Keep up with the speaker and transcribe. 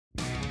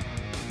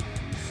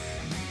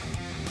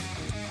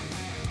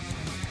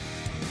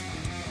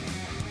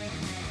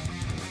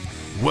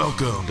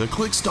Welcome to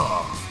Click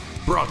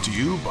Stuff, brought to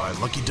you by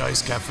Lucky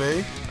Dice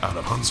Cafe out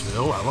of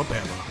Huntsville,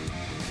 Alabama.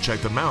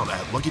 Check them out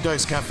at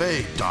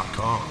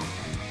luckydicecafé.com.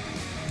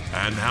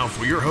 And now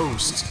for your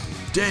hosts,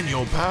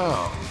 Daniel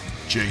Powell,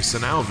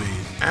 Jason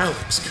Alvey,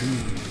 Alex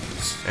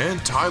Coos,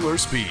 and Tyler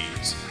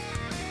Spees.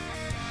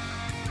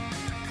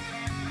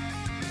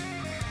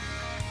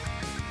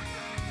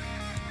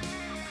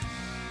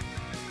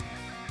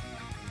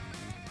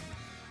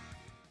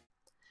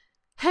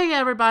 Hey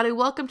everybody,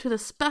 welcome to the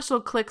special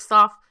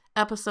Clickstuff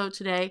episode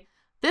today.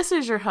 This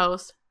is your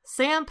host,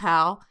 Sam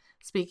Powell,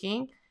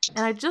 speaking,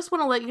 and I just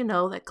want to let you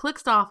know that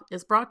Clickstuff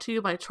is brought to you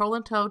by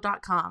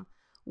trollandtoad.com,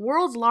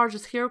 world's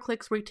largest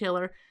HeroClix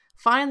retailer.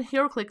 Find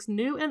HeroClix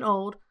new and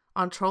old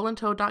on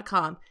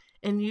trollandtoad.com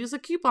and use the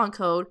coupon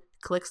code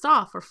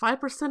ClickStuff for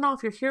 5%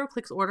 off your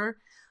HeroClix order.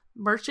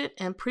 Merchant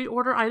and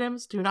pre-order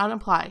items do not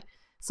apply.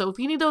 So if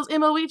you need those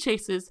MOE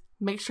chases,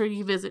 make sure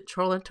you visit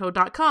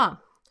trollandtoad.com.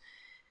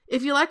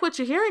 If you like what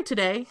you're hearing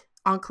today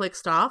on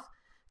Clickstuff,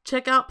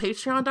 check out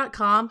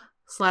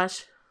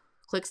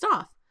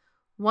patreon.com/Clickstuff.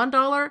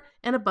 $1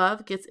 and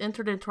above gets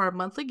entered into our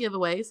monthly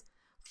giveaways.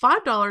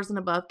 $5 and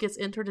above gets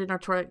entered into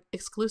our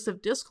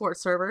exclusive Discord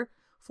server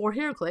for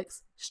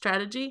HeroClix,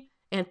 strategy,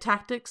 and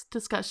tactics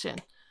discussion.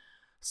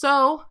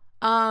 So,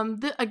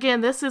 again,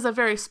 this is a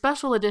very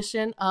special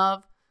edition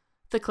of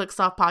the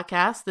Clickstuff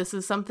podcast. This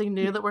is something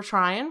new that we're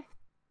trying.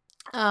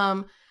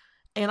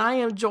 And I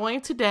am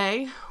joined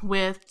today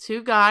with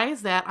two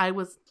guys that I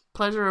was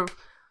pleasure of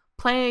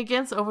playing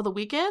against over the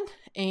weekend.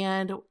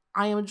 And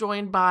I am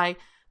joined by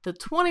the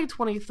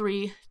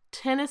 2023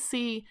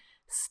 Tennessee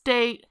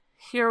State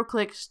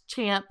HeroClix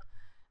champ,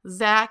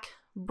 Zach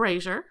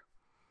Brazier.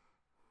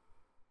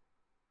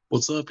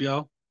 What's up,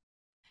 y'all?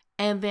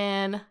 And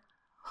then,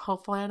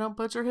 hopefully I don't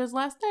butcher his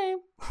last name,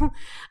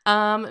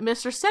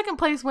 Mr. Second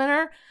Place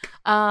winner,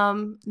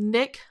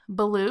 Nick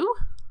Ballou.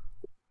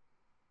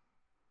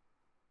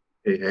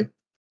 Hey.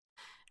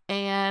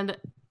 And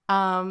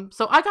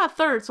so I got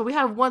third, so we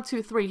have 1,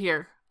 2, 3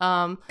 here.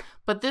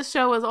 But this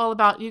show is all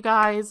about you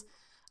guys.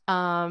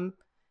 And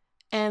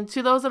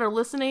to those that are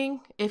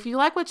listening, if you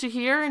like what you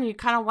hear and you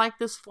kind of like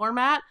this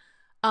format,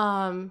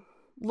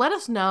 let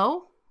us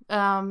know.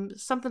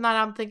 Something that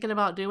I'm thinking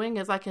about doing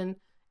is I can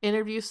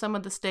interview some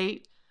of the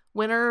state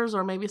winners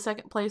or maybe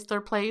second place,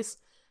 third place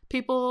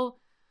people,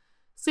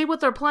 see what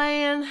they're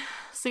playing,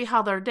 see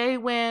how their day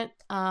went.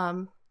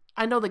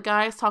 I know the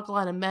guys talk a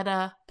lot of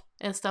meta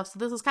and stuff, so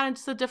this is kind of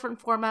just a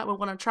different format we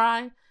want to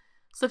try.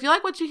 So if you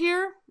like what you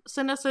hear,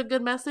 send us a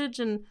good message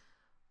and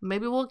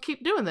maybe we'll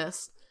keep doing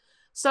this.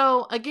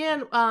 So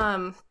again,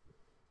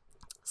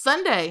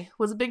 Sunday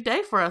was a big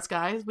day for us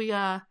guys. We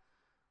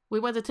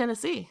went to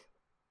Tennessee.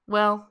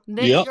 Well,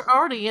 Nick, Yep. You're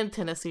already in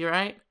Tennessee,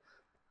 right?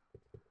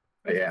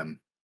 I am.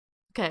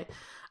 Okay.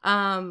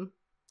 And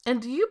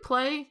do you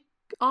play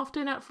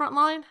often at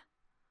Frontline?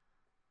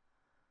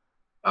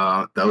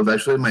 That was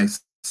actually my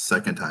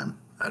second time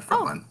at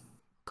Frontline.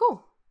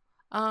 Cool.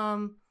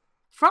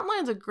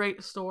 Frontline's a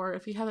great store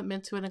if you haven't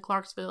been to it in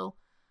Clarksville.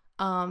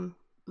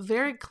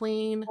 Very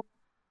clean,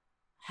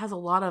 has a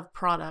lot of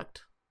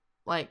product.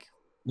 Like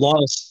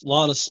Lot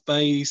of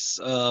space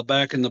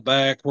back in the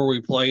back where we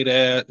played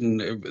at,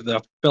 and I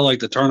feel like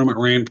the tournament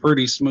ran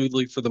pretty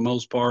smoothly for the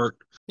most part.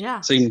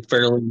 yeah. Seemed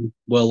fairly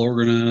well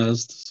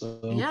organized. So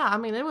Yeah, I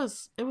mean it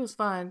was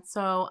fun.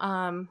 So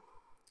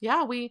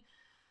yeah, we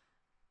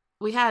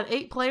had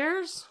 8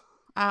 players.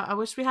 I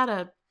wish we had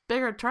a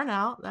bigger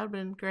turnout. That would have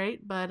been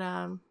great, but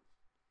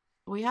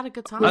we had a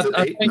good time. Was it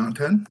I 8, think- not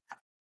 10?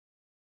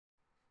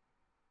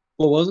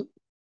 What was it?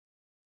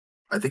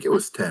 I think it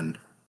was 10.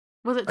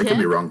 Was it I could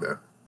be 10? wrong, though.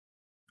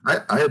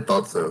 I had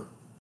thought so.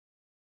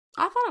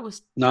 I thought it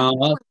was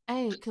No,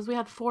 8 because we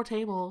had 4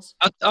 tables.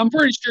 I'm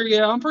pretty sure.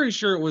 Yeah, I'm pretty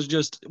sure it was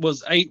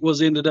 8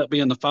 was ended up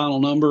being the final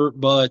number.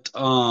 But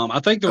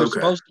I think there was Okay.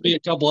 supposed to be a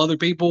couple other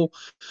people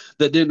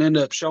that didn't end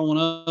up showing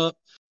up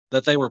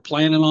that they were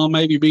planning on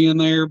maybe being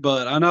there.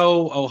 But I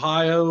know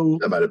Ohio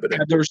That might have been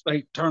had it. their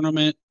state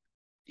tournament,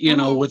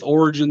 with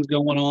Origins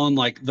going on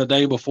like the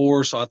day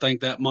before. So I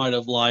think that might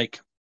have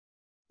like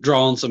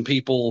drawn some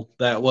people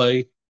that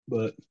way.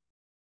 But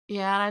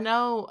Yeah, and I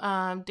know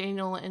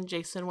Daniel and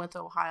Jason went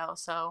to Ohio,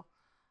 so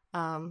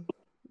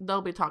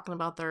they'll be talking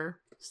about their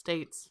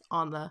states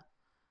on the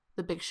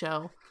big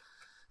show.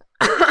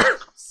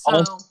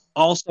 So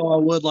also, I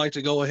would like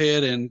to go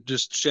ahead and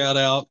just shout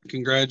out,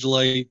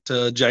 congratulate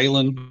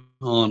Jalen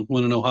on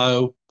winning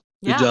Ohio.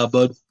 Good yeah, job,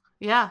 bud.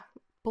 yeah,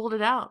 pulled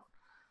it out.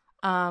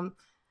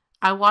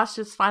 I watched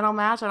his final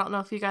match. I don't know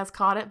if you guys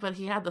caught it, but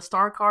he had the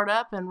star card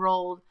up and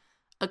rolled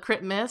a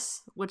crit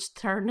miss, which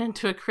turned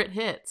into a crit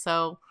hit.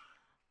 So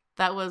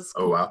that was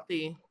cool to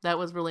see. That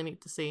was really neat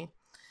to see.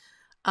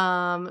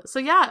 So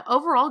yeah,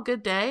 overall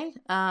good day.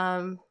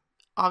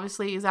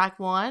 Obviously Zach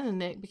won and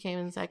Nick became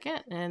in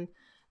second, and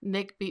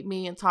Nick beat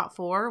me in top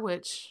 4,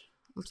 which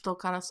I'm still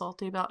kind of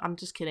salty about. I'm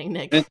just kidding,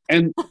 Nick.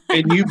 And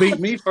you beat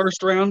me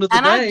first round of the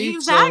and day. I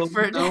beat Zach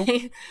for a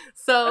day.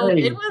 So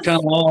hey, it was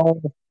come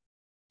on.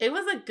 It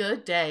was a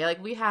good day. Like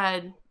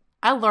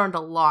I learned a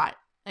lot.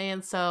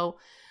 And so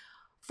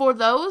For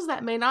those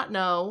that may not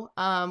know,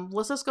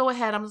 let's just go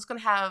ahead. I'm just going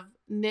to have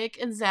Nick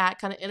and Zach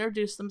kind of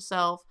introduce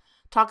themselves,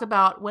 talk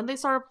about when they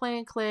started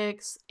playing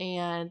Cliques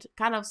and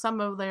kind of some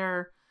of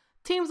their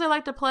teams they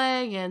like to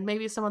play and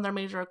maybe some of their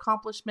major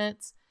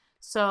accomplishments.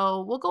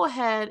 So we'll go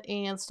ahead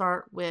and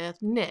start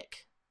with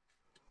Nick.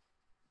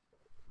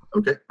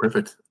 Okay,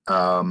 perfect.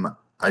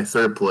 I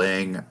started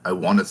playing, I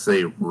want to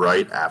say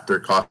right after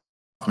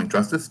Cosmic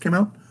Justice came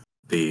out,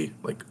 the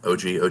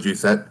OG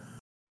set.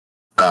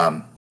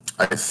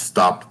 I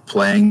stopped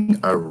playing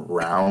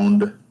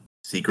around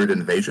Secret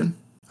Invasion,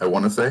 I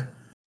want to say.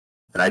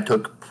 And I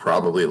took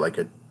probably like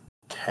a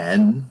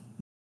 10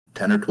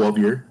 or 12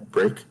 year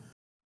break.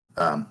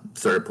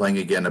 Started playing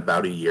again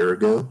about a year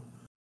ago.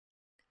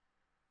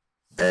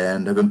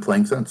 And I've been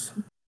playing since.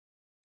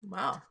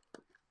 Wow.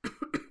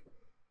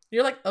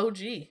 You're like OG.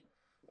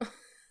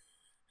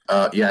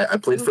 Yeah, I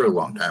played for a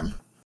long time.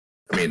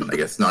 I mean, I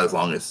guess not as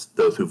long as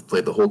those who've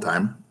played the whole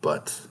time,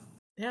 but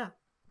yeah,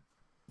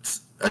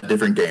 it's a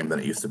different game than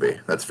it used to be.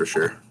 That's for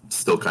sure.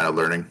 Still kind of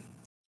learning.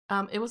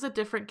 It was a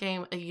different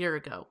game a year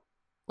ago.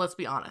 Let's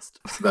be honest.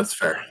 That's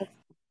fair.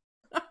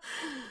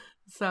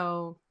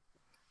 So,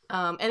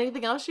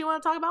 anything else you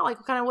want to talk about?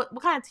 Like,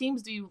 what kind of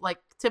teams do you like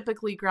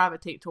typically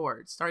gravitate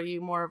towards? Are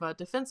you more of a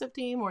defensive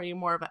team, or are you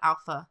more of an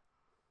alpha?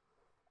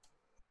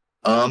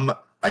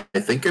 I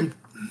think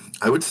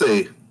I would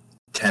say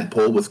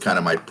tentpole was kind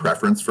of my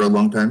preference for a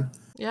long time.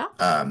 Yeah.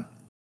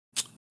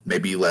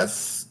 Maybe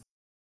less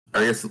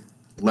aggressive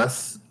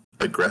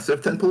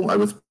tentpole. I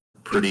was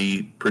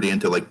pretty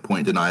into like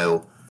point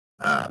denial,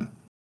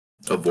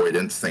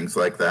 avoidance, things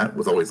like that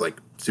was always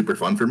like super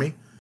fun for me.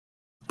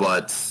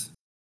 But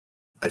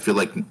I feel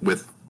like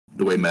with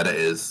the way meta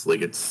is,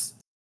 like it's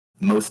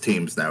most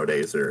teams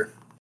nowadays are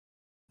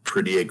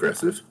pretty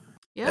aggressive.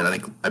 Yeah. And I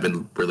think I've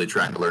been really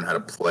trying to learn how to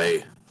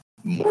play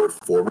more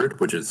forward,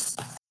 which is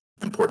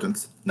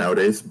important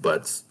nowadays.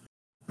 But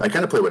I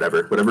kind of play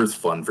whatever is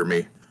fun for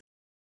me.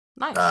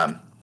 Nice. I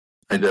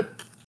ended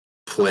up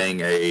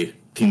playing a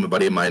team a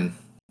buddy of mine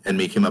and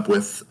me came up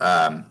with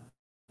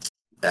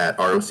at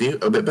ROC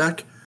a bit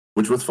back,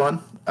 which was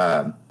fun.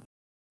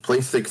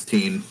 Play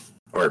 16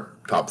 or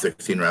top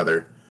 16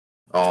 rather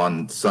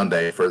on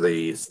Sunday for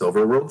the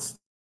Silver Worlds,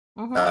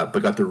 but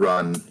got to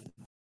run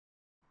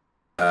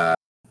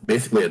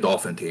basically a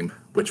Dolphin team,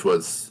 which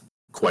was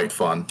quite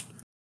fun.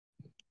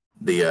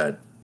 The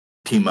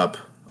team up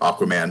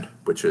Aquaman,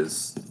 which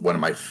is one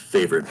of my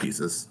favorite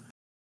pieces.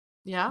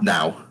 Yeah.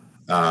 Now,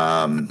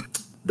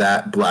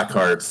 that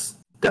Blackheart's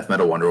Death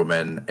Metal Wonder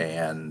Woman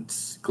and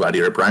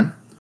Gladiator Prime.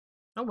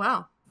 Oh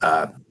wow.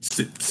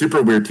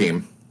 Super weird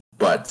team,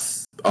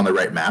 but on the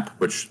right map,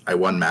 which I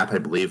won map, I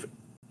believe,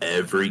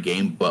 every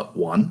game but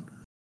one.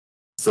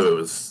 So it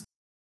was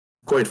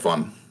quite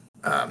fun.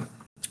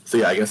 So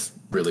yeah, I guess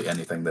really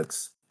anything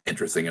that's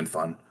interesting and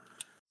fun.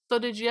 So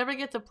did you ever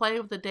get to play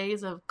with the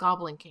days of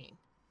Goblin King?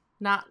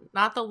 Not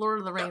the Lord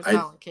of the Rings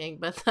Goblin King,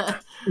 but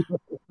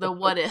the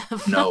What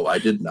If. No, I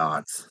did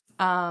not.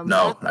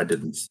 No, I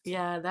didn't.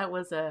 Yeah, that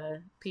was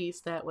a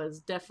piece that was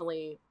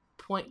definitely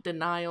point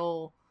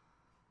denial,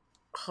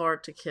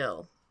 hard to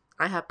kill.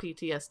 I have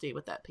PTSD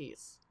with that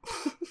piece.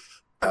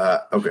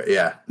 Okay,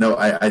 yeah. No,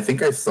 I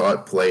think I saw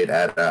it played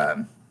at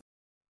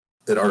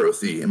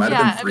ROC. It might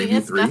have been 3v3.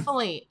 It's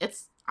definitely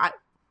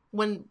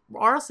when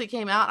ROC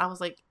came out, I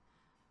was like,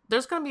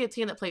 there's going to be a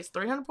team that plays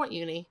 300 point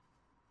uni,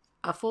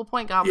 a full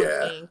point Goblin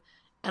King,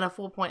 and a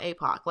full point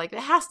APOC. Like, it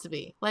has to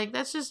be. Like,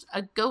 that's just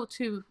a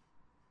go-to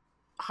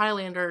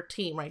Highlander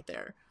team right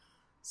there.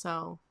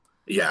 So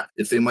yeah,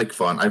 it seemed like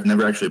fun. I've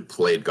never actually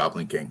played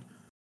Goblin King,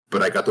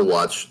 but I got to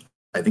watch,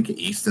 I think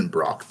Easton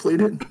Brock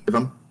played it, if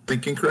I'm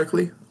thinking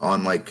correctly,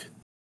 on like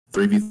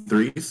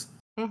 3v3s.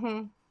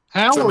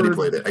 Mm-hmm. Somebody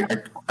played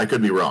it. I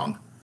could be wrong.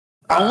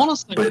 I want to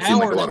say but it seemed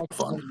like a lot of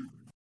fun.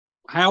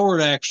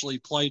 Howard actually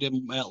played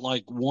him at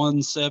like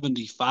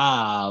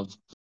 175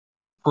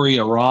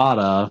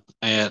 pre-errata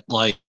at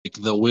like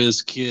the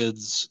Whiz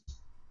Kids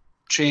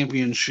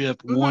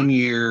championship one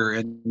year,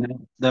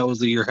 and that was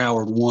the year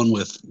Howard won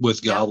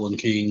with Goblin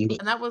King. But,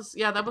 and that was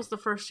the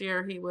first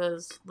year he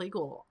was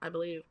legal, I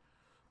believe.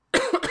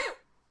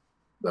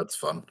 That's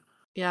fun.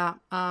 Yeah,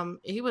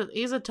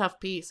 he's a tough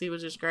piece. He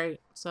was just great.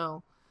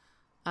 So,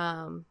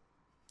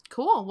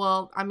 cool.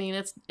 Well, I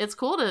mean, it's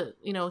cool to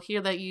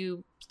hear that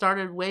you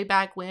started way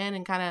back when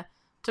and kind of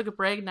took a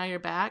break. Now you're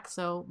back.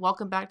 So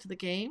welcome back to the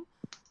game.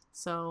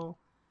 So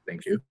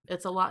thank you.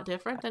 It's a lot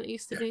different than it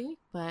used to be,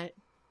 but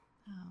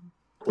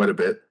quite a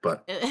bit.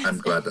 But I'm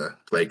glad to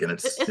play again.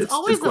 It's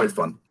always quite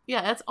fun.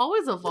 Yeah, it's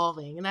always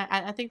evolving, and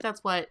I think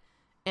that's what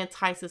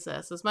entices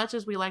us. As much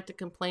as we like to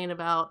complain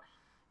about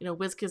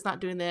WizKids not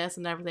doing this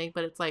and everything,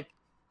 but it's like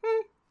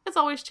it's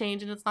always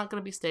changing. It's not going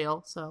to be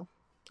stale, so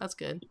that's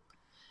good.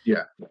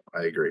 Yeah,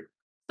 I agree.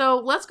 So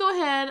let's go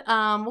ahead.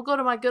 We'll go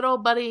to my good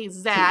old buddy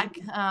Zach.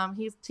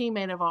 He's a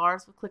teammate of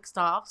ours with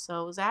Clickstop.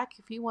 So Zach,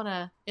 if you want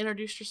to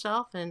introduce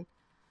yourself, and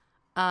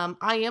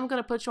I am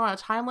going to put you on a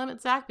time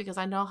limit, Zach, because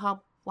I know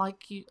how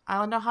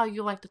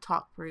you like to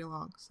talk pretty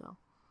long. So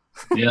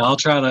Yeah, I'll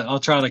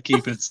try to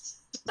keep it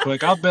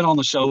quick. I've been on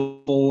the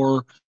show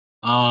for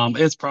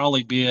it's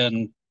probably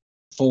been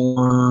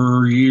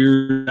 4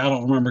 years. I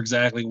don't remember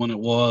exactly when it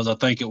was. I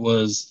think it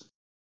was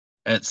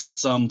at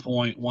some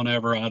point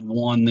whenever I'd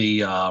won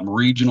the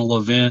regional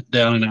event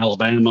down in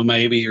Alabama,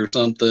 maybe or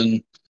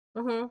something.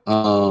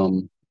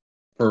 Mm-hmm.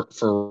 For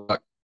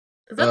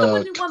Is that the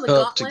one you won the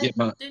cup to gauntlet? get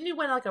my Didn't you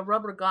win like a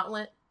rubber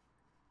gauntlet?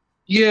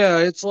 yeah.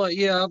 It's like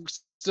I've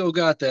still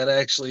got that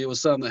actually. It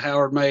was something that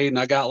Howard made, and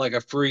I got like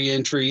a free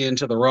entry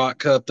into the Rock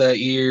Cup that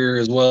year,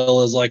 as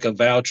well as like a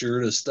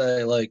voucher to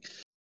stay. Like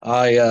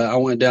I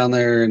went down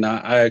there and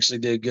I actually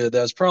did good.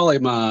 That's probably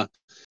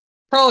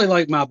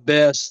like my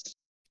best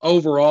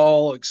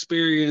overall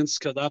experience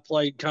because I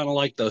played kind of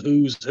like the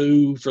who's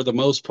who for the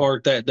most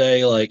part that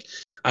day. Like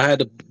I had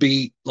to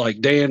beat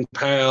like Dan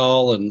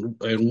Powell and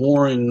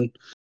Warren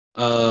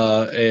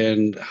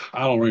and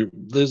I don't remember.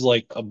 There's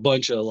like a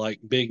bunch of like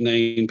big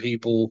name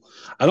people.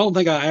 I don't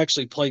think I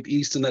actually played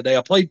Easton that day.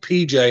 I played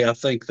PJ, I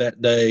think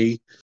that day.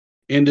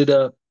 Ended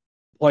up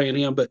playing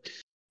him, but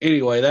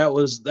anyway, that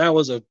was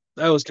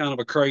kind of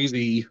a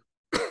crazy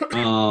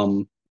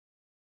um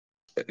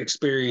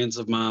experience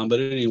of mine. But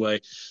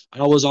anyway,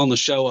 I was on the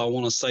show, I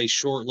want to say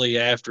shortly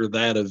after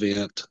that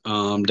event.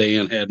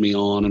 Dan had me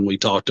on and we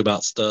talked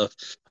about stuff.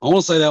 I want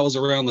to say that was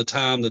around the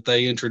time that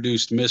they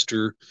introduced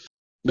Mr.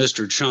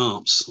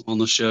 Chomps on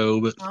the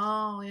show, but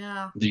Oh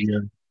yeah.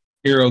 the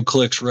Hero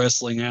Clicks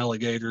wrestling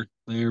alligator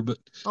there. But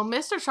Well,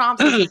 Mr.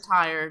 Chomps is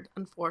retired,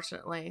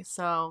 unfortunately.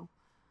 So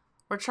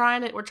we're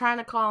trying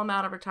to call him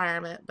out of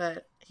retirement,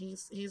 but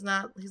he's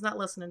not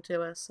listening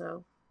to us.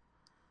 So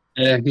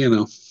yeah, maybe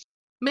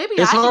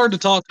it's I can. hard to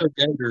talk to a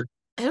gator.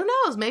 Who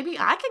knows? Maybe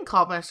I can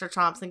call Mr.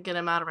 Chomps and get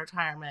him out of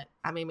retirement.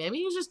 I mean, maybe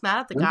he's just mad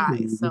at the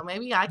guys. So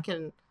maybe I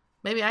can.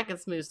 Maybe I can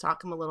smooth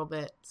talk him a little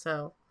bit.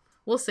 So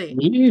we'll see.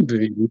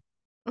 Maybe.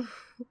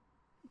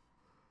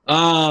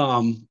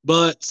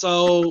 But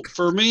so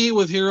for me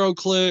with Hero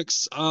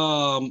Clicks,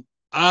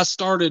 I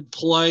started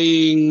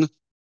playing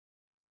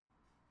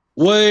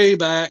way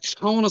back.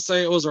 I want to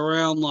say it was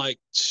around like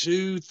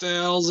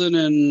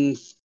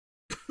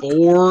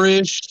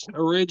 2004-ish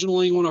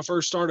originally when I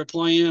first started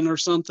playing or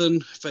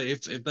something,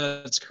 if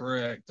that's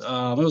correct.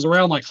 It was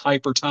around like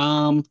Hyper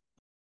Time.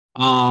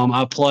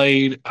 I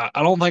played.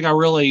 I don't think I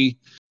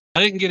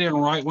didn't get in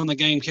right when the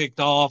game kicked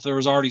off. There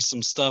was already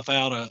some stuff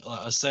out,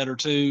 a set or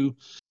two,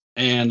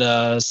 and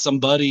some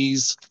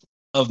buddies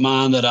of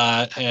mine that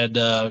I had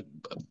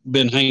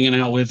been hanging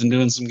out with and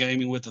doing some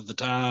gaming with at the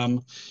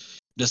time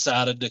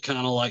decided to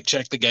kind of like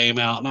check the game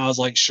out, and I was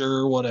like,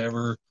 sure,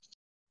 whatever.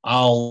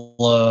 I'll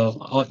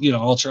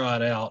try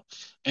it out.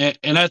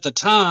 And at the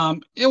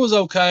time, it was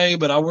okay,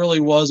 but I really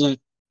wasn't,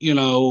 you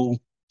know,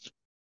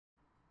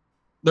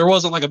 there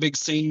wasn't like a big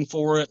scene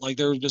for it. Like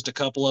there was just a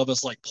couple of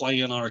us like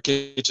playing on our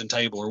kitchen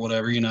table or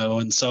whatever,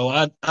 And so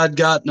I'd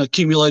gotten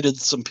accumulated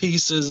some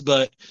pieces,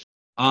 but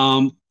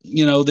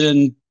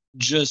then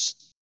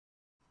just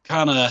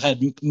kind of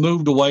had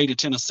moved away to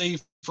Tennessee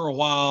for a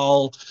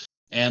while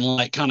and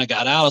like kind of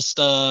got out of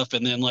stuff.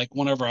 And then like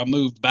whenever I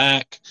moved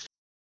back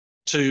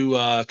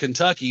to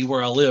Kentucky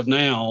where I live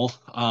now,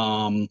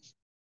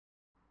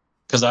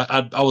 because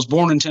I was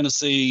born in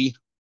Tennessee,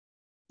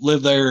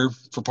 lived there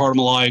for part of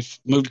my life,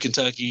 moved to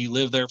Kentucky,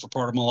 lived there for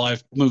part of my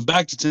life, moved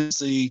back to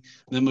Tennessee,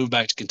 and then moved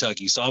back to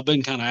Kentucky. So I've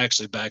been kind of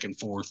actually back and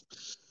forth.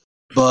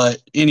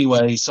 But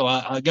anyway, so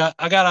I got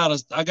out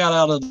of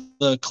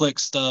the click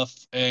stuff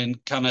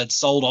and kind of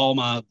sold all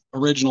my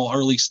original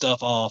early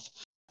stuff off.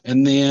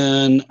 And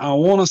then I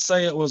want to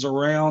say it was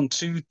around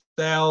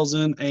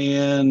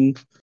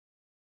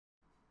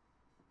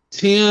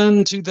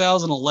 2010,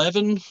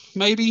 2011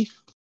 maybe.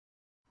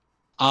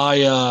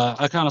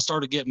 I kind of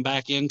started getting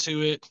back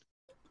into it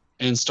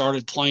and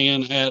started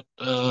playing at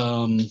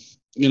our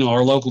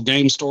local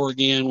game store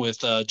again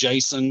with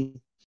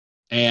Jason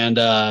and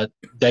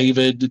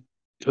David,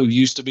 who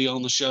used to be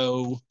on the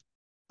show,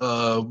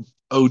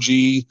 OG,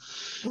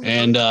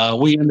 and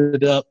we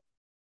ended up,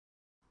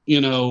 I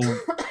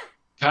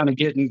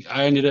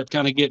ended up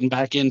kind of getting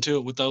back into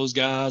it with those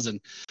guys.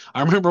 And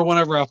I remember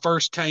whenever I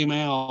first came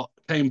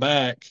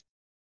back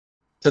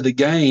to the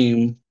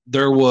game,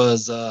 there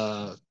was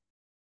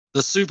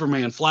the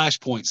Superman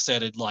Flashpoint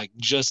set had like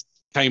just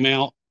came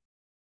out.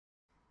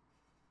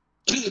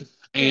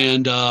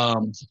 And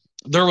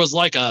there was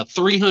like a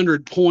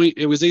 300 point.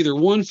 It was either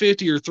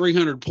 150 or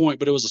 300 point,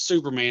 but it was a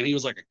Superman. He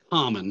was like a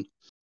common.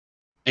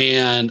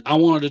 And I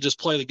wanted to just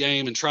play the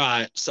game and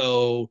try it.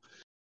 So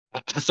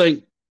I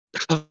think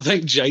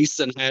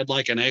Jason had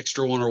like an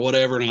extra one or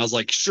whatever. And I was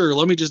like, sure,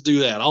 let me just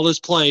do that. I'll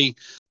just play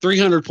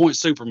 300 point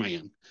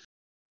Superman.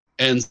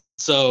 And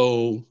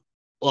so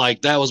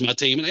like that was my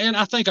team. And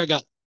I think I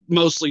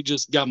mostly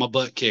just got my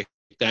butt kicked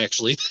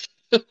actually.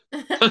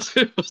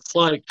 It was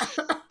like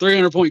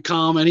 300 point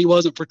common. He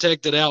wasn't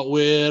protected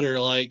outwit or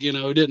like,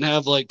 didn't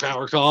have like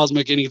power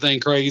cosmic, anything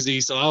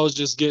crazy. So I was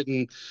just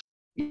getting,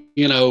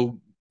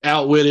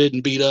 outwitted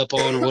and beat up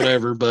on or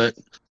whatever. But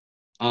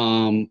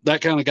that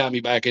kind of got me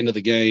back into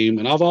the game.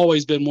 And I've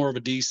always been more of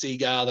a DC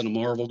guy than a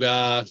Marvel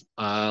guy.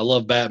 I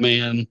love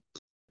Batman.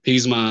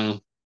 That's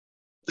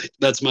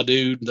my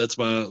dude. That's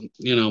my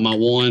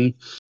one.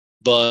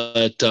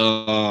 But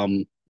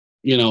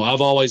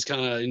I've always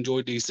kind of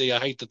enjoyed DC. I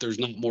hate that there's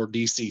not more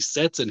DC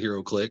sets in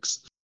HeroClix.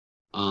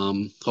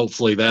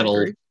 Hopefully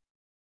that'll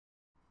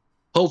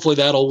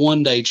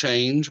one day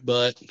change.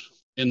 But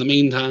in the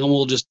meantime,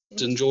 we'll just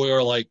enjoy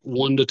our like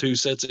 1 to 2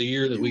 sets a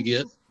year that we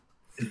get.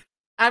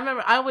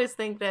 I always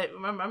think that,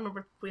 I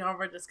remember we all of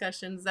our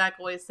discussions, Zach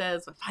always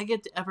says, if I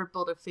get to ever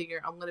build a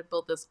figure, I'm going to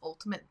build this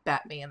ultimate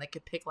Batman that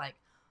could pick like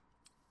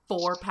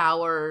 4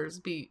 powers,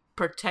 be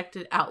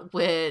protected,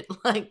 outwit,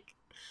 like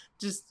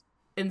just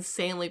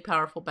insanely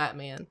powerful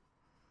Batman.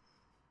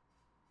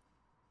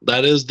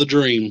 That is the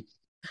dream.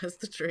 That's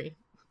the dream.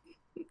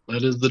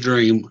 That is the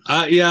dream.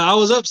 I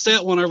was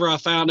upset whenever I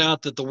found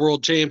out that the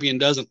world champion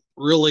doesn't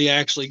really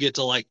actually get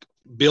to like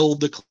build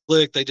the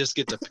clique. They just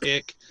get to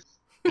pick.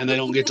 And they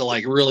don't get to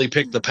like really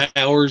pick the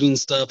powers and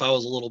stuff. I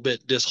was a little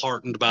bit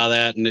disheartened by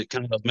that, and it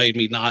kind of made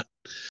me not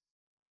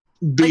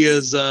be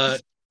as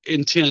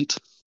intent.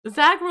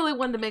 Zach really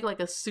wanted to make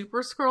like a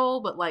Super Scroll,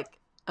 but like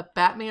a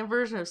Batman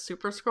version of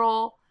Super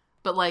Scroll,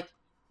 but like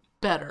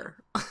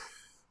better.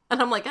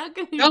 And I'm like, how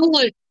can you? Kind of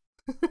like,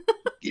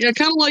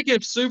 kind of like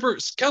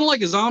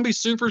a zombie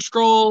Super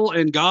Scroll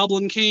and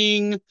Goblin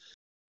King,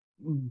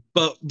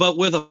 but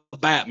with a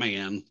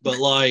Batman. But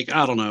like,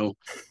 I don't know.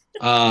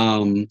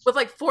 With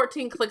like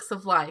 14 clicks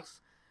of life,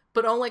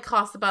 but only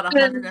cost about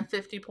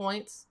 150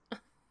 points.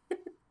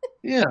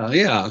 Yeah.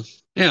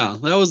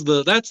 That's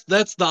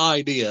the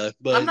idea.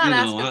 But I'm not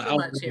asking too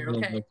much here,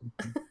 okay?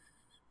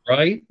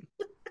 Right?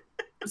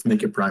 Just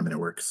make it Prime and it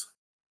works.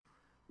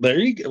 There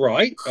you go.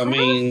 Right. Perfect. I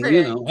mean,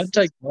 I'd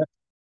take that.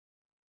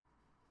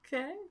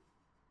 Okay.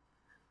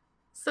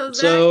 So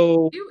Zach,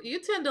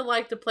 you tend to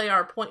like to play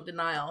our point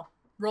denial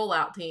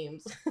rollout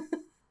teams.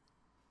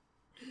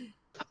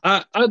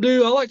 I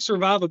do. I like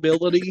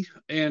survivability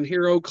and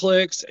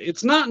HeroClix.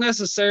 It's not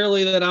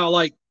necessarily that I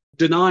like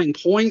denying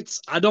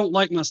points. I don't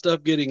like my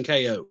stuff getting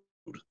KO'd.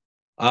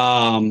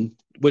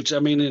 Which I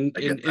mean,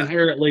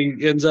 inherently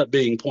ends up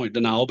being point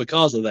denial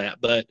because of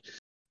that. But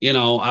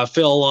I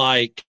feel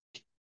like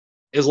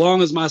as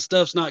long as my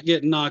stuff's not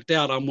getting knocked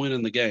out, I'm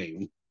winning the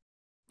game.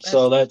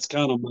 So that's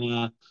kind of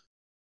my.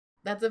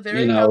 That's a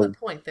very valid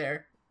point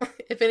there.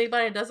 If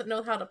anybody doesn't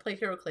know how to play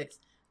HeroClix,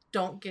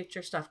 don't get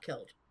your stuff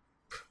killed.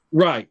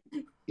 Right.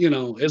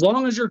 As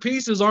long as your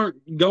pieces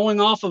aren't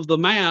going off of the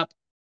map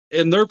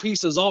and their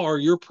pieces are,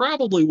 you're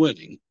probably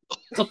winning.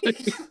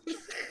 Logic.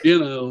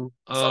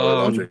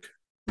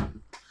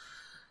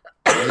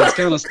 It's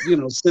kind of,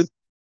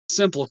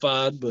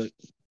 simplified, but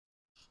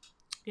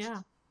yeah.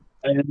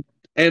 And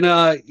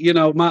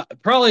my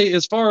probably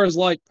as far as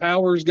like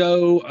powers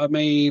go, I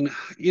mean,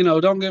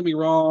 don't get me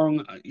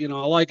wrong, I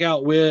like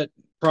outwit,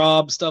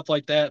 prob, stuff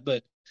like that,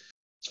 but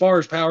as far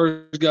as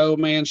powers go,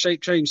 man,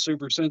 shape change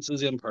super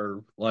senses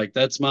imperv. Like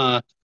that's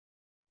my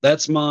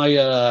just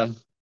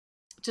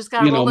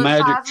gotta roll them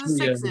magic 5s and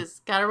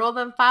 6s. Gotta roll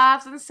them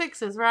 5s and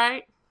 6s,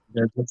 right?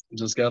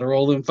 Just gotta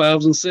roll them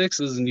 5s and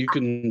 6s, and you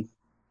can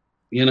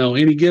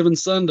any given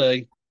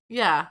Sunday.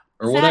 Yeah.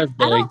 Or Zach, whatever.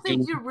 I don't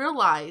think you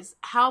realize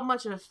how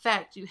much of an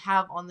effect you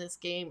have on this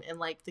game and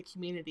like the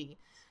community.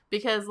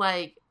 Because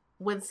like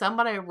when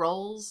somebody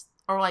rolls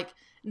or like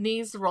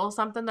needs to roll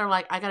something, they're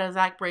like, I gotta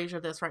Zach Brazier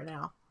this right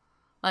now.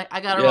 Like I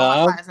gotta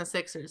roll my 5s and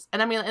 6s.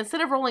 And I mean,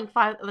 instead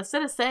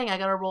of saying I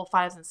gotta roll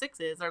 5s and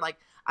 6s, they're like,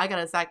 I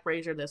gotta Zach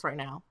Brazier this right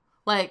now.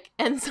 Like,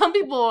 and some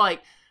people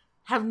like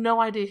have no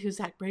idea who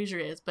Zach Brazier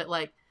is, but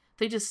like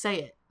they just say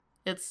it.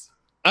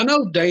 I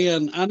know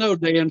Dan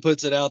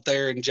puts it out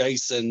there, and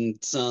Jason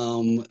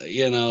some,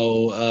 in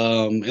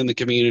the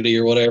community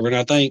or whatever. And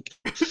I think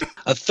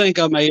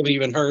I may have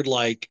even heard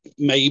like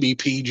maybe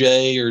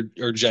PJ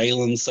or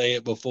Jalen say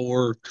it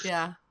before.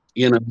 Yeah.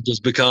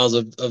 Just because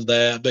of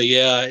that. But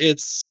yeah,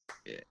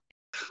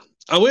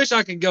 I wish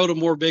I could go to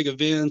more big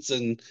events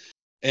and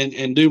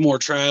do more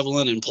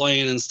traveling and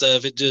playing and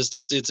stuff.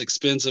 It's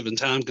expensive and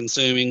time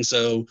consuming.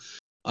 So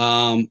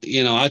I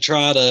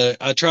try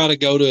to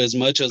go to as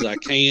much as I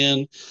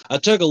can. I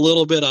took a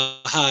little bit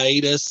of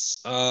hiatus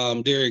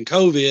during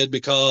COVID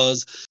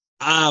because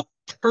I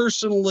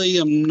personally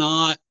am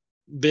not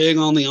big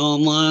on the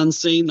online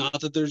scene.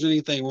 Not that there's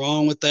anything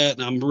wrong with that,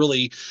 and I'm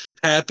really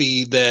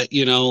happy that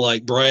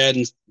like Brad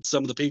and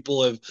some of the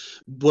people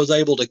was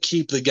able to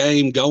keep the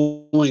game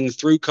going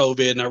through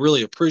COVID, and I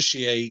really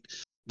appreciate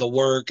the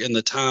work and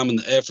the time and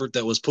the effort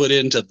that was put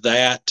into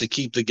that to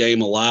keep the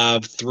game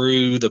alive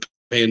through the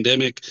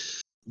pandemic.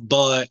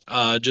 But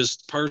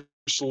just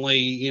personally,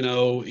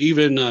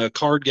 even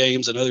card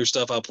games and other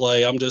stuff I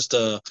play, I'm just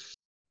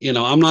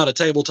I'm not a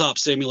tabletop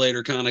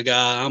simulator kind of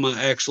guy. I'm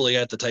actually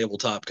at the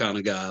tabletop kind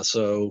of guy.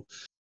 So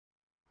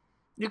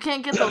you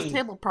can't get those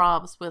table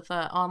props with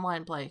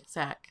online play,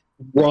 Zach.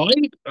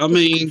 Right? I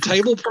mean,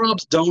 table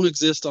props don't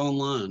exist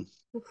online.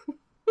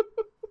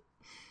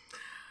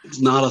 It's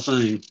not a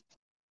thing.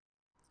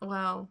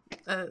 Wow.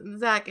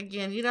 Zach,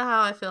 again, you know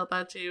how I feel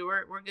about you.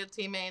 We're good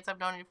teammates. I've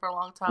known you for a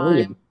long Oh,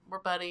 yeah. time. We're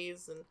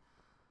buddies, and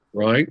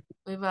Right?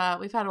 we've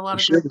had a lot You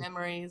of should. great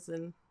memories,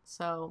 and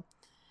so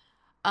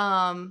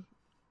um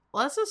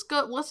let's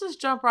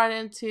just jump right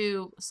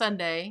into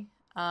Sunday.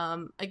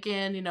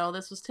 Again,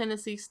 this was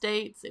Tennessee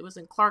State's. It was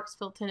in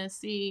Clarksville,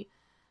 Tennessee.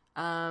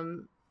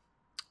 Um,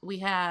 we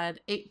had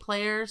 8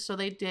 players, so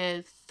they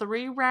did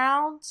 3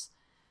 rounds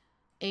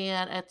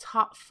and a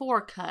top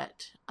 4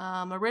 cut.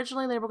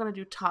 Originally, they were going to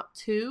do top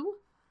 2,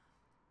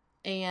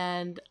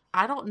 and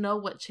I don't know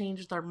what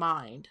changed their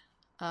mind.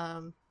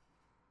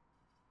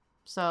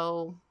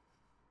 So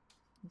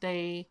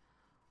they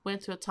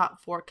went to a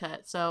top 4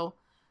 cut. So,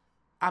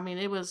 I mean,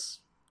 it was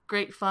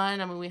great fun.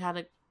 I mean, we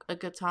had a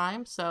good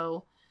time.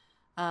 So,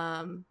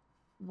 um,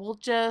 we'll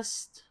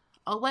just,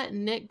 I'll let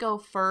Nick go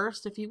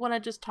first. If you want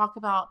to just talk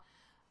about,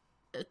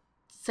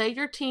 say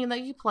your team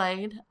that you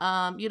played.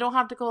 You don't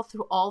have to go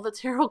through all the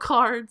tarot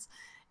cards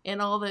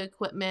and all the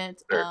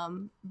equipment.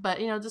 Sure. But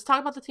just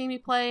talk about the team you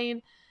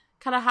played,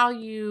 kind of how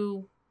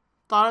you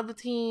thought of the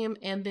team,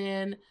 and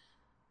then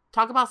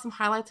talk about some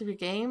highlights of your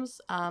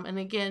games. And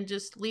again,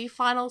 just leave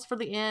finals for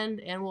the end,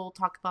 and we'll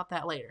talk about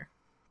that later.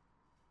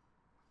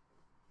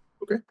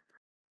 Okay.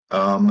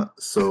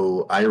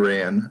 So I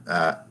ran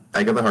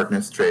Agatha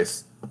Harkness,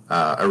 Trace,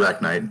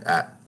 Arachnite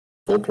at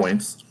full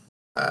points.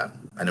 I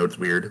know it's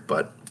weird,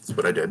 but it's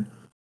what I did.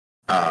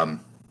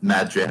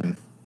 Mad Gen,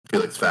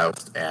 Felix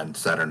Faust, and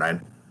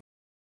Saturnine.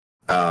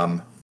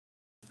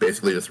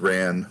 Basically just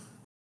ran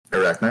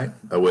Arachnite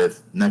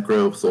with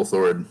Necro, Soul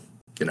Sword,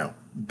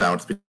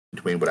 bounced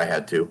between what I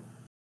had to.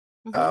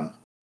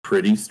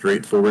 Pretty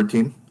straightforward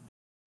team.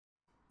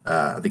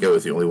 I think I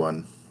was the only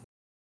one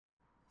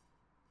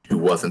who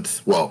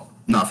wasn't, well,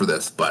 not for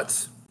this,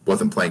 but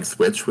wasn't playing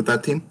Switch with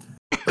that team,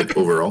 like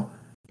overall.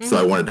 So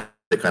I wanted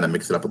to kind of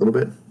mix it up a little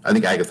bit. I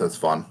think Agatha's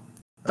fun.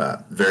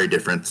 Very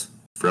different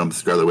from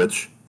Scarlet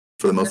Witch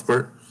for the most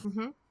part.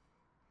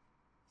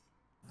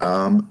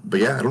 But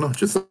yeah, I don't know,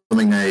 just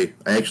something I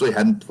actually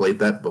hadn't played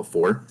that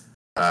before.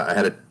 I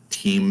had a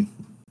team,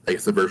 I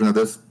guess a version of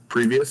this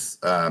previous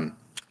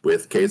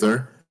with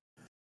Kazar,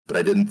 but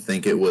I didn't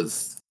think it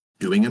was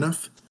doing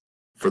enough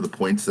for the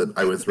points that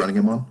I was running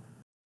him on.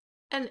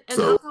 And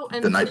so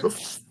the night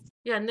before.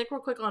 Yeah, Nick,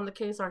 real quick on the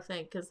Kazar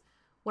thing, because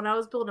when I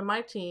was building my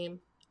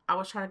team, I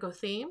was trying to go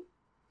theme,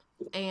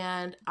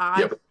 and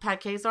I had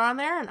Kazar on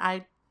there, and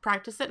I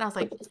practiced it, and I was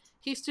like,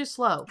 he's too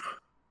slow.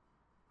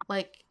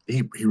 Like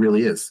he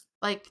really is.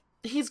 Like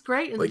he's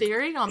great in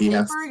theory on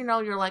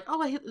paper. You're like,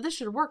 oh, this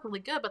should work really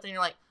good, but then you're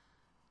like,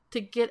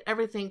 to get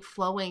everything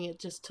flowing, it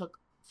just took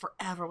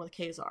forever with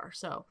Kazar.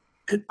 So.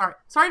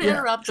 Sorry to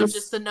interrupt, but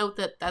just to note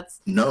that's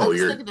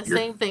you're thinking the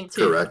same thing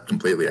too. Correct,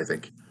 completely. I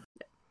think.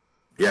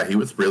 Yeah, he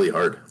was really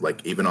hard.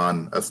 Like even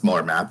on a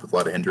smaller map with a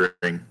lot of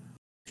hindering,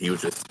 he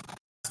was just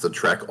to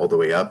trek all the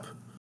way up.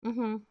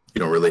 You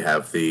don't really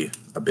have the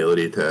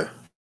ability to,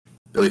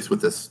 at least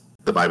with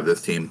the vibe of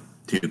this team,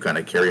 to kind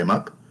of carry him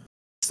up.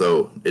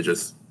 So it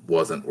just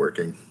wasn't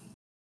working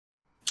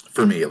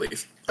for me, at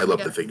least. I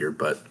love the figure,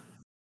 but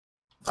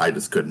I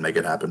just couldn't make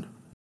it happen.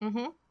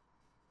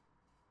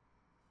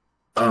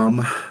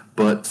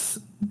 But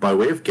by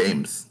way of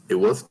games, it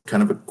was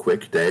kind of a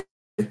quick day.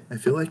 I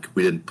feel like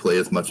we didn't play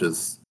as much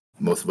as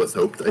most of us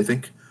hoped, I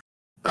think.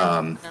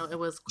 No, it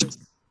was quick.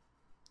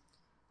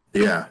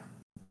 Yeah.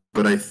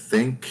 But I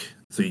think,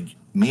 so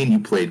me and you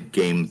played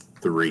game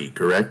 3,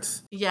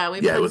 correct? Yeah,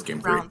 it was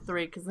game 3. Round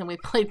 3, because then we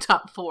played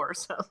top 4,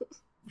 so.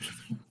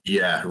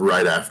 Yeah,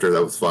 right after.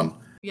 That was fun.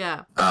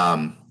 Yeah.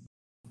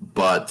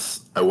 But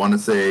I want to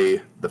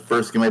say the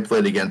first game I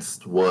played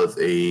against was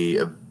a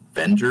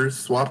Avengers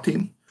swap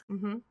team,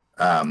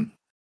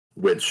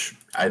 which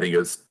I think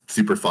is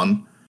super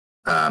fun.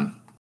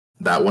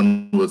 That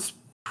one was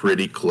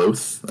pretty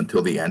close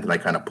until the end, and I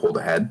kind of pulled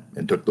ahead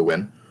and took the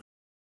win.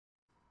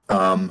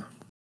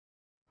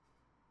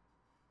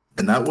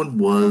 And that one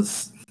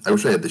was, I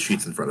wish I had the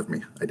sheets in front of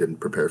me. I didn't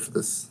prepare for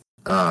this.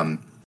 But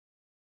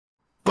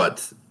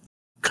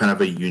kind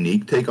of a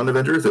unique take on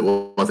Avengers. It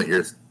wasn't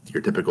your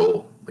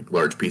typical like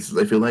large pieces,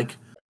 I feel like.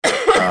 He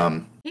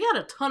had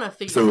a ton of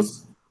figures. So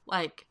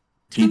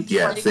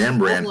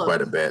Sam ran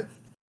quite a bit.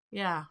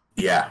 Yeah.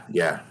 Yeah.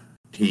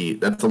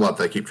 That's a lot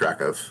that I keep track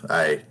of.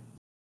 I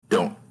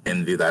don't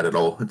envy that at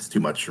all. It's too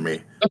much for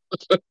me.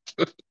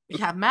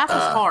 Yeah, math is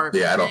hard.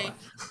 Yeah, okay? I don't.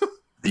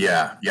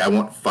 Yeah, I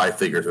want 5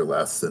 figures or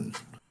less, and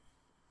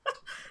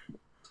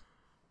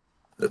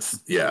that's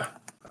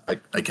I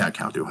can't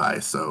count too high,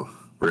 so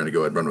we're gonna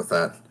go ahead and run with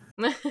that.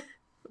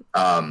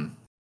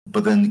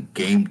 But then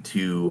game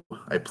 2,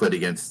 I played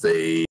against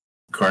a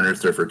Carnage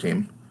Surfer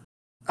team.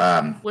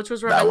 Which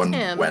was where that my one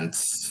Tim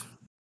went.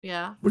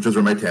 Yeah. Which was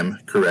where my Tim,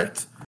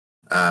 correct.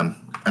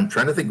 I'm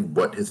trying to think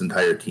what his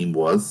entire team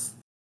was.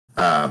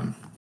 He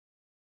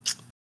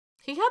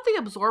had the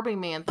absorbing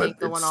man thing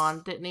going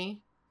on, didn't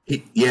he? He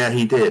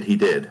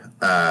did.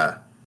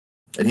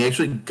 And he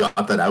actually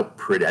got that out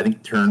pretty, I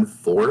think turn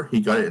 4, he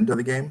got it into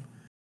the game.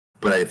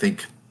 But I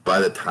think by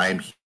the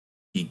time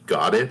he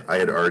got it, I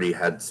had already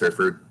had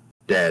Surfer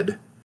dead,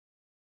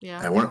 Yeah.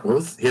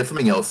 He had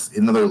something else,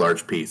 another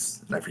large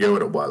piece, and I forget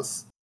what it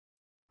was.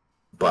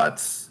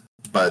 But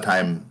by the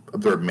time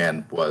Absurd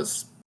Man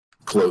was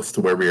close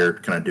to where we were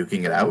kind of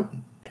duking it out,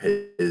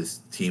 his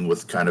team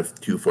was kind of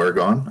too far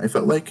gone, I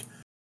felt like.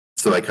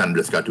 So I kind of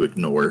just got to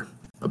ignore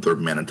Absurd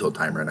Man until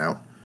time ran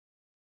out,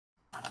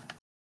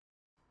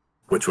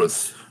 which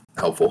was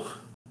helpful.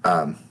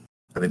 I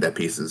think that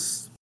piece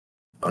is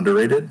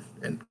underrated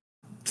and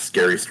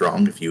scary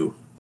strong if you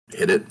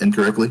hit it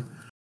incorrectly.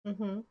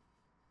 Mm-hmm.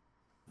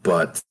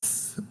 But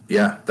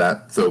yeah,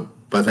 so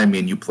by the time me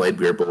and you played,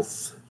 we were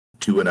both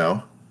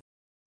 2-0.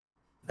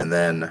 And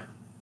then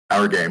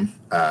our game,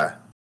 I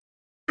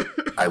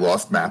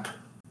lost map,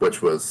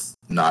 which was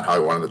not how I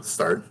wanted it to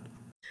start.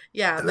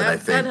 Yeah, And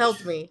that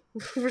helped me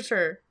for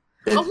sure.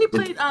 He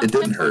played it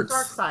didn't hurt.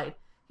 Dark Side.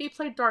 He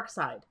played Dark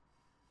Side,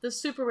 the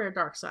super rare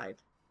Dark Side.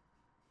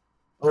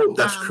 Oh,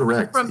 that's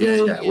correct.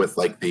 Yeah, with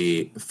like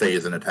the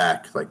phase and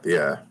attack, like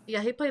the.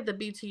 Yeah, he played the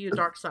BTU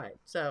Dark Side.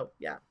 So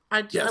yeah,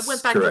 I Yes,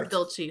 went back correct. to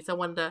build sheets. I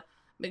wanted to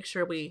make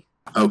sure we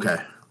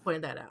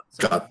pointed that out.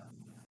 So. Got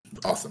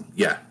awesome.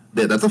 Yeah,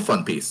 that's a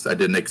fun piece. I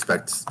didn't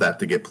expect that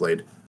to get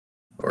played,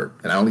 and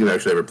I don't think I've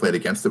actually ever played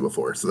against it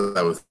before, so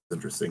that was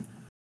interesting.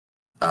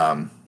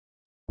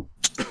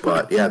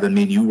 But yeah, then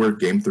me and you were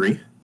game 3.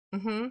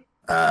 Mm-hmm.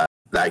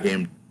 That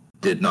game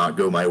did not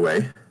go my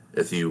way,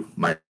 as you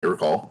might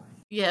recall.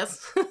 Yes.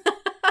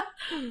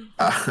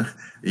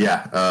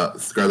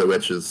 Scarlet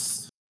Witch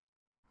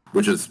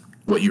which is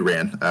what you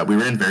ran. We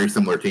ran very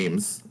similar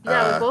teams.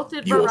 Yeah, we both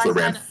did. You also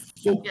ran.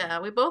 Yeah,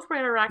 we both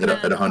ran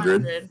Arachnid at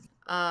 100.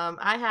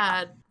 I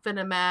had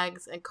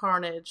Venomags and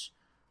Carnage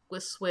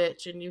with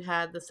Switch, and you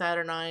had the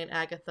Saturnine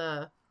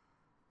Agatha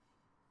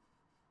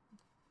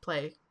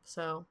play.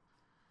 So.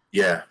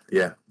 Yeah.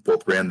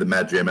 Both ran the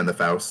Mad Jim and the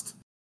Faust.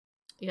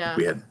 Yeah.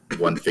 We had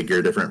one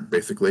figure different,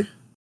 basically.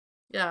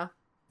 Yeah.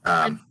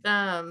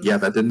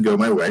 That didn't go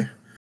my way.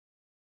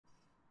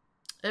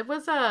 It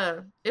was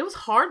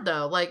hard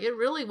though. Like it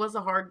really was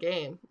a hard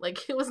game.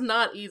 Like it was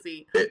not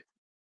easy.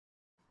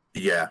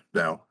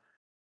 No.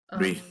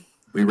 We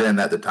ran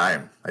that at the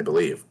time, I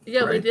believe.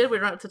 Yeah, right? we did. We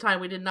ran it to time.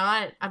 We did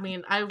not. I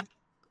mean, I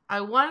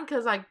won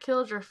because I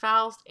killed your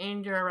Faust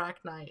and your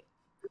Arachnite.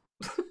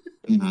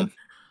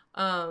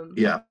 Mm-hmm.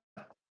 Yeah.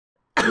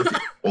 It was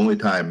the only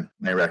time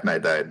my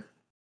Arachnite died.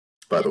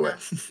 By the way,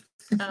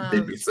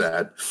 made me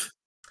sad.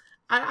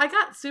 I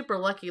got super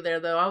lucky there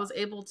though. I was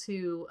able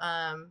to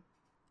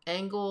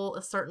angle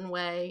a certain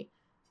way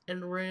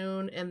and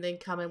rune, and then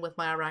come in with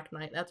my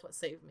Arachnite. That's what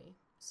saved me.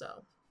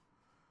 So.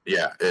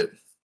 Yeah,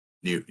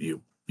 you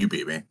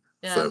beat me.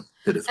 Yeah. So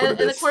it is what it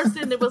is. And of course,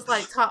 then it was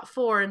like top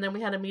 4, and then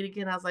we had to meet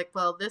again. I was like,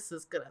 well, this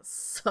is gonna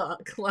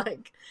suck.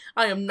 Like,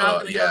 I am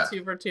not gonna go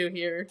 2 for 2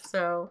 here.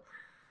 So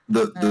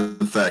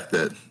the fact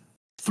that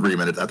 3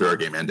 minutes after our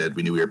game ended,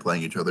 we knew we were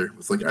playing each other. It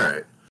was like, all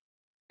right.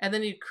 And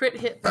then you crit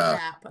hit the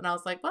map, and I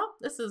was like, well,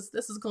 this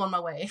is going my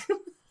way.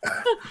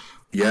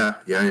 Yeah.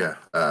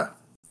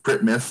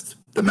 Crit missed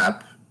the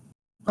map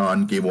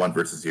on game 1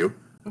 versus you.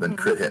 Then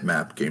crit hit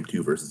map game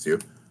 2 versus you.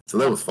 So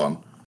that was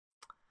fun.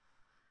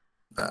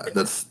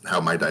 That's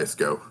how my dice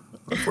go,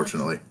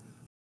 unfortunately.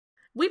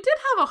 We did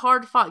have a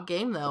hard fought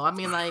game though. I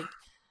mean, like,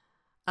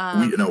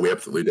 we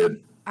absolutely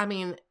did. I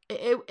mean,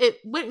 it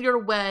went your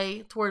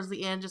way towards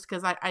the end just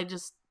because I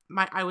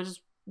was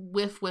just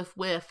whiff,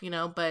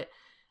 but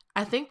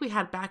I think we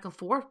had back and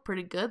forth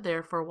pretty good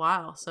there for a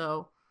while.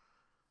 So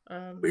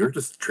we were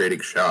just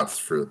trading shots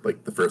for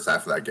like the first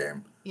half of that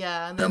game.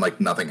 Yeah, and then like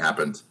nothing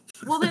happened.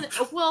 Well then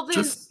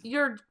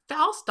your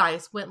Faust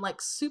dice went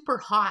like super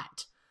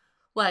hot.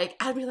 Like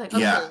I'd be like,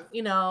 okay,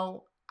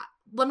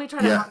 let me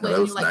try to outwit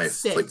you like nice.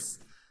 6,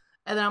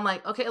 and then I'm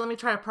like, okay, let me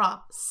try to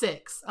prop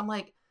 6. I'm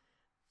like,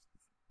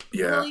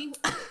 really?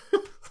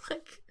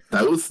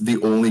 That was the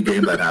only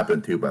game that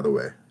happened too. By the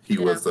way, he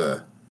was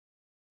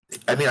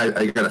I mean,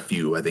 I got a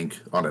few, I think,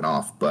 on and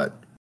off,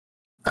 but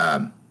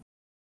that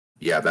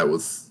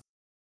was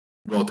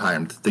well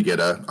timed to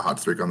get a hot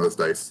streak on those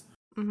dice.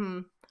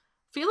 Mm-hmm.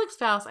 Felix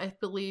Faust, I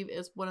believe,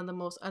 is one of the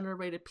most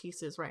underrated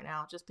pieces right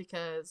now, just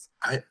because.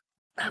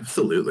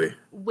 Absolutely.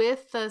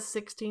 With the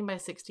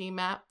 16x16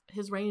 map,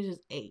 his range is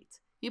 8.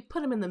 You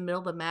put him in the middle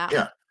of the map,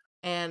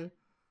 and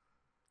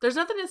there's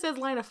nothing that says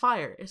line of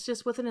fire. It's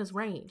just within his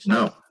range.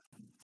 No.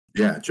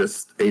 Yeah,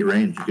 just 8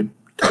 range. You could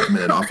tuck him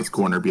in an office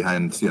corner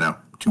behind,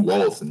 2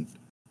 walls, and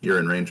you're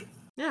in range.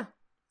 Yeah.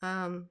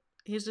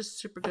 He's just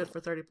super good for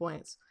 30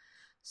 points.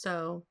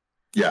 So.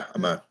 Yeah,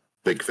 I'm a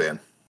big fan.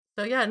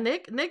 So yeah,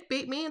 Nick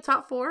beat me in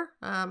top 4.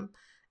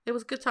 It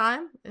was a good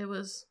time. It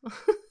was.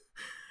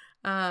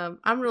 It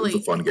was a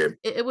fun game.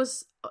 It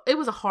was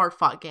a hard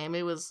fought game.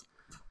 It was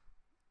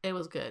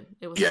good.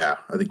 It was. Yeah,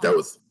 I think that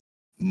was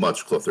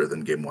much closer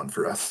than game 1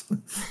 for us.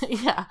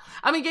 Yeah,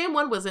 I mean, game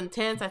 1 was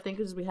intense. I think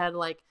because we had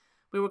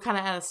we were kind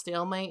of at a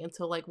stalemate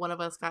until one of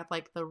us got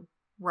the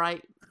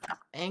right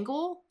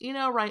angle,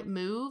 right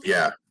move.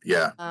 Yeah.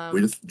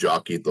 We just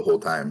jockeyed the whole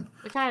time.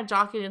 We kind of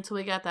jockeyed until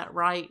we got that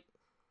right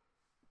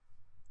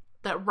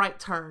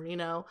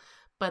turn,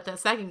 But that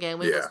second game,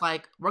 we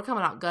was we're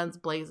coming out guns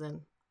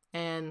blazing,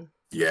 and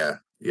Yeah.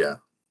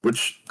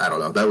 Which I don't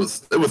know. It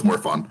was more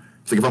fun.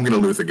 It's like if I'm gonna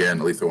lose again,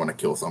 at least I want to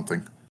kill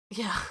something.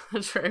 Yeah,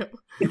 true.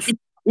 Which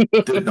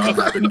did not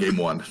happen game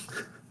 1,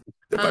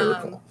 if I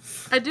recall.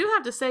 I do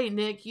have to say,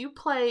 Nick, you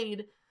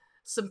played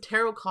some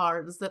tarot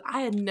cards that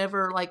I had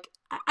never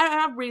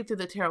I read through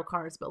the tarot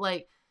cards, but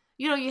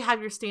you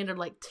have your standard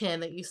 10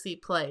 that you see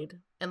played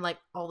in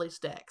all these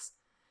decks.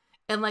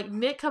 And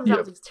Nick comes out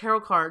with these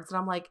tarot cards and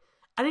I'm like,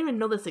 I didn't even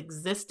know this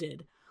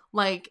existed.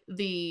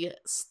 The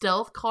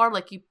stealth card,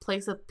 you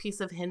place a piece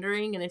of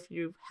hindering and if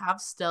you have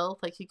stealth,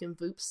 you can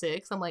Voop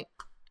 6. I'm like,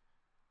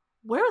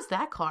 where is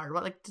that card?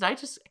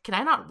 Can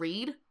I not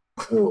read?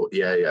 Oh,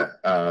 yeah.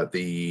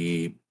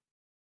 The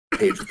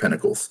Page of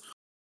Pentacles.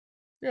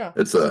 Yeah.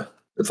 It's a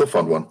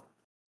fun one.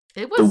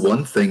 It was the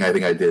one thing I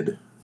think I did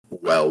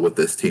well with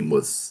this team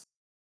was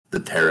the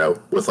tarot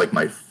was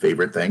my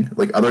favorite thing.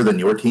 Other than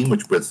your team,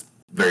 which was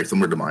very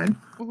similar to mine,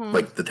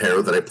 the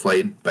tarot that I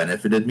played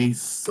benefited me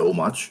so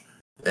much.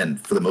 And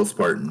for the most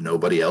part,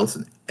 nobody else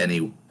in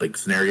any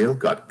scenario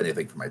got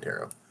anything from my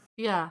tarot.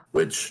 Yeah.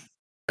 Which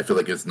I feel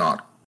is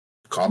not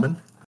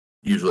common.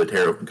 Usually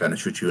tarot can kind of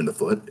shoot you in the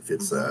foot if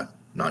it's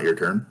not your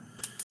turn.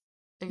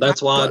 Exactly.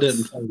 That's why I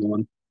didn't play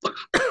one.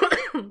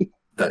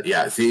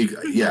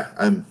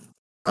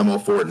 I'm all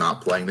for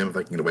not playing them if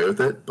I can get away with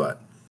it,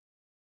 but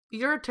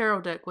your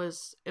tarot deck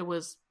was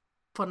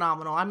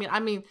phenomenal. I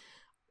mean,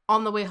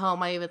 on the way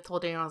home, I even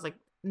told Daniel, I was like,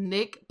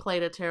 Nick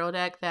played a tarot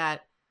deck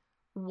that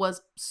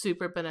was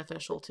super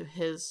beneficial to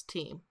his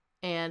team,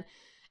 and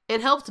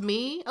it helped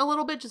me a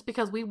little bit just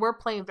because we were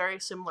playing very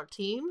similar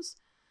teams.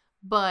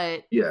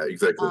 But yeah,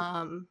 exactly.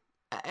 And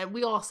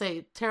we all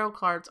say tarot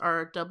cards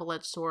are a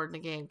double-edged sword in the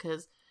game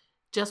because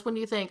just when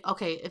you think,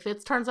 okay, if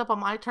it turns up on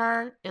my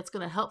turn, it's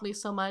going to help me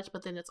so much,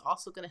 but then it's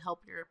also going to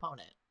help your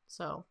opponent.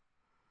 So,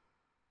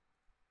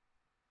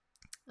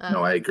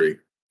 no, I agree,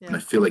 yeah. and I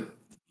feel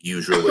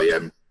usually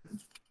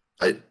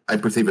I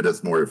perceive it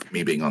as more of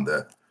me being on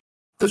the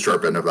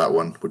sharp end of that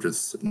one, which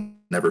is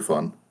never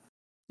fun.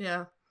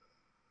 Yeah.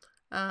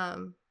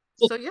 So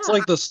yeah, it's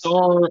like the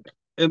Star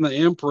and the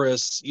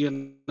Empress.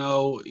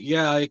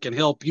 It can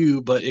help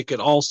you, but it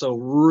could also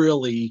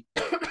really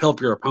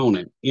help your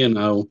opponent.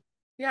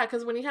 Yeah,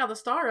 because when you have the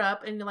Star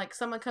up and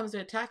someone comes to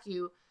attack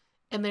you,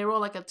 and they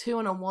roll a 2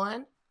 and a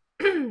 1,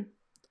 and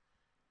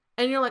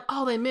you're like,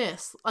 oh, they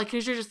miss,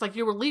 because you're just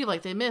you relieve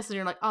they miss, and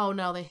you're like, oh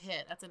no, they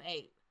hit. That's an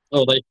 8.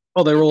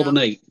 They rolled an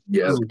 8.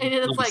 Yeah, and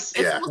it's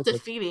almost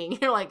defeating.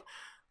 You're like,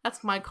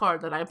 that's my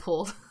card that I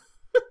pulled.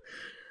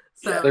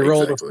 So yeah, they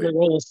roll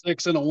a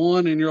 6 and a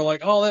 1, and you're like,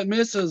 oh, that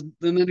misses,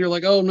 and then you're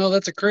like, oh no,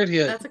 that's a crit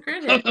hit. That's a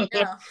crit hit.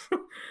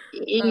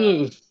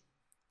 Yeah.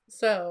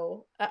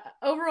 So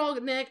overall,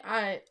 Nick,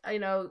 I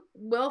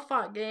well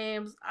fought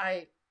games.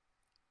 I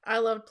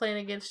loved playing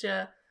against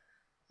you.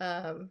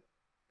 Proud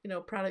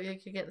of you.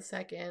 You getting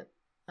second.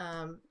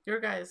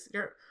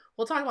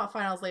 We'll talk about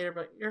finals later,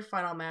 but your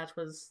final match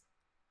was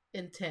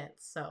intense.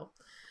 So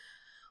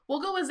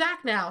we'll go with Zach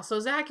now. So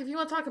Zach, if you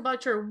want to talk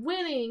about your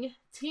winning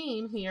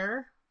team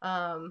here,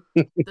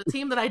 the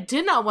team that I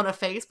did not want to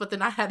face, but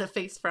then I had to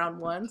face round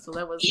 1, so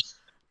that was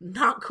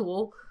not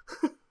cool.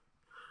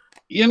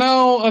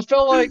 I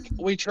feel like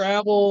we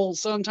travel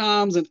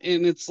sometimes, and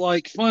it's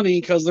funny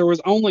because there was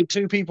only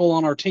 2 people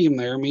on our team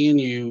there, me and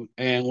you,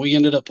 and we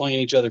ended up playing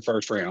each other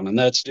first round. And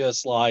that's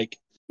just last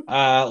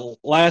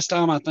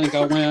time I think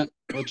I went,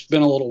 which has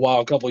been a little while,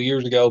 a couple of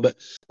years ago, but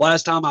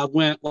last time I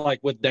went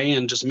with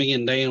Dan, just me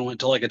and Dan went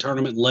to a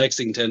tournament in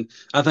Lexington.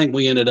 I think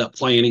we ended up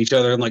playing each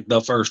other in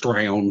the first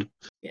round.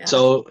 Yeah.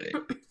 So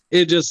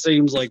it just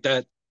seems like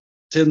that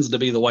tends to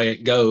be the way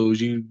it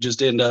goes. You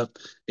just end up,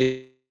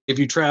 if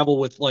you travel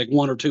with 1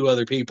 or 2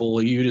 other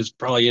people, you just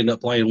probably end up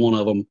playing one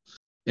of them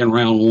in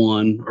round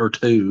 1 or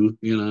 2,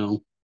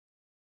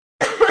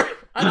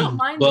 I don't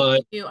mind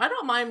meeting you. I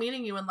don't mind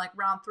meeting you in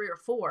round 3 or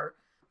 4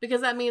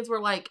 because that means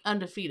we're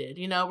undefeated.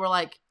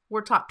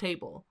 We're top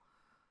table.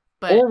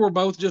 But, or we're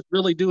both just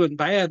really doing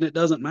bad and it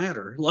doesn't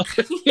matter.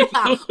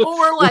 Yeah.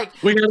 Or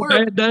we had a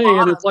bad day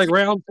and it's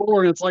round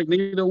 4 and it's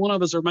neither one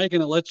of us are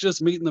making it. Let's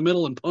just meet in the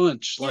middle and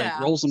punch.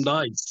 Roll some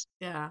dice.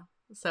 Yeah.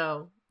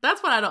 So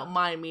that's when I don't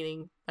mind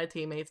meeting my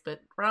teammates,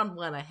 but round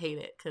 1 I hate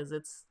it because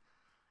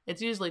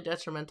it's usually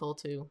detrimental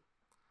to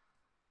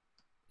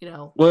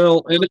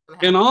Well,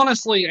 and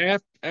honestly,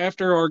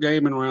 after our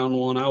game in round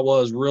 1, I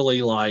was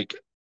really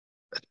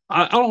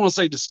I don't want to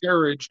say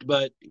discouraged,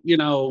 but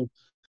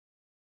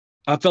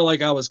I felt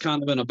like I was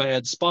kind of in a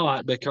bad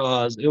spot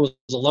because it was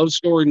a low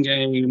scoring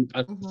game.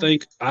 I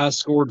think I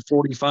scored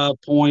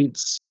 45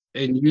 points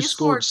and you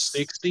scored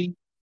 60.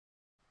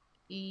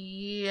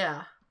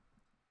 Yeah.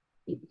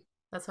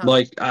 That's how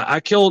I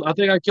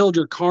think I killed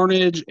your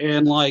Carnage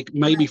and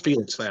maybe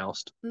Felix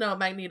Faust. No,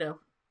 Magneto.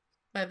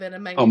 My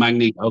Venom Magneto. Oh,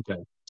 Magneto. Okay.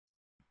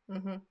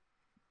 Mm-hmm.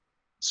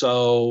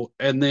 So,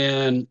 and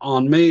then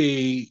on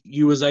me,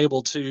 you was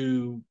able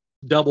to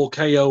double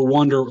KO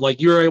Wonder.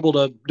 You were able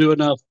to do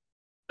enough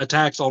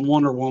attacks on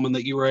Wonder Woman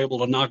that you were able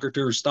to knock her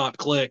to her stop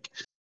click.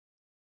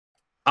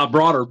 I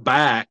brought her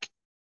back.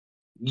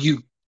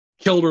 You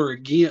killed her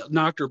again,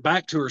 knocked her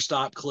back to her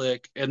stop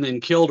click, and then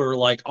killed her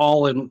like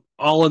all in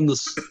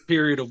the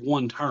period of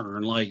one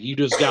turn. Like you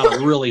just got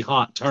a really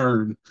hot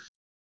turn.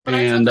 But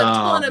And I took a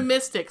ton of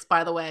mystics,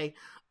 by the way.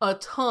 A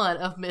ton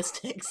of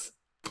mystics.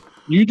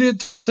 You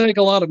did take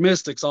a lot of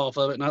mystics off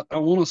of it, and I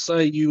want to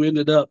say you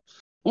ended up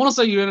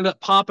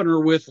popping her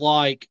with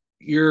like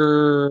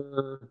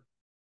your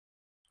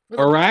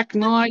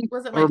Arachnite,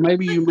 or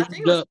maybe you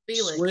moved up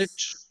Felix.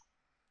 Switch.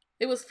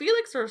 It was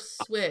Felix or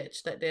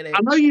Switch that did it.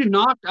 I know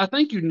I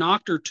think you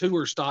knocked her to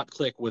her stop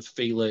click with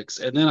Felix,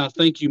 and then I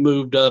think you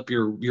moved up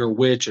your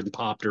witch and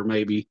popped her.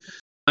 Maybe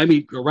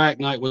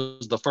Arachnite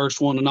was the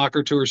first one to knock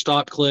her to her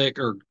stop click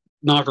or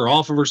knock her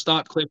off of her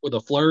stop click with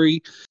a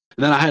flurry.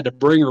 And then I had to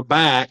bring her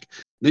back.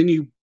 Then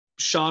you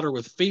shot her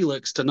with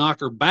Felix to knock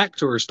her back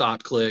to her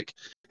stop click.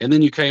 And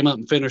then you came up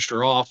and finished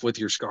her off with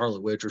your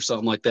Scarlet Witch or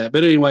something like that.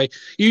 But anyway,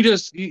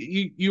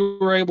 you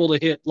were able to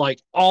hit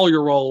like all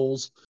your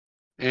rolls.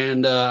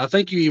 And I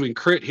think you even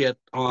crit hit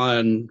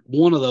on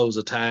one of those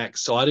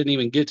attacks. So I didn't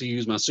even get to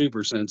use my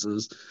super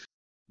senses.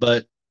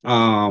 But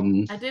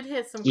I did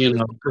hit some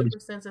super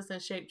senses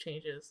and shape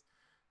changes.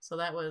 So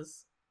that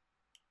was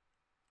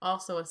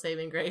also a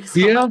saving grace.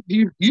 Yeah,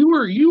 you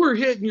were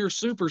hitting your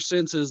super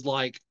senses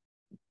like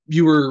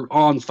you were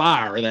on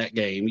fire that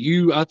game.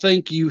 I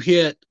think you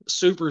hit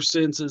super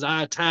senses.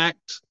 I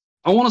attacked.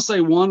 I want to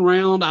say one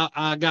round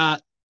I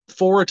got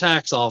 4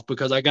 attacks off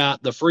because I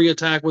got the free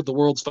attack with the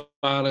world's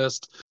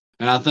finest,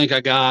 and I think I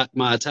got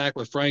my attack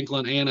with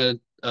Franklin and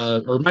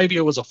or maybe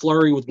it was a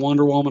flurry with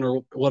Wonder Woman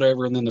or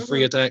whatever, and then the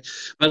free attack.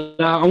 But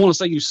I want to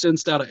say you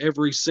sensed out of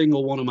every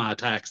single one of my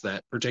attacks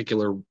that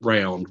particular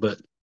round.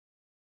 But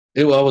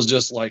I was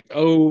just like,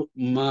 oh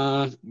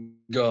my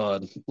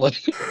God.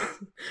 Like,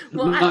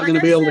 well, I'm not going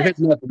to be able to hit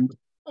nothing.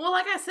 Well,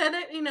 like I said,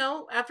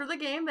 after the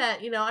game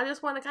that, I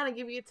just want to kind of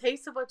give you a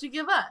taste of what you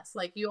give us.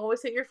 Like, you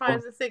always hit your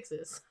 5s and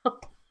 6s.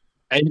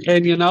 And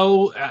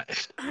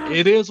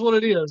it is what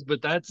it is,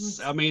 but that's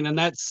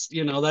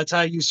that's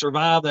how you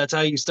survive. That's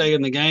how you stay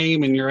in the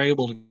game, and you're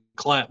able to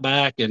clap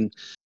back and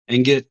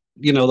get,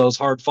 those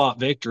hard fought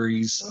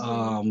victories.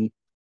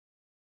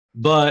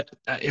 But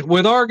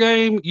with our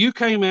game, you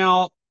came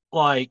out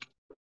like,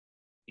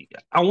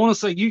 I want to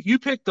say you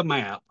picked the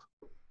map.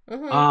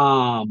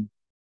 I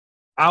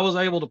was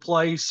able to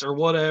place or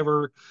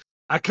whatever.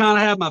 I kind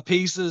of had my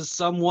pieces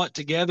somewhat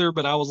together,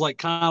 but I was like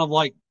kind of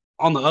like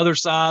on the other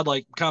side,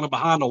 like kind of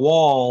behind a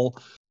wall.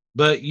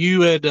 But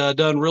you had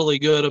done really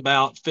good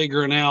about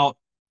figuring out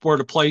where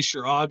to place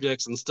your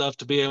objects and stuff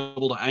to be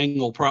able to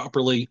angle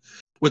properly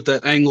with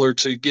that angler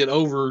to get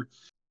over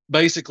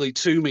basically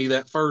to me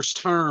that first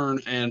turn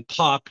and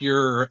pop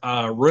your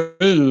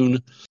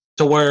rune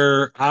to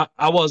where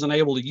I wasn't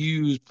able to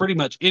use pretty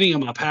much any of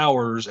my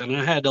powers, and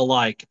I had to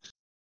like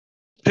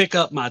pick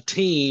up my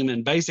team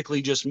and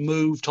basically just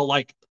move to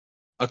like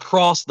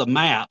across the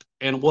map,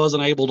 and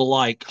wasn't able to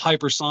like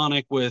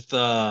hypersonic with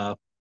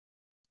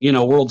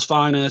world's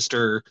finest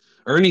or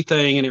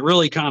anything. And it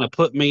really kind of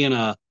put me in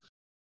a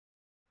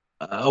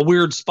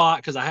weird spot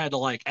because I had to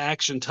like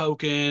action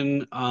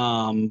token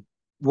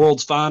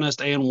world's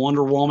finest and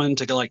Wonder Woman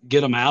to like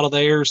get them out of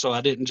there, so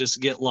I didn't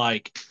just get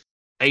like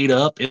ate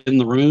up in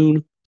the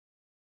rune.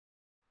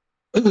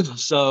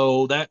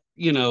 So that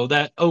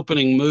that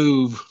opening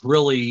move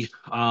really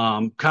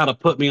kind of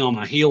put me on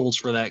my heels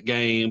for that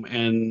game.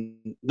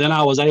 And then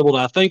I was able to,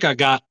 I think I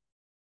got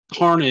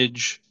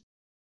Carnage,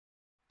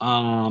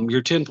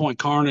 your 10-point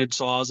Carnage,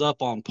 so I was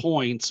up on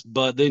points.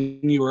 But then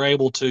you were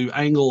able to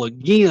angle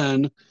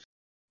again,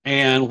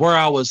 and where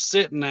I was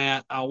sitting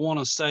at, I want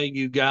to say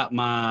you got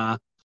my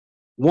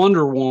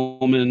Wonder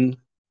Woman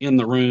in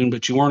the rune,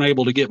 but you weren't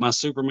able to get my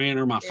Superman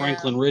or my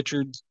Franklin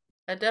Richards.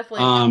 I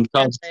definitely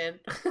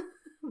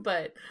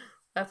but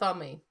that's on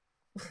me.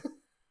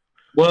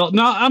 Well,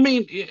 no, I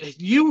mean,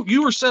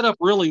 you were set up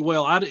really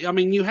well. I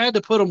mean, you had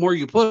to put them where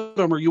you put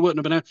them, or you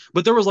wouldn't have been.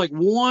 But there was like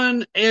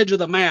one edge of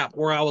the map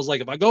where I was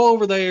like, if I go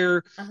over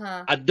there,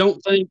 I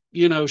don't think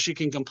she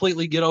can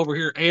completely get over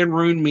here and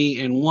ruin me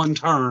in one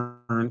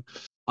turn.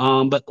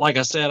 But like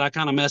I said, I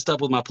kind of messed up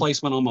with my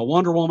placement on my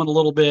Wonder Woman a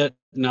little bit,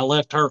 and I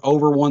left her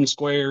over one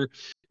square.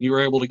 You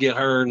were able to get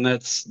her, and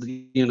that's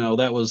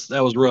that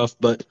was rough.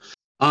 But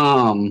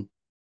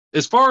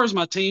as far as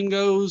my team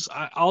goes,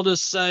 I'll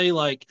just say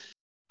like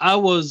I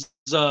was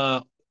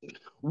I'd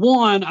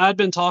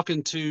been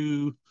talking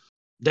to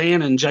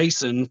Dan and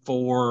Jason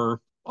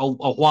for a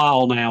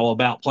while now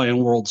about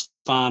playing World's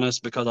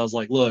Finest, because I was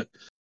like,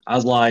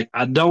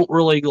 I don't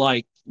really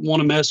like want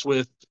to mess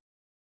with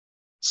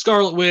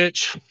Scarlet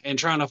Witch and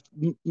trying to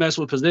mess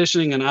with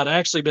positioning, and I'd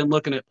actually been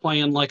looking at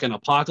playing like an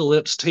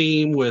Apocalypse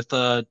team with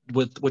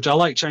which I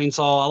like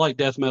Chainsaw, I like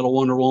Death Metal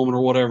Wonder Woman or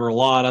whatever a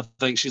lot. I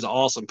think she's an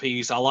awesome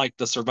piece. I like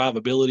the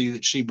survivability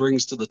that she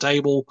brings to the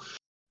table,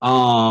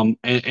 and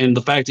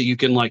the fact that you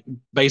can like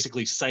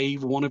basically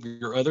save one of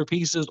your other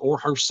pieces or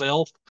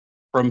herself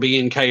from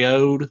being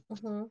KO'd.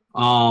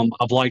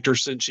 I've liked her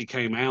since she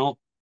came out,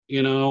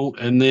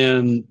 and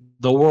then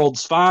the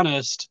World's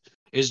Finest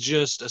is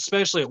just,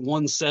 especially at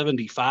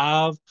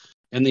 175,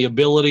 and the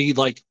ability,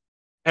 like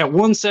at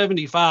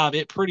 175,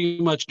 it pretty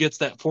much gets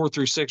that 4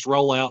 through 6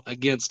 rollout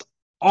against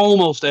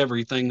almost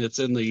everything that's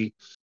in the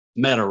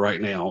meta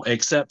right now,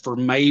 except for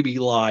maybe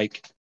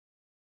like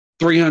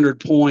 300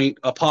 point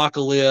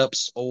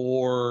Apocalypse,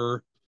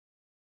 or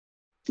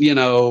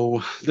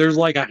there's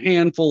like a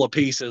handful of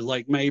pieces,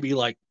 like maybe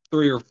like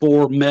 3 or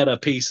 4 meta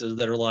pieces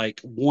that are like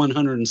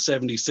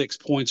 176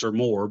 points or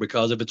more,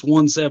 because if it's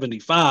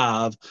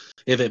 175,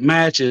 if it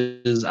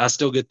matches, I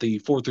still get the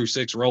 4 through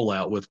 6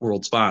 rollout with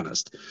World's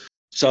Finest.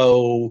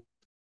 So,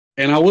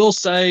 and I will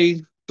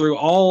say, through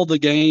all the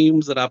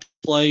games that I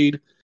played,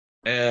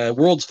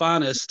 World's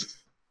Finest,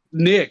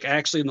 Nick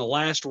actually in the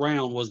last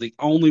round was the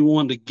only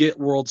one to get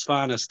World's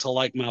Finest to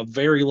like my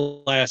very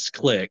last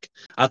click.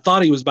 I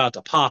thought he was about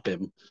to pop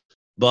him,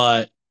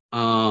 but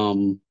I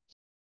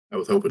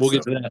was hoping we'll so.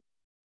 get to that.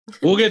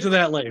 We'll get to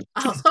that later.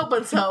 I was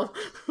hoping so.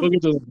 We'll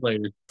get to that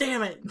later.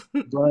 Damn it.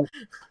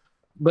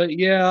 But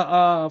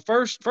yeah,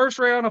 first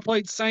round I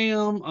played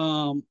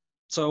Sam.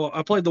 So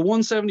I played the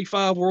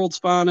 175 World's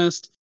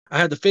Finest. I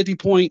had the 50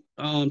 point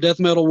Death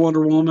Metal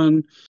Wonder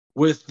Woman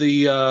with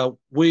the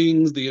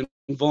wings, the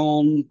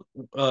Vaughn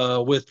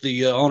with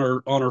the on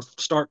her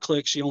start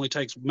click, she only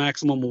takes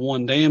maximum of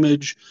 1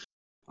 damage.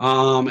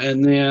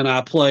 And then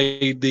I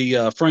played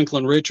the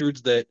Franklin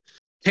Richards that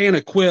can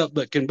equip,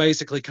 but can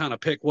basically kind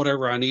of pick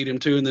whatever I need him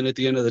to. And then at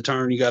the end of the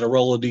turn, you got to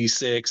roll a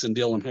d6 and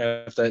deal him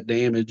half that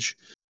damage.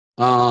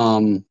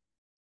 I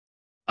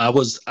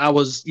was,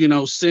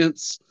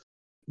 since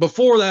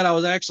before that, I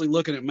was actually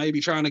looking at maybe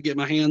trying to get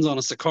my hands on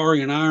a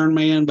Sicarian Iron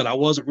Man, but I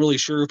wasn't really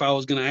sure if I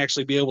was going to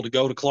actually be able to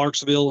go to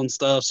Clarksville and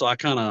stuff. So I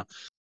kind of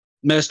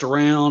messed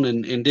around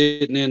and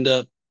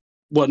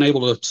wasn't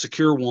able to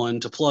secure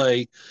one to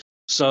play.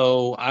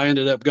 So I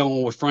ended up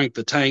going with Frank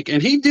the Tank,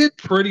 and he did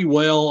pretty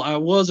well. I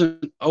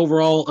wasn't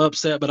overall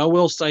upset, but I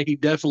will say he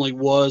definitely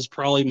was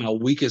probably my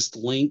weakest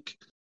link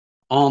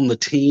on the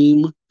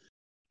team.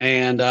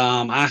 And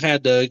I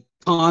had to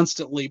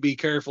constantly be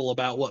careful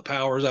about what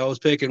powers I was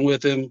picking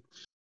with him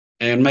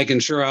and making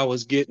sure I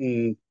was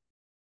getting,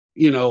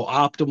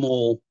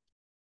 optimal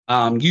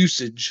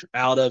usage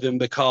out of him,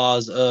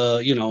 because,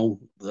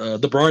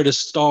 the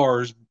brightest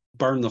stars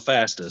burn the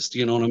fastest.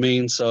 You know what I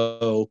mean?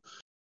 So,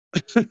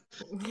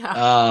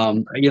 Yeah.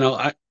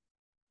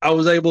 I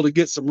was able to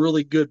get some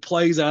really good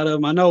plays out of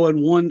him. I know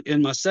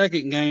in my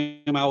second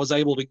game, I was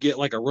able to get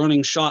like a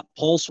running shot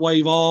pulse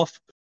wave off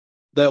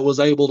that was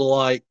able to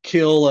like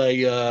kill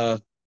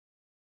a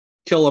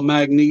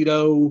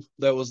Magneto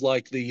that was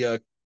like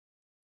the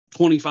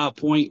 25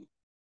 point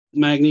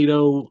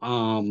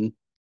Magneto.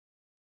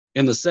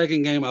 In the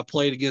second game, I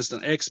played against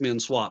an X-Men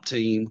swap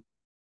team.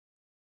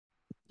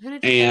 Who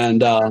did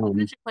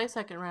you play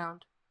second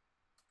round?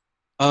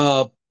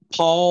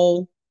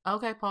 Paul.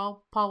 Okay,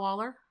 Paul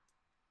Waller.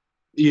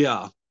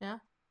 Yeah. Yeah.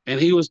 And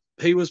he was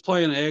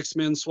playing an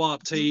X-Men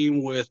swap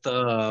team with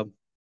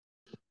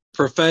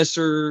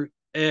Professor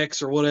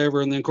X or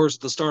whatever, and then of course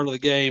at the start of the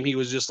game he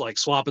was just like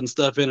swapping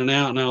stuff in and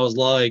out, and I was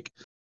like,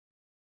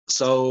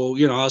 so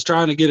I was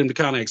trying to get him to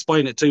kind of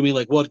explain it to me,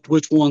 like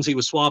which ones he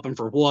was swapping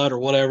for what or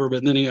whatever,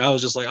 but then I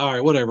was just like, all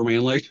right, whatever,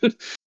 man, like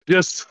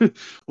just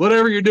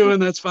whatever you're doing,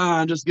 that's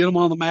fine, just get them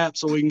on the map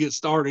so we can get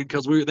started,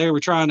 because they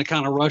were trying to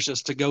kind of rush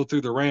us to go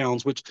through the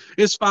rounds, which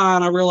is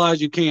fine. I realize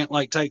you can't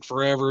like take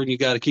forever and you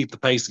got to keep the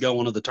pace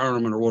going of the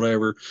tournament or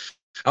whatever.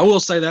 I will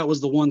say that was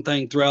the one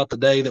thing throughout the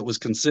day that was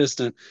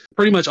consistent.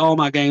 Pretty much all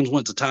my games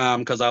went to time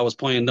because I was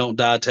playing Don't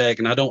Die Tech,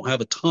 and I don't have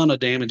a ton of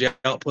damage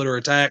output or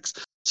attacks.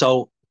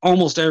 So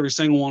almost every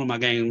single one of my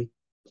games,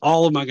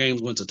 all of my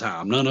games went to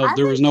time.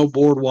 There was no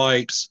board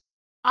wipes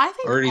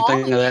or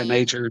anything of that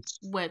nature.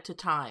 Went to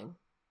time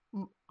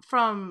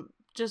from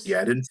just.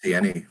 Yeah, I didn't see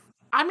any.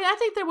 I mean, I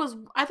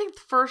think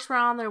the first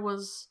round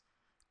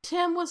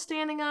Tim was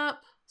standing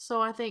up,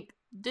 so I think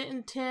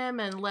didn't Tim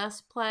and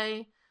Les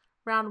play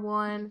round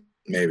 1?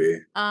 Maybe.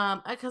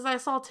 Because I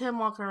saw Tim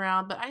walking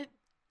around, but I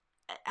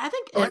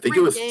think I think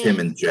it was Tim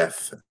and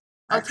Jeff,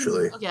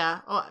 actually.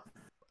 Yeah.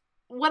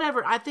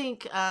 Whatever. I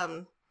think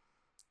I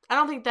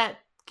don't think that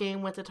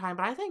game went to time,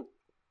 but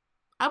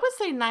I would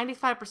say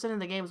 95% of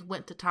the games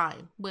went to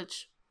time,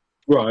 which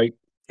right.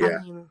 Yeah.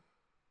 I mean,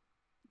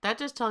 that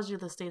just tells you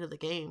the state of the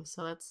game,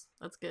 so that's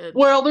good.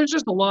 Well, there's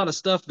just a lot of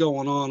stuff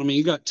going on. I mean,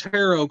 you got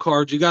tarot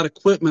cards, you got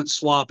equipment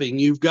swapping,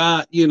 you've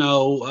got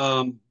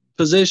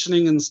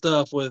positioning and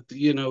stuff with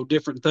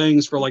different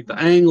things for like the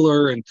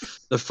angler and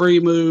the free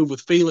move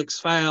with Felix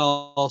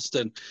Faust,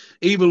 and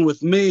even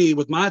with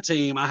my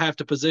team, I have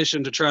to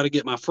position to try to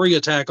get my free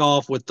attack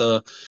off with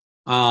the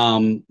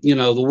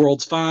the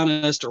World's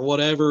Finest or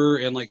whatever,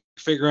 and like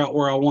figure out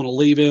where I want to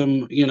leave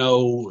him,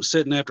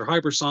 sitting after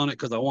hypersonic,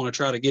 because I want to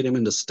try to get him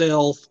into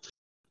stealth.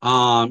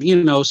 So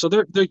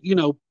they're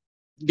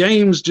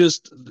games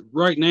just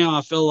right now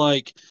I feel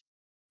like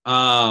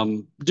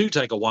do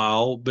take a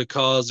while,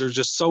 because there's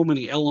just so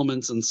many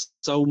elements and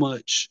so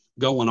much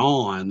going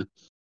on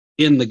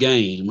in the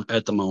game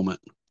at the moment.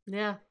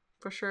 Yeah,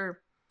 for sure.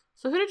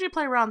 So who did you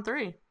play round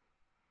 3?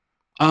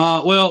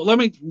 Well, let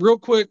me real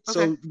quick. Okay.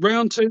 So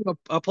round 2,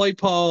 I played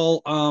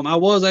Paul. I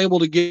was able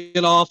to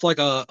get off like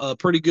a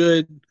pretty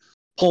good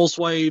pulse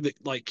wave that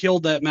like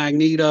killed that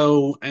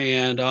Magneto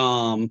and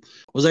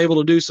was able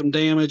to do some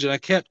damage. And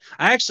I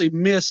actually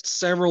missed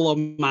several of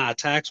my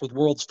attacks with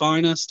World's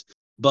Finest,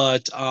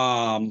 but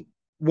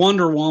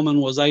Wonder Woman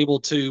was able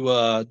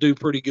to do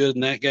pretty good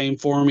in that game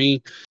for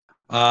me.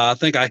 I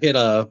think I hit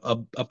a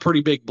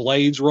pretty big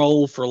blades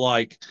roll for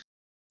like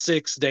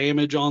 6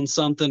 damage on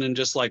something and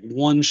just like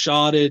one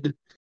shotted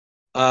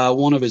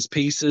one of his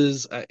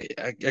pieces. I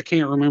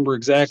can't remember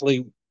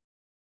exactly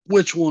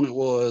which one it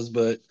was,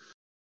 but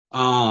so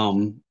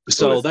always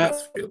the that,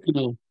 best feeling. you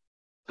know,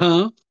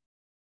 huh?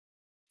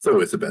 It's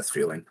always the best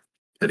feeling.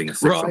 Hitting a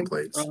 6 on Right,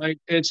 plates. right.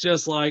 It's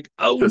just like,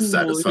 oh, Just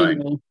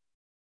satisfying.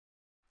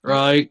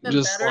 right. Even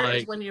Just better is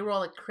like, when you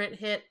roll a crit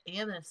hit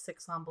and a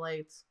 6 on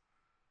blades.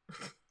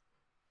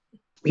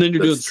 and then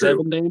you're doing That's true.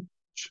 7 damage.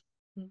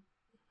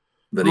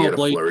 Then you I'll get a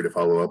blade, flurry to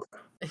follow up.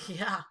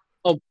 Yeah.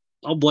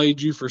 I'll blade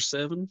you for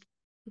 7.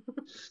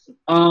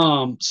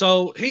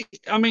 So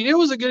I mean, it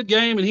was a good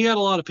game and he had a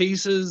lot of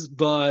pieces,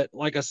 but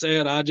like I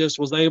said, I just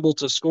was able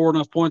to score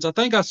enough points. I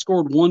think I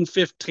scored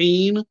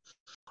 115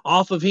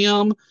 off of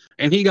him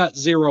and he got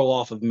 0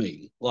 off of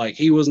me. Like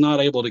he was not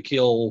able to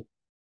kill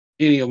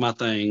any of my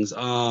things.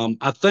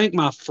 I think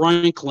my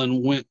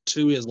Franklin went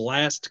to his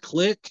last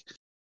click,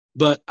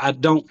 but I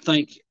don't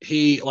think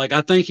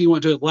I think he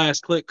went to his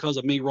last click because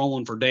of me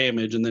rolling for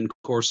damage. And then of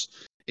course,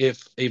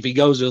 if he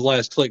goes to his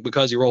last click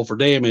because he rolled for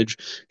damage,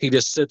 he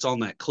just sits on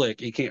that click.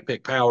 He can't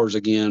pick powers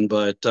again.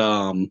 But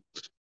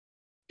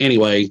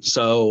anyway,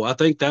 so I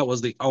think that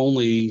was the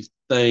only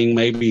thing.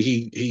 Maybe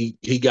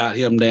he got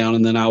him down,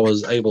 and then I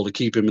was able to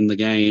keep him in the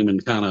game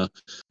and kind of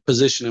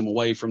position him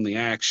away from the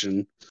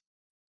action.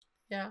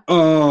 Yeah.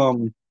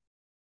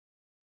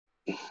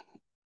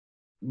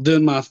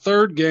 Then my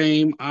third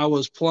game, I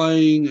was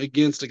playing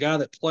against a guy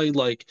that played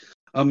like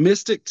a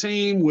Mystic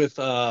team with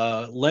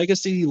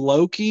Legacy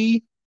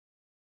Loki,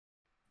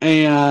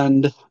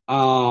 and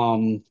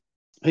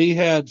he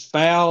had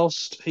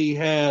Faust, he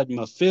had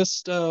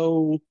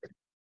Mephisto,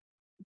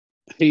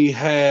 he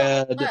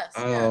had Les,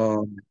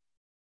 yeah.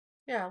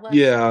 Yeah,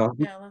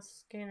 yeah,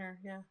 Les Scanner,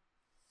 yeah.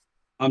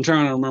 I'm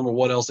trying to remember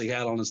what else he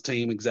had on his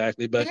team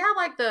exactly, He but had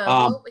like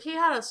he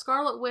had a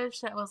Scarlet Witch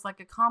that was like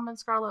a common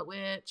Scarlet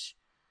Witch,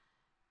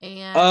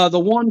 and the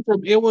one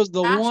from it was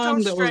the Astro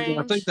one that was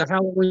I think Strange.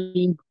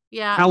 the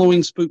Yeah,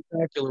 Halloween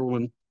Spooktacular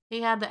one.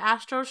 he had the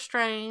Astro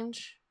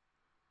Strange.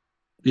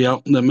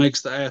 Yep, that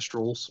makes the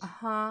Astrals.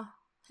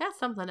 He had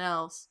something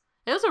else.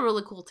 It was a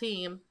really cool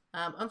team.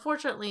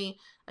 Unfortunately,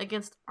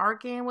 against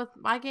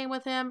my game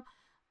with him,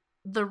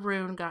 the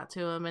rune got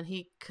to him and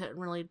he couldn't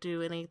really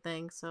do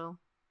anything. So,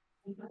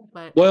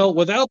 but Well,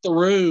 without the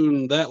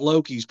rune, that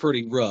Loki's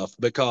pretty rough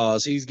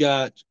because he's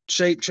got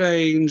shape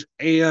change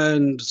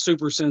and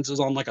super senses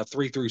on like a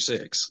 3 through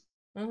 6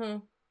 mm-hmm.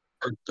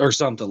 or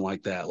something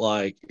like that.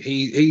 Like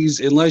he's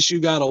unless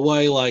you got a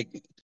way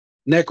like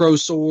Necro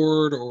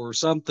Sword or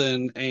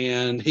something,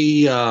 and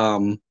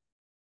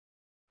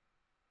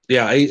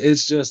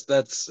it's just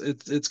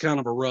it's kind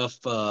of a rough.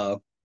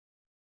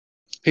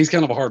 He's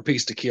kind of a hard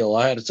piece to kill.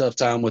 I had a tough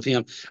time with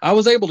him. I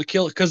was able to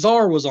kill it.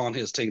 Kazar was on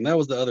his team. That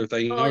was the other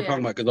thing. You Oh were yeah,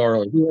 talking about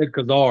Kazar. He had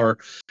Kazar,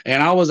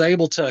 and I was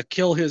able to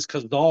kill his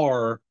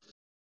Kazar.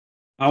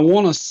 I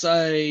want to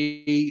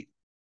say,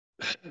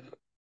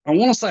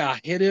 I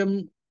hit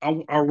him.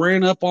 I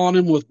ran up on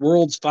him with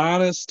World's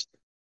Finest,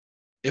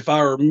 if I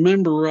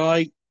remember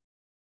right,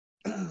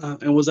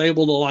 and was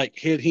able to like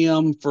hit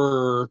him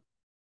for.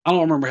 I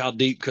don't remember how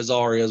deep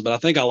Kazar is, but I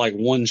think I like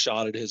one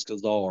shotted his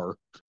Kazar.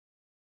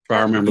 If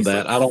I remember He's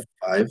that, like I don't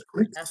 5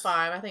 clicks. at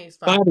 5. I think he's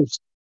 5. five or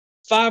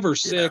five or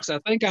six. Yeah.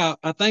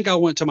 I think I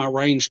went to my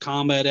ranged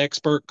combat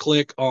expert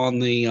click on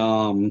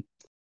the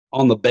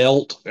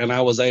belt, and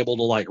I was able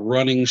to like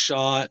running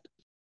shot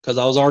because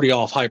I was already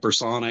off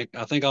hypersonic.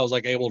 I think I was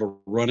like able to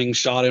running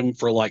shot him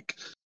for like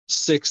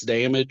 6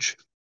 damage.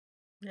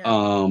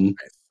 Yeah.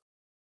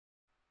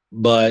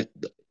 But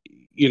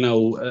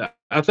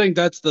I think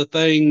that's the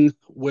thing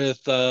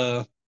with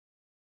the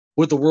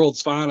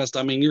World's Finest.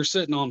 I mean, you're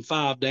sitting on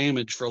 5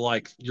 damage for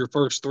like your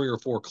first 3 or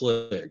 4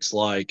 clicks,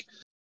 like.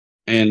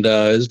 And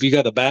if you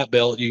got the bat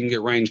belt, you can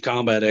get range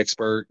combat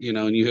expert,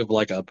 and you have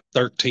like a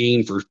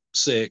 13 for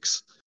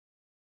 6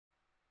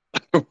 or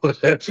I think I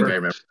whatever.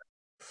 remember.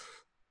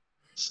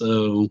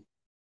 So,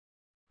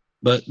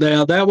 but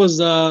now that was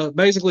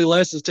basically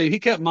Les's team. He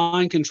kept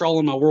mind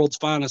controlling my World's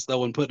Finest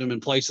though, and putting him in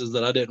places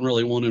that I didn't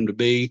really want him to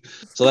be.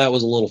 So that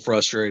was a little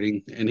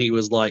frustrating. And he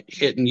was like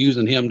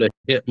using him to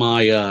hit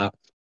my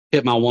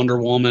Wonder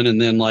Woman, and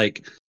then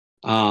like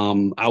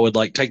I would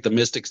like take the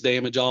Mystics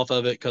damage off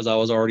of it because I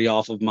was already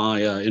off of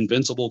my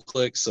Invincible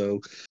click.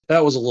 So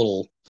that was a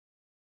little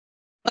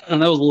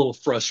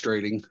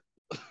frustrating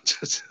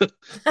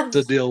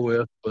to deal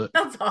with. But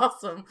That's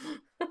awesome.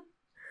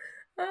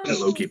 And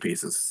Loki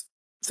pieces.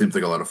 Seems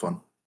like a lot of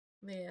fun.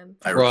 Man.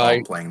 I recall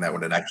right, playing that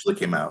when it actually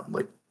came out,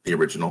 like the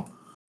original.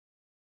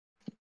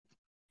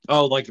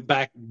 Oh, like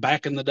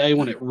back in the day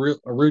when it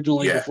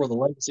originally Yeah. before the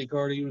legacy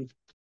card even.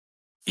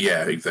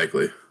 Yeah,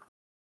 exactly.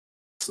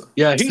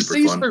 Yeah, he Super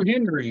sees fun. through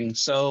hindering,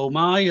 so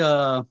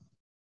my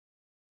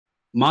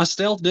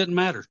stealth didn't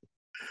matter.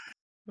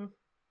 Hmm.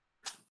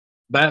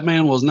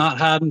 Batman was not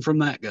hiding from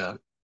that guy.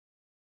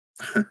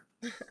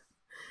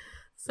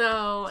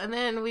 So, and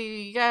then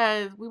we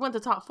went to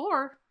top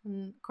 4,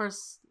 and of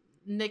course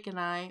Nick and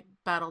I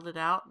battled it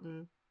out,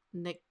 and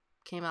Nick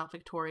came out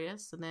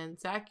victorious. And then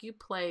Zach, you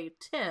played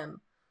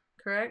Tim,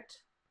 correct?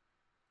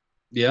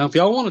 Yeah, if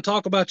y'all want to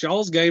talk about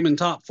y'all's game in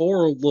top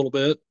 4 a little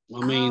bit,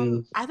 I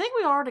mean, I think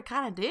we already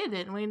kind of did,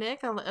 didn't we,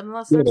 Nick?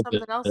 Unless a there's little something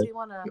bit. else you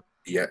want to.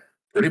 Yeah,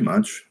 pretty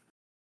much.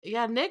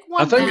 Yeah, Nick I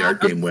won think I mean, our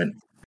that. game went.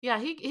 Yeah,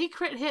 he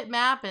crit hit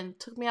map and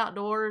took me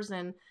outdoors,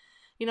 and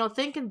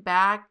thinking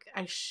back,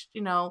 I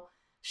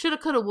shoulda,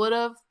 coulda,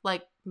 woulda.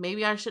 Like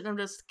maybe I shouldn't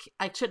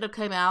have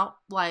came out.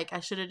 Like I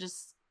should have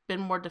just been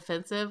more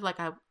defensive. Like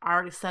I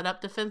already set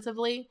up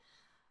defensively.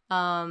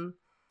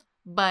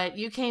 But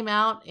you came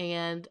out,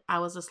 and I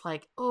was just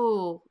like,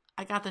 oh,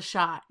 I got the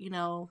shot.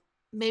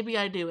 Maybe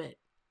I do it.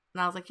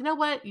 And I was like, you know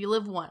what? You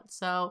live once.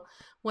 So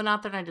went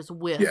out there and I just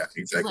whiffed. Yeah,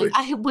 exactly. Like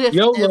I whiffed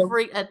YOLO.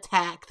 every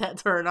attack that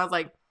turn. I was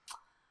like,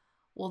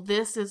 well,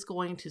 this is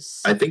going to I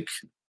suck. think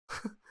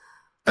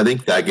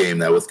that game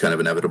that was kind of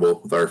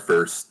inevitable with our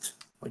first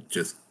like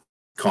just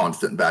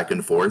constant back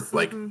and forth,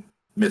 like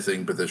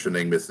missing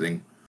positioning,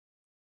 missing.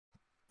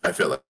 I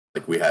feel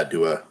like we had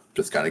to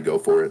just kind of go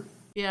for it.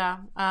 Yeah.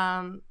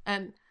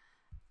 And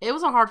it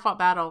was a hard fought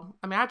battle.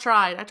 I mean, I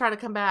tried to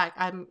come back.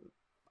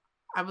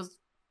 I was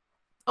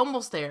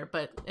almost there,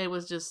 but it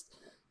was just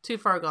too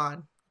far gone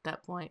at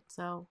that point.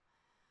 So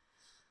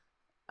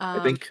I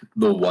think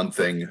the one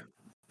thing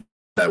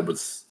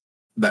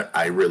that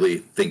I really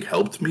think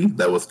helped me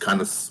that was kind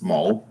of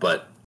small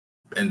but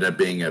ended up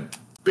being a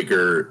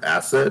bigger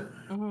asset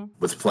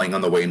was playing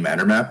on the Wayne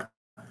Manor map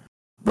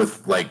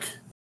with like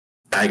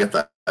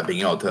Agatha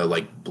being able to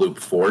like bloop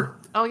 4.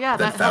 Oh yeah,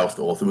 then that Faust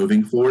also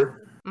moving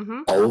 4.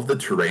 Mm-hmm. All of the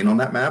terrain on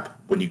that map,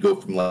 when you go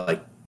from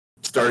like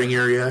starting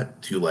area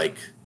to like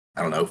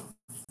I don't know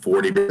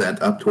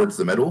 40% up towards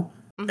the middle,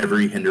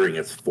 every hindering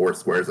is 4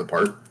 squares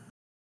apart.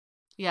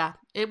 Yeah,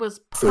 it was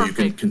perfect. So you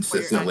can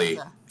consistently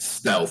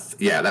stealth.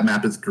 Yeah, that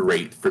map is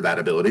great for that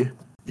ability.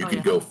 You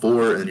can go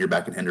 4 and then you're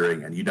back in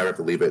hindering and you never have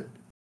to leave it.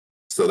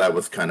 So that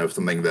was kind of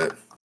something that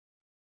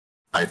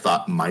I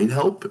thought might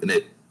help, and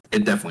it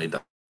definitely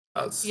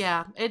does.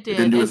 Yeah, it did. It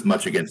didn't do as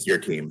much against your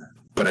team,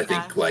 but I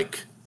think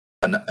like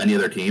any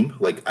other team,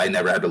 like I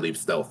never had to leave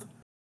stealth.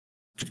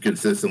 Could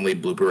consistently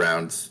bloop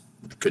around,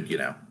 could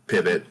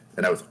pivot,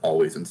 and I was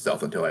always in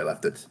stealth until I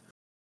left it.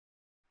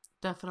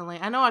 Definitely.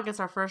 I know. I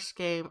guess our first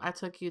game, I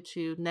took you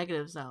to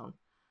negative zone.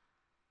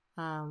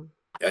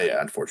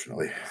 Yeah.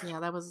 Unfortunately. Yeah,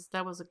 that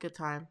was a good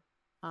time.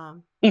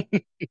 But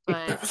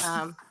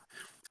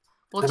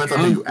we'll depends on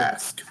who you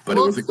ask, but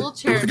it was a good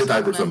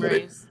time for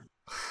somebody.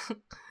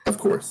 Of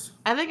course.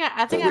 I think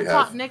I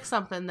taught Nick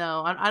something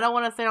though. I don't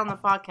want to say it on the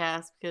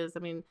podcast because I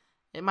mean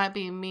it might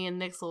be me and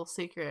Nick's little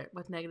secret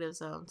with negative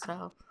zone.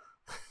 So.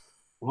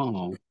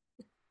 Oh.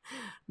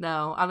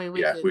 No, I mean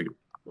we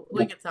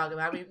could talk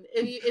about. I mean,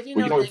 if you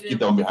we know, can always keep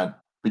them behind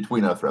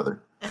between us,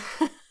 rather.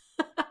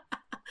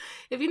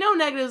 If you know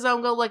negative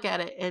zone, go look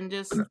at it and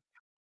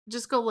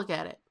just go look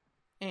at it.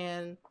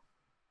 And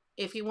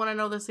if you want to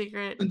know the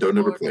secret, and don't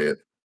overplay it.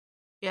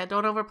 Yeah,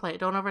 don't overplay it.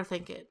 Don't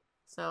overthink it.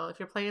 So if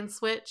you're playing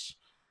Switch,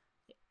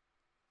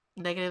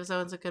 negative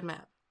zone's a good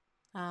map.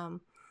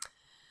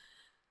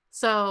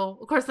 So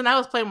of course then I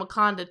was playing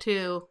Wakanda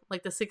too,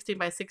 like the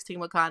 16x16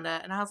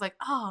 Wakanda, and I was like,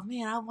 oh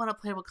man, I want to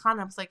play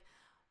Wakanda. I was like,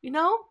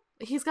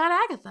 he's got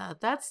Agatha.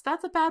 That's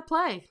a bad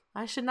play.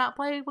 I should not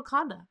play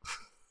Wakanda.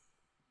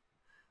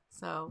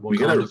 So we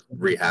gotta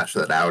rehash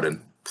that out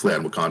and play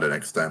on Wakanda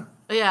next time.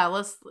 Yeah,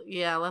 let's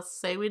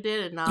say we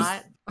did it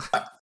not.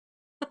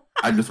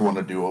 I just want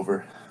to do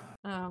over.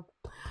 Oh,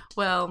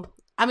 well,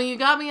 I mean, you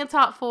got me in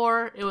top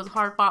 4. It was a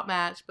hard fought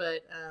match,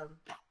 but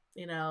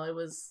it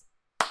was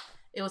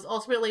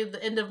ultimately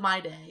the end of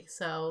my day.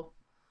 So,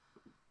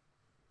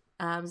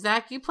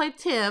 Zach, you played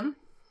Tim.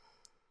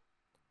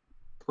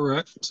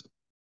 Correct.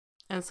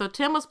 And so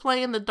Tim was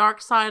playing the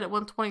dark side at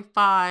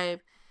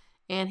 125,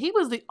 and he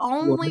was the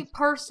only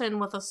person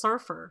with a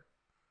surfer.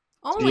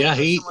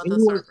 He with a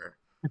surfer.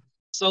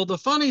 So the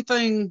funny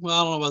thing, well,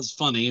 I don't know if it's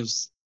funny, it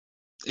was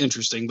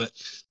interesting, but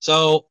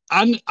so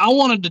I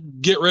wanted to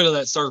get rid of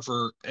that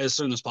surfer as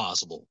soon as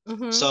possible.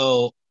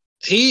 So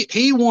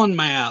he won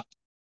map.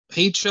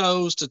 He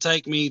chose to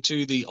take me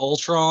to the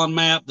Ultron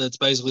map. That's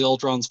basically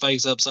Ultron's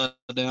face upside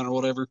down or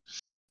whatever.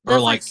 That's or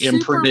like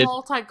imprinted. Super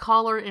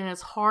multicolored, and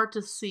it's hard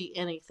to see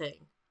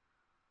anything.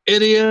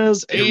 It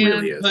is. It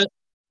really is.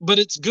 But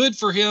it's good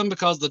for him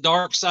because the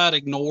dark side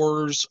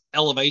ignores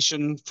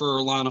elevation for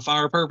line of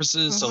fire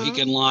purposes. So he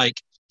can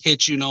like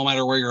hit you no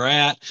matter where you're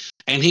at.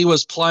 And he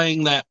was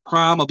playing that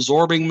prime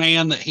absorbing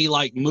man that he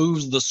like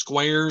moves the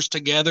squares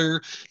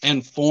together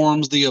and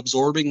forms the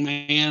absorbing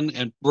man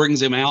and brings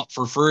him out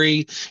for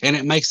free. And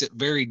it makes it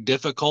very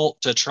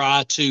difficult to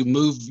try to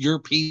move your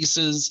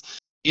pieces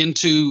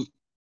into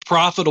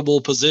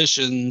profitable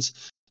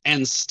positions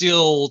and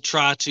still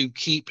try to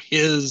keep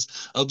his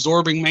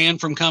absorbing man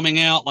from coming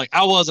out. Like,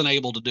 I wasn't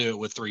able to do it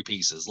with 3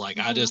 pieces. Like,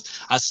 I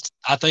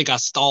think I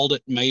stalled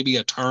it maybe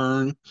a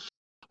turn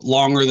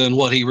longer than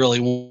what he really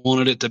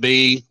wanted it to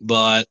be.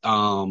 But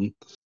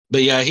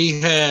yeah,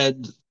 he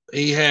had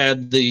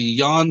the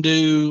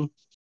Yondu,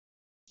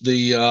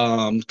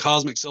 the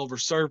Cosmic Silver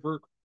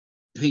Surfer.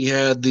 He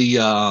had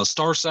the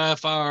Star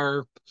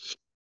Sapphire,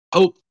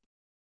 Hope,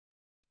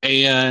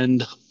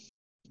 and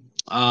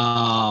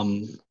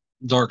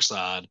Dark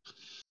Side.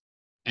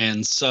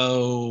 And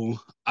so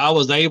I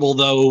was able,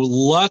 though,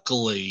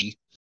 luckily,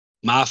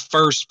 my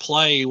first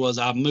play was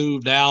I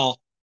moved out.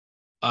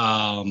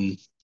 I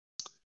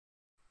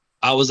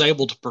was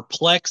able to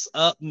perplex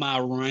up my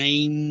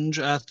range,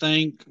 I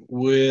think,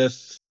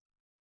 with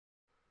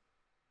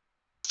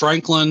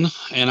Franklin,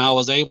 and I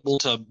was able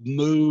to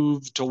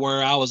move to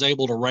where I was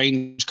able to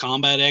range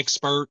combat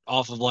expert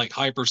off of like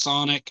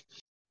hypersonic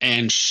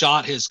and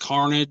shot his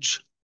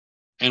carnage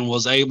and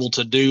was able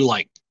to do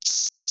like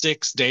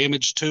 6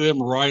 damage to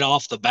him right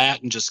off the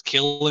bat and just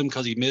kill him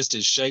because he missed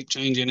his shape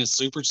change in his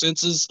super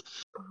senses.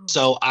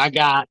 So I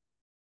got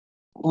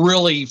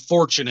really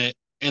fortunate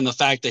in the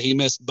fact that he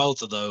missed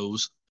both of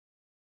those.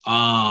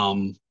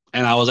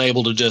 And I was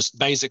able to just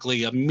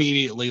basically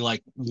immediately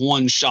like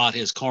one shot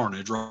his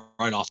carnage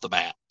right off the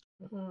bat.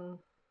 Mm-hmm.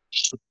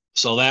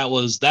 So that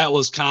was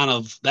kind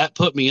of, that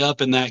put me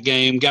up in that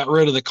game, got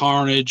rid of the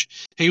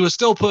carnage. He was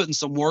still putting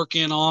some work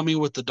in on me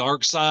with the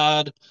dark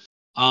side.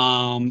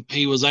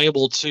 He was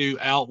able to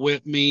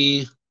outwit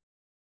me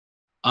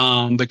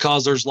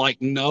because there's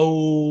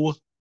no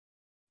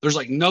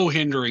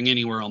hindering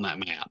anywhere on that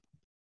map.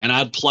 And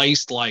I'd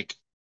placed like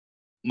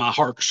my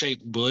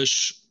heart-shaped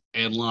bush,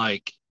 and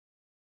like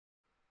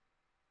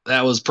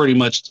that was pretty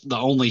much the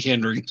only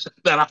hindering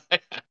that I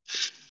had.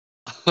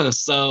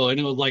 So, and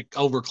it was like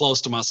over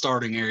close to my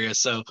starting area.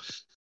 So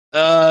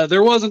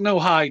there wasn't no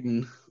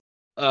hiding.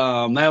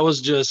 That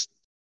was just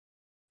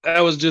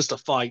a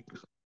fight.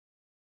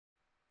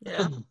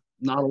 Yeah.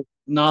 Not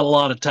a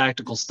lot of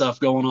tactical stuff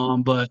going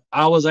on, but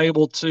I was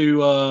able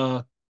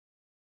to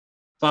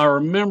if I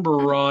remember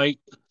right,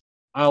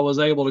 I was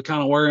able to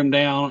kind of wear him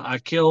down. I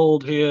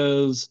killed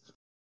his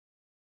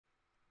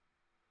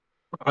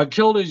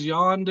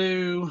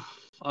Yondu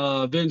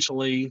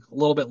eventually a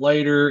little bit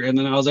later, and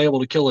then I was able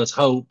to kill his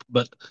Hope,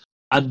 but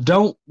I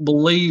don't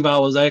believe I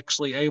was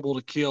actually able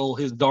to kill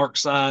his dark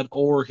side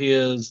or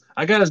his.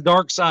 I got his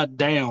dark side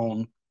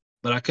down,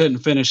 but I couldn't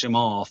finish him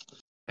off.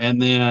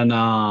 And then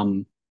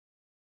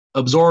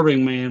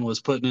Absorbing Man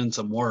was putting in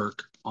some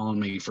work on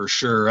me for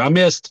sure. I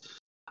missed.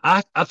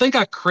 I think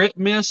I crit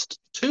missed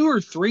 2 or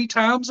 3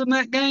 times in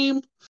that game.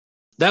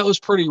 That was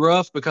pretty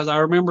rough because I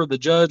remember the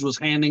judge was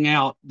handing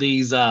out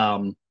these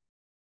they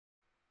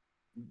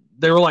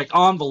were like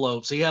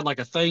envelopes. He had like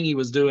a thing he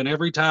was doing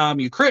every time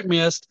you crit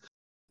missed.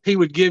 He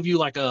would give you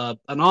like an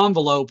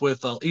envelope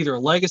with either a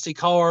legacy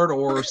card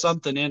or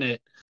something in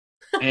it.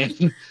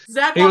 And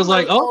Zach he was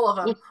like, "Oh, all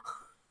of them."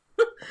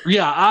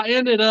 Yeah." I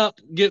ended up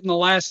getting the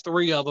last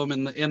 3 of them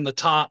in the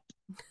top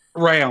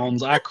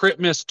rounds. I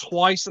crit missed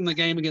twice in the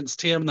game against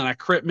Tim, and then I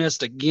crit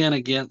missed again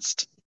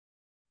against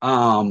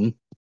oh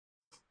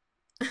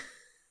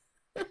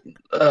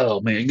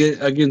man,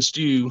 against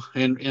you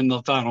in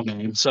the final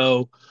game.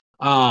 So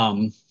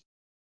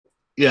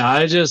yeah,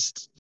 I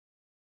just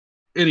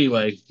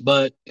anyway,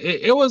 but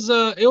it was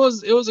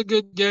a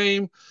good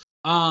game.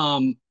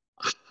 Um,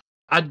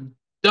 I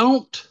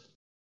don't.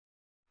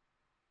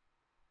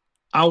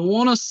 I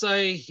want to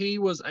say he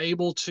was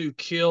able to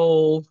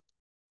kill.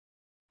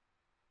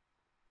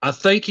 I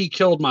think he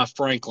killed my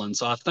Franklin,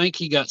 so I think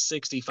he got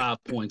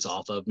 65 points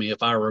off of me,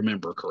 if I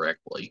remember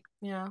correctly.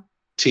 Yeah.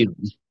 10.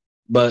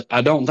 But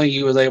I don't think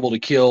he was able to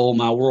kill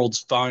my World's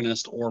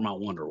Finest or my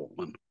Wonder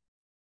Woman.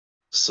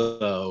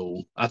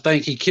 So I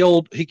think he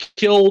killed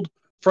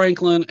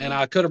Franklin, and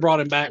I could have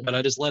brought him back, but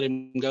I just let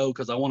him go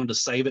because I wanted to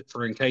save it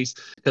for in case,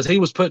 because he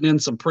was putting in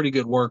some pretty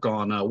good work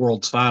on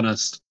World's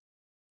Finest,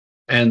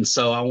 and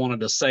so I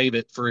wanted to save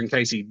it for in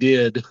case he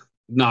did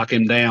knock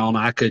him down.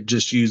 I could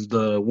just use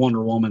the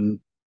Wonder Woman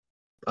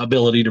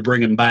ability to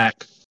bring him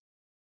back.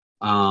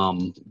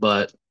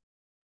 But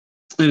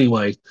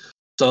anyway,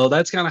 so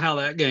that's kind of how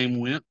that game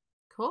went.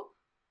 Cool.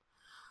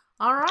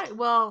 All right.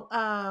 Well,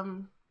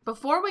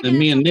 before we get And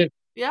me and Nick.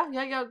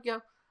 Yeah.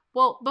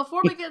 Well,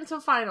 before we get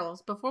into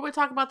finals, before we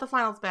talk about the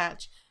finals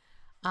batch,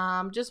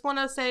 just want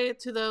to say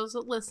to those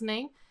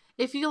listening,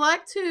 if you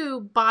like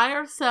to buy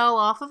or sell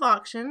off of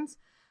auctions,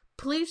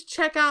 please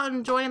check out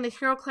and join the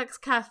HeroClix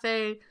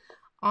Cafe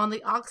on the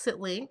Oxit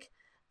link.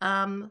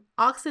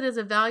 Oxit is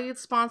a valued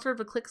sponsor of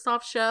the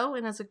ClickSoft show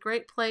and is a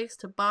great place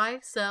to buy,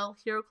 sell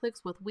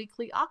HeroClix with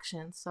weekly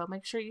auctions. So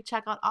make sure you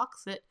check out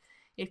Oxit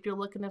if you're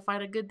looking to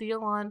find a good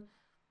deal on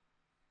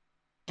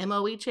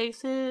MOE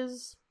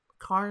chases,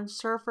 Karn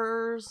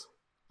surfers,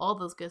 all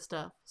those good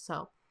stuff.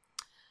 So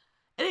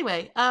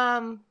anyway,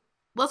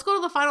 let's go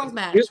to the finals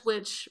match.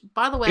 Which,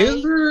 by the way,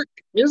 is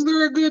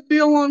there a good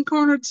deal on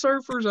Carnage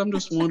Surfers? I'm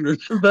just wondering.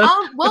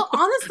 Well,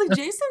 honestly,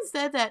 Jason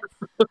said that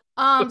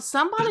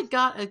somebody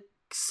got a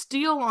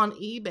steal on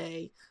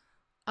eBay.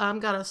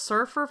 Got a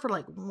surfer for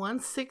like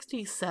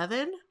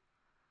 $167.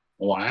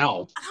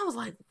 Wow. And I was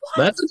like,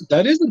 what?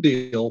 That is a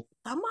deal.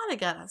 Somebody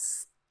got a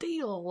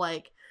steal.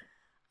 Like,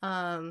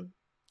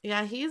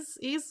 yeah,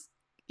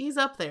 he's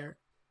up there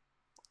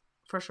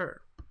for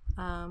sure.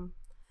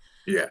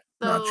 Yeah,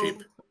 not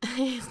cheap.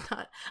 He's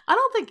not. I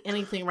don't think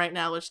anything right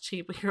now is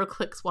cheap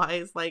HeroClix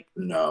wise. Like,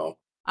 No,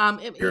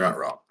 you're not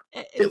wrong.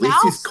 At least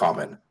he's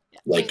common.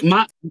 Like,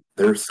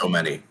 there's so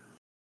many.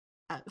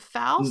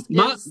 Faust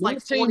my is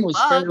like team was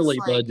 $40. fairly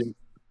like, budget.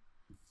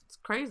 It's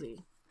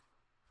crazy.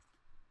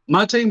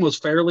 My team was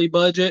fairly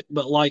budget,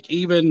 but like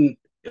even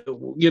I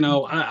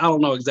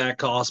don't know exact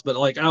cost, but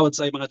like I would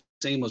say my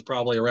team was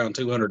probably around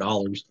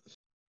 $200,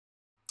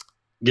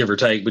 give or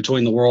take,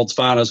 between the world's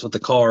finest with the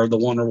car, the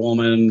Wonder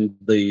Woman,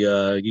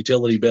 the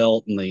utility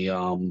belt, and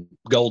the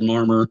golden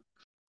armor.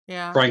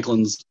 Yeah.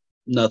 Franklin's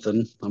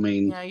nothing. I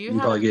mean, yeah, you can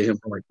probably get him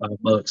for like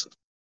 $5.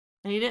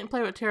 And you didn't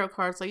play with tarot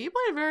cards, so you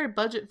play a very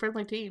budget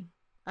friendly team.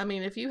 I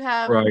mean, if you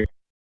have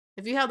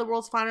the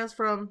world's finest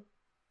from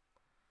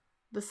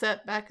the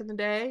set back in the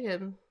day,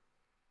 and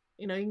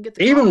you can get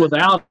the even card.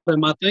 without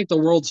them, I think the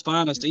world's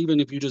finest, even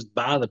if you just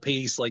buy the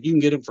piece, like you can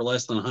get them for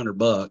less than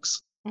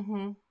 $100.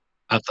 Mm-hmm.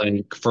 I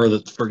think for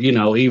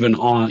even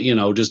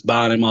on just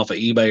buying them off of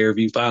eBay, or if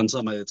you find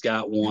somebody that's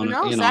got one,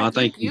 Who knows, I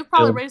think you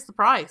probably raised the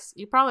price.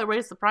 You probably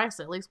raised the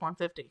price at least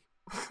 $150.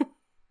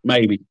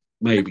 maybe.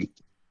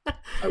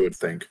 I would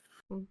think.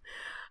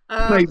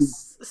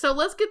 So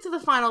let's get to the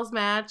finals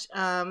match.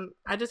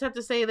 I just have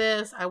to say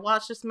this. I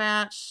watched this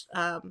match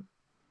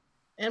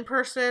in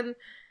person.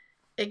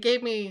 It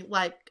gave me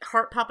like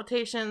heart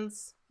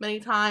palpitations many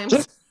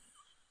times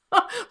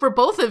for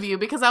both of you,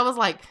 because I was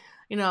like,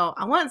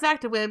 I want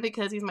Zach to win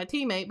because he's my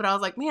teammate, but I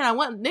was like, man, I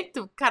want Nick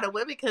to kind of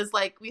win because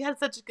like we had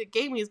such a good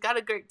game. He's got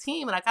a great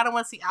team, and I kind of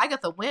want to see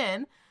Agatha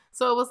win.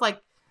 So it was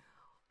like,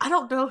 I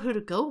don't know who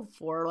to go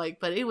for, like,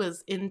 but it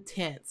was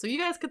intense. So you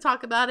guys could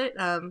talk about it,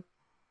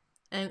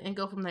 and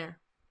go from there.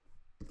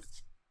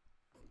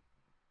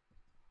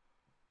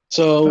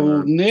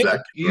 So Nick,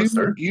 Zach,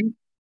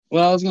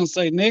 well, I was gonna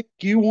say, Nick,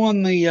 you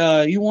won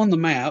the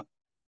map,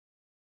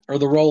 or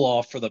the roll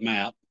off for the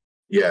map.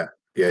 Yeah.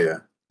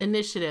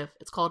 Initiative.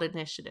 It's called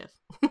initiative.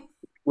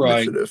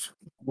 Right. Initiative.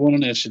 One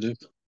initiative.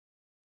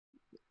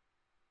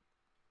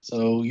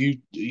 So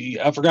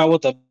I forgot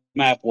what the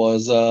map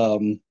was.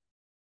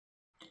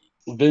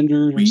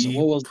 Vendors.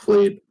 What was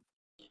played?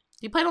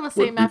 You played on the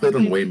same map. We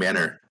played on Wayne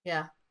Manor.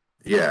 Yeah.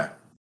 Yeah.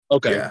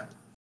 Okay. Yeah.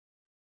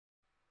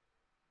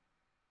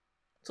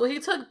 So he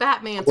took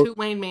Batman to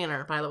Wayne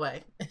Manor, by the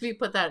way. If you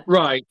put that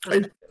right.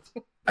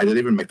 I didn't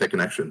even make that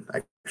connection.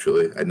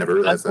 Actually, I never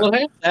realized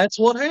that. That's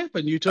what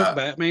happened. You took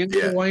Batman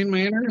to Wayne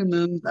Manor, and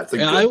then that's a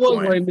good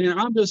point. Wayne Manor.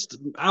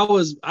 I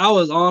was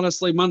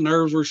honestly, my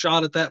nerves were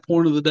shot at that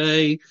point of the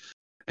day,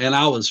 and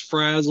I was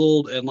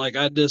frazzled, and like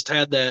I just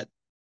had that,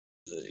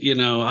 I don't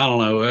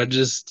know.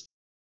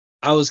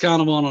 I was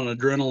kind of on an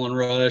adrenaline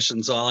rush,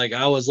 and so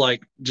I was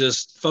like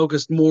just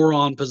focused more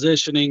on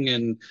positioning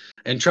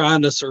and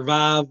trying to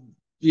survive.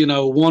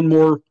 One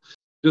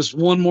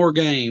more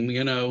game.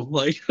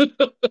 Like.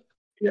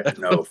 Yeah,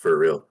 no, for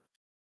real.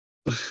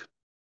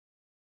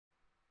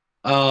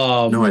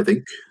 No, I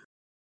think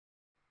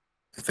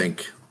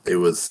it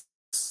was.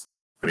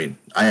 I mean,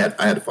 I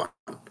had fun.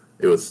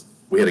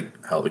 We had a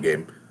hell of a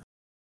game.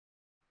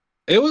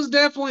 It was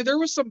definitely, there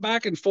was some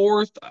back and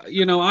forth.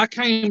 I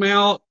came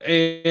out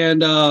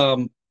and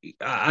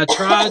I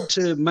tried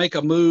to make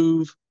a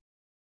move,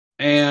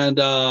 and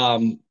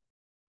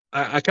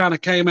I kind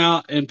of came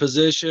out in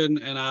position,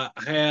 and I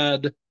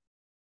had.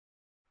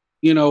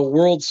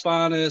 World's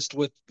finest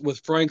with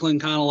Franklin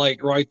kind of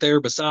like right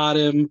there beside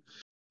him.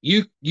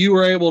 You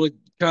were able to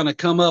kind of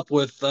come up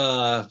with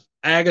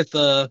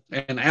Agatha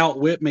and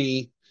outwit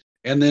me,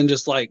 and then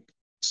just like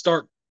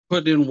start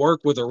putting in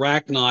work with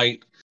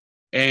Arachnite,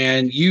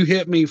 and you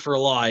hit me for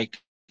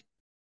like,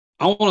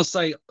 I want to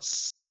say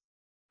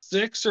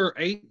 6 or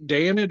 8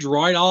 damage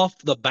right off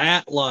the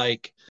bat.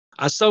 Like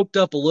I soaked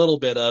up a little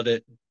bit of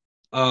it,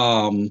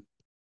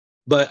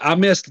 but I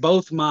missed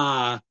both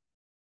my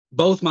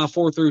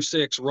 4 through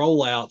 6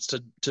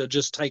 rollouts to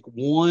just take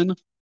one.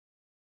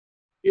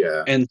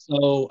 Yeah. And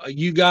so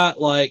you got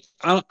like,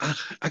 I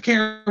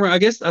can't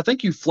remember. I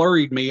think you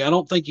flurried me. I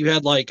don't think you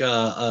had like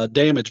a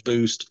damage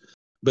boost,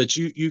 but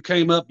you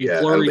came up and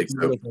flurried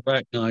me with the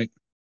Arachnite.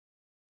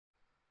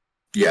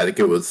 Yeah, I think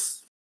it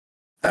was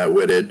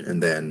outwitted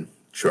and then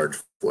charge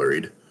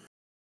flurried.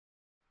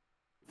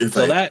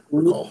 So that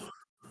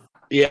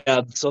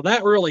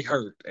really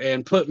hurt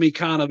and put me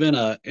kind of in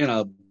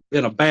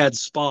a bad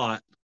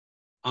spot.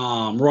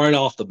 Right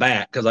off the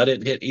bat, because I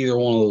didn't hit either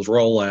one of those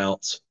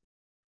rollouts.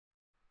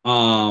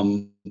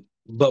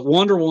 But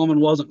Wonder Woman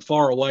wasn't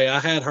far away. I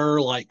had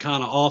her like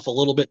kind of off a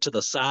little bit to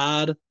the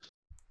side,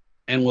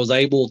 and was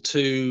able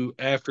to,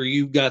 after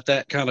you got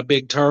that kind of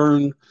big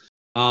turn,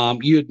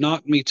 You had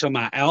knocked me to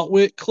my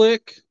outwit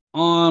click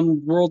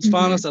on World's Mhm.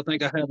 Finest. I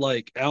think I had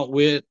like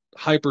outwit,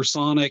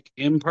 hypersonic,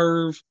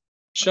 imperv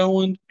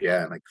showing.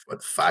 Yeah, like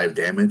what, 5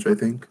 damage, I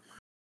think.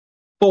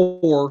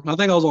 4. I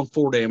think I was on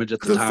 4 damage at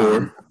Is the it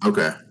time. 4?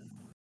 Okay.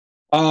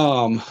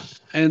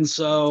 And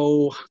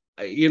so,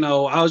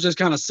 I was just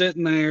kind of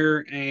sitting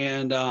there,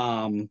 and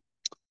I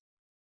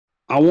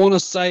want to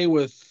say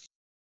with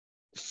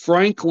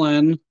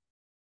Franklin,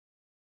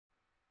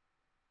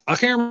 I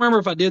can't remember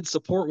if I did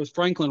support with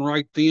Franklin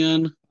right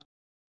then.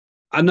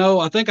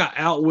 I think I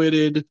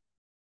outwitted,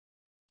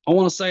 I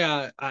want to say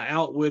I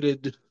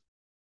outwitted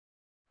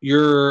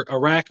your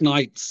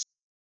Arachnite's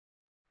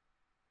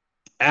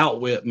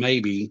outwit,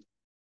 maybe.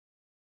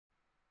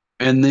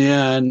 And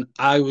then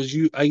I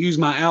used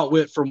my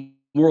outwit from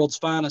World's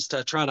Finest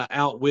to try to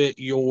outwit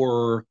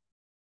your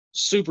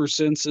super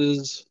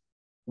senses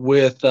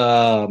with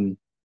on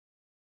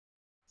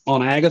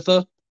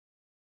Agatha.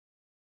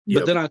 But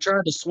Yep. then I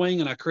tried to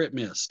swing and I crit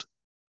missed.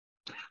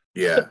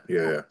 Yeah.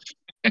 You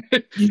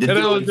did And get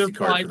I a was Lucy just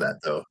card like, for that,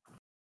 though.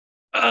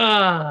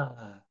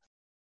 ah,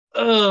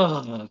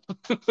 ugh.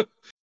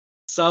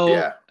 So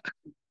Yeah.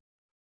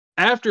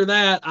 after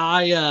that,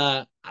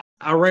 I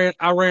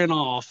ran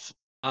off.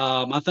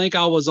 I think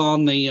I was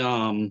on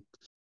the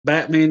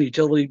Batman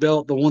utility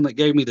belt, the one that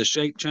gave me the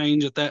shape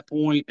change at that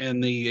point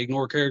and the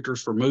ignore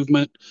characters for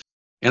movement.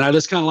 And I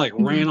just kind of like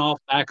Mhm. ran off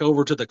back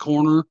over to the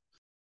corner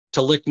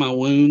to lick my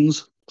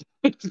wounds.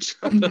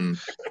 Mhm.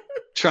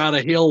 Try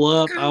to heal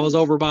up. I was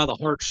over by the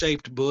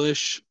heart-shaped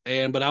bush,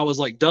 but I was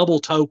like double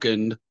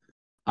tokened.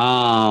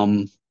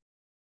 Um,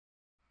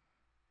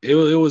 it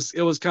was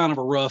kind of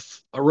a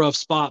rough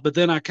spot. But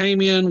then I came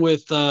in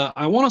with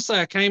I want to say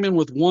I came in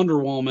with Wonder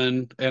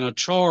Woman and a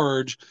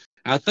charge.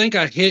 I think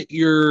I hit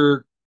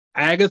your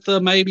Agatha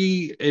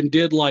maybe and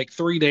did like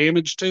 3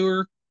 damage to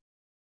her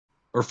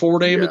or 4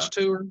 damage Yeah.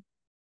 to her.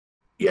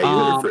 Yeah, you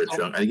hit her Um, for a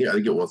chunk. I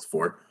think it was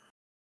 4.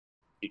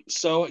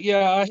 so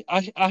yeah,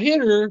 I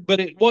hit her, but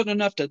it wasn't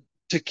enough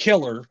to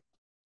kill her.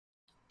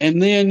 And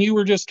then you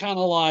were just kind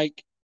of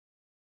like,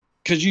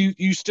 because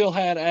you still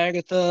had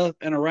Agatha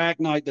and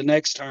Arachnite the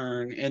next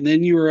turn, and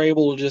then you were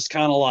able to just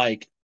kind of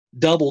like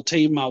double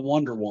team my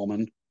Wonder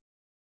Woman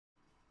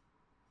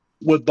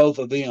with both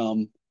of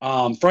them.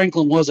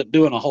 Franklin wasn't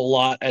doing a whole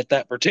lot at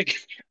that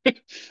particular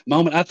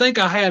moment. I think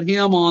I had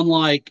him on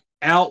like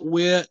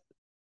outwit,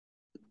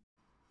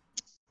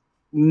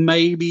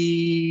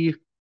 maybe.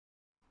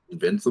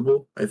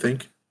 Invincible, I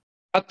think.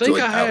 I So think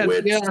like I had,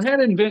 outwit. yeah,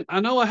 I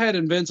know I had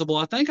Invincible.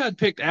 I think I'd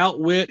picked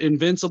Outwit,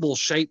 Invincible,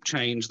 Shape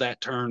Change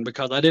that turn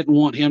because I didn't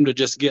want him to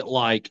just get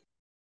like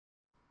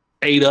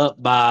ate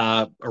up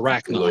by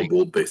Arachnite.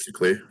 Global,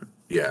 basically.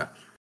 Yeah.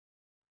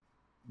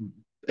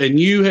 And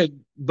you had,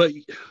 but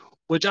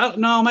which I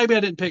no, maybe I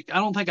didn't pick. I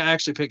don't think I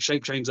actually picked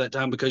Shape Change that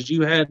time because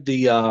you had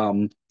the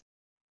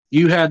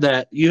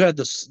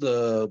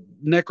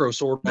Necro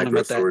Sword on him Necro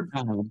at that sword.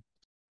 time.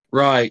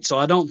 Right. So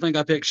I don't think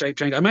I picked Shape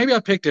Change. Maybe I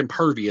picked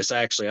Impervious,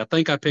 actually. I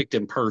think I picked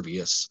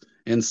Impervious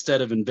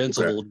instead of Okay.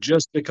 Invincible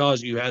just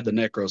because you had the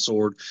Necro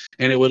Sword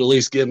and it would at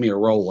least give me a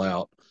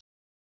rollout.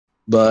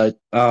 But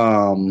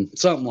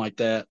something like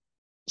that.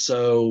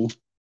 So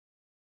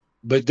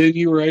but then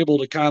you were able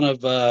to kind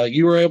of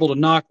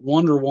knock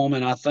Wonder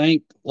Woman, I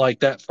think, like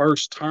that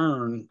first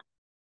turn.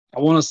 I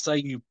want to say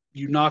you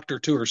knocked her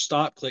to her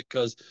stop click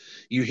because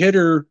you hit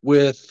her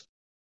with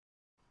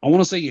I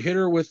want to say you hit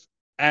her with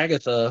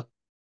Agatha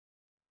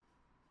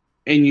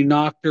and you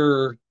knocked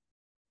her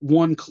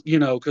one,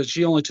 because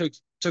she only took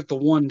the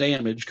 1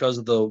 damage because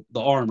of the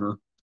armor.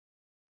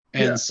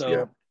 And Yeah.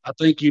 so I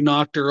think you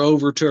knocked her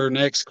over to her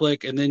next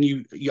click, and then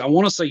I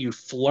want to say you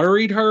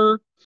flurried her,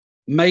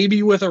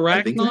 maybe with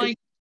I think Arachnite.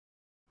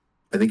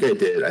 I think I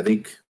did. I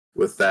think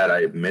with that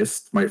I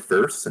missed my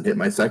first and hit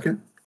my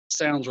second.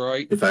 Sounds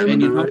right. If I And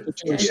you remember knocked right. her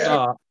to her Yeah.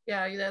 stop.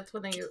 Yeah, that's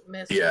when they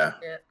missed Yeah.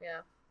 it.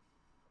 Yeah.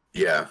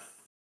 Yeah.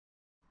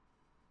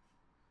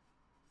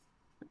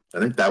 I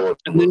think that one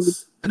And then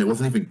was, and it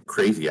wasn't even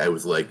crazy. I think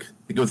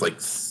it was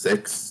like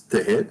 6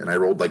 to hit, and I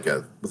rolled like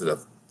was it a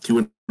 2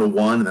 and a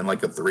 1, and then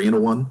like a 3 and a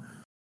 1.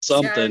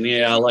 something,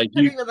 yeah, You like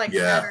couldn't even like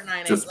Yeah,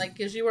 Saturnine just- it, like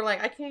because you were like,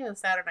 I can't even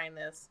Saturnine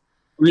this.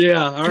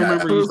 yeah, I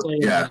remember you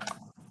saying Yeah, that.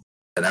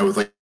 and I was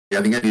like,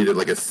 I think I needed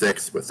like a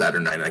 6 with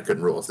Saturn 9, and I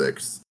couldn't roll a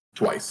 6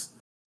 twice.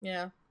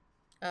 Yeah,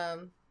 that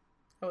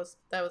was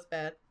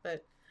bad.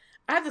 But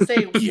I have to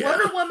say, Yeah.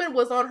 Wonder Woman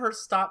was on her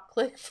stop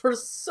click for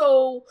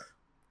so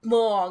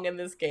long in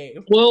this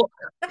game. Well,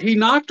 he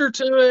knocked her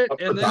to it,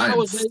 and then I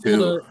was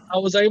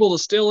Times, able to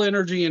steal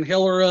energy and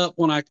heal her up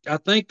when I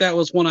think that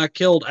was when I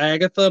killed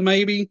Agatha,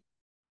 maybe.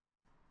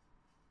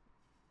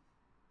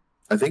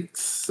 I think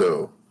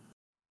so.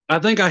 I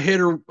think I hit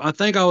her. I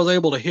think I was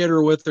able to hit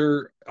her with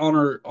her on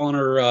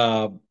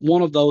her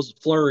one of those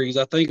flurries.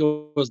 I think it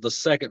was the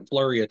second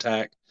flurry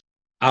attack.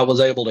 I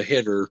was able to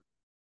hit her,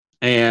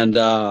 and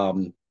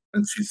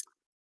And she's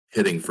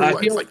hitting for I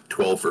what? It's healed. like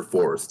 12 for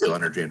 4, still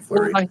energy and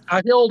Well, flurry.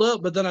 I healed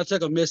up, but then I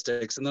took a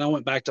Mystics, and then I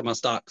went back to my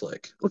stock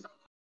click.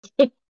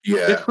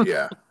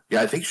 Yeah.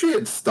 Yeah, I think she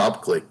had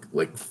stop click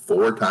like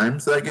 4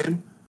 times that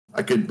game.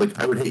 I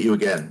would hit you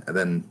again, and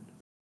then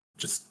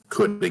just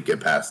couldn't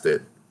get past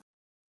it.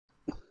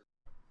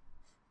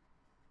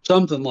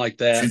 Something like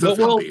that. She's a But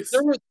fun well, piece.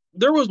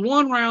 there was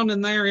one round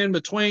in there in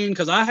between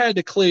because I had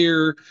to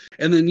clear,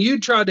 and then you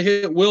tried to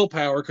hit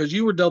willpower because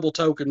you were double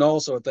tokened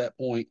also at that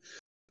point.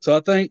 So I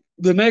think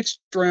the next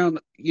round,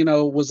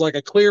 was like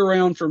a clear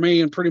round for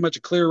me and pretty much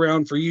a clear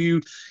round for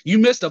you. You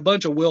missed a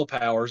bunch of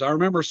willpowers. I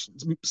remember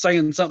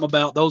saying something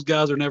about those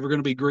guys are never going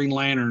to be Green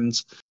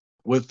Lanterns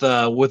with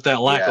that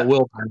lack of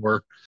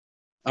willpower.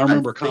 I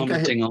remember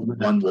commenting on that.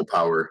 1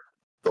 willpower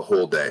the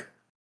whole day.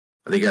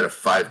 I think out of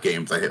 5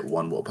 games, I hit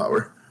 1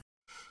 willpower,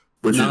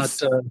 which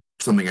is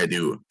something I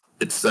do.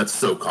 That's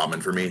so common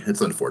for me.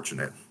 It's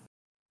unfortunate.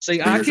 See,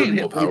 I can't hit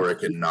willpower. I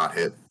cannot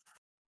hit.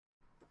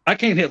 I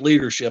can't hit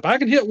leadership. I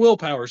can hit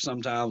willpower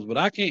sometimes, but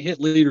I can't hit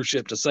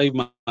leadership to save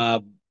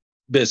my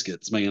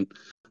biscuits, man.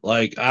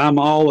 Like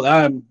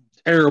I'm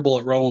terrible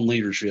at rolling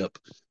leadership.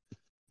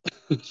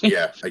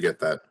 Yeah, I get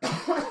that.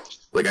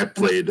 Like I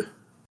played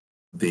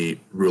the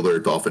ruler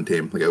dolphin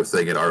team, like I was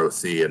saying at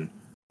ROC, and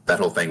that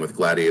whole thing with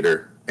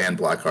Gladiator and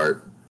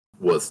Blackheart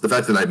was the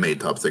fact that I made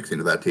top 16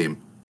 of that team,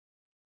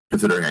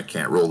 considering I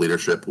can't roll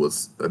leadership,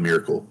 was a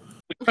miracle.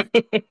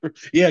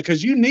 Yeah,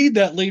 because you need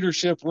that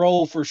leadership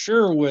role for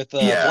sure with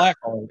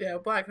Blackheart. Yeah,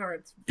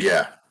 Blackheart's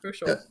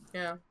crucial.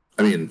 Yeah.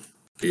 I mean,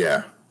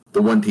 yeah.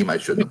 The one team I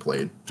shouldn't have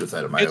played, just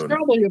out of my own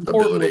ability. It's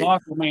probably important with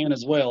Aquaman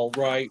as well,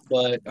 right?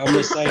 But I'm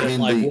just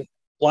saying, with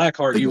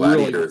Blackheart, you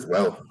Gladiator really as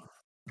well.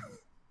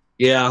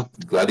 Yeah,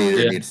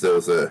 Gladiator needs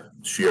those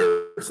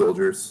sheer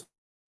soldiers.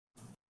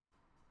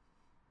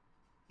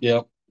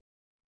 Yep.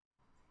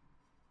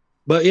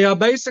 But yeah,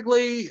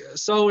 basically,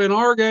 so in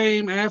our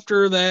game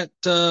after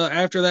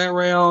that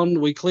round,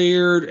 we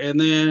cleared, and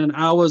then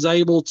I was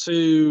able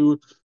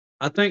to,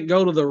 I think,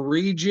 go to the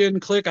regen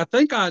click. I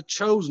think I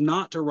chose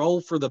not to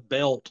roll for the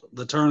belt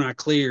the turn I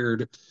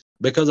cleared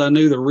because I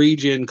knew the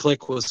regen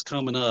click was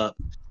coming up.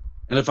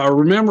 And if I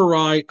remember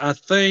right, I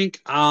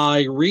think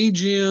I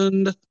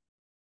regened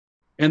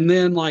and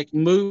then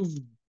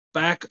moved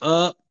back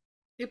up.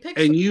 You picked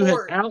and support. You had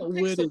outwitted.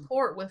 You picked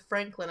support with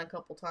Franklin a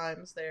couple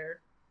times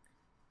there.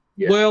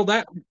 Yeah.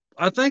 Well,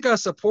 I think I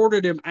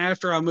supported him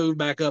after I moved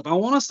back up. I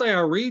want to say I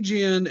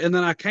regened and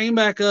then I came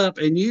back up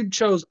and you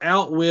chose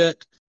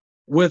outwit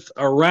with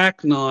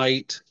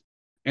Arachnite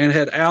and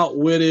had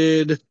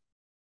outwitted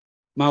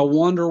my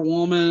Wonder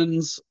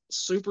Woman's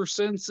super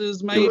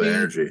senses, maybe. Still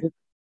energy.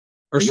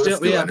 Or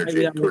still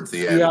energy maybe towards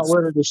the end. You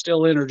outwitted the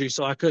still energy,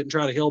 so I couldn't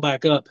try to heal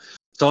back up.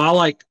 So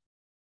I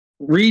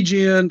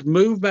regened,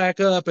 moved back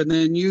up, and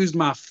then used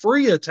my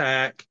free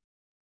attack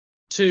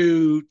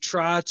to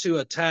try to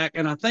attack.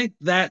 And I think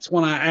that's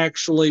when I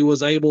actually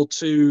was able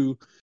to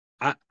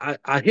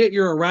I hit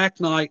your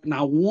Arachnite and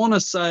I want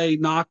to say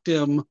knocked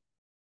him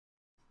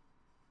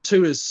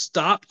to his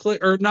stop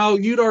click, or no,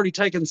 you'd already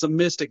taken some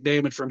mystic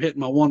damage from hitting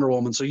my Wonder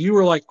Woman. So you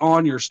were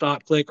on your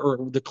stop click or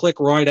the click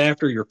right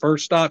after your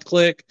first stop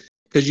click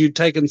because you'd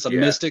taken some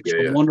mystics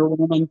from Wonder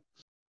Woman.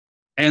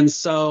 And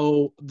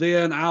so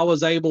then I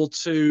was able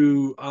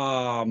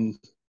to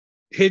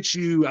hit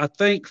you, I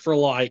think, for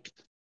I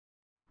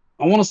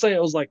want to say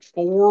it was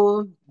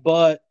 4,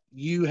 but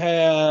you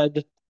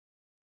had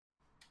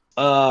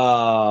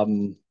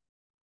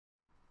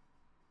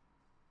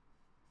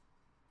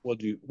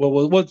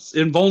what's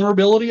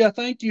invulnerability? I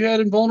think you had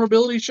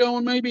invulnerability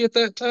showing maybe at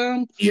that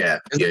time. Yeah.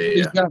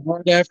 He got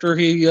right after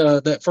he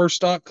that first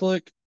stop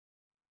click.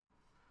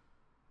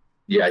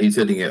 Yeah, he's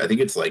hitting it. I think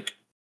it's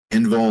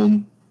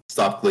invuln,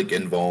 stop click,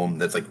 invuln.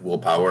 That's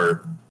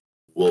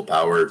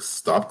willpower,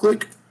 stop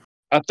click.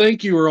 I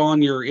think you were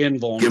on your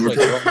invuln click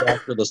right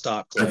after the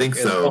stop click. I think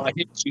so. I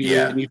hit you,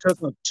 and you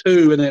took a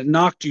 2, and it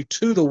knocked you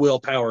to the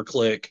willpower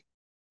click.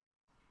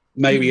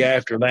 Maybe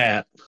after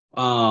that,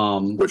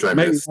 which I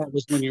maybe missed. That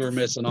was when you were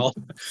missing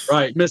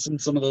missing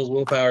some of those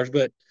willpowers.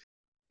 But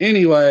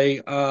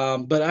anyway,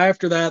 but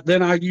after that,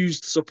 then I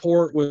used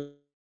support with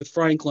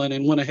Franklin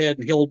and went ahead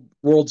and healed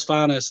World's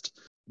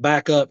Finest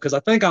back up because I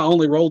think I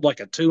only rolled a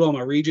 2 on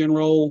my regen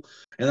roll,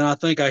 and then I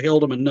think I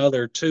healed him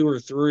another 2 or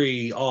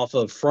 3 off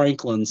of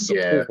Franklin's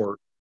support.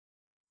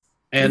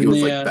 And it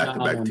was then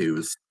back-to-back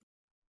 2s.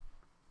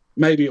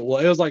 Maybe it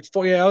was. It was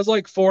 4. Yeah, I was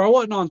 4. I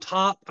wasn't on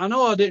top. I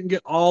know I didn't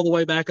get all the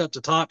way back up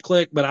to top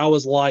click, but I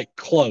was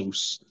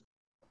close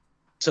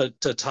to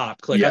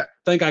top click. Yeah. I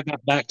think I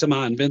got back to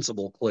my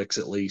invincible clicks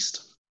at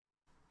least.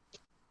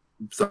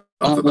 Sounds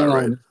about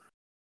right.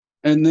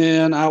 And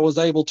then I was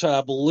able to,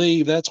 I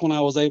believe that's when I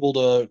was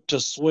able to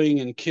swing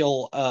and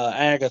kill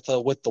Agatha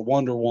with the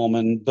Wonder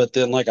Woman. But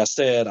then, like I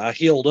said, I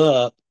healed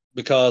up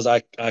because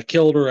I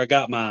killed her. I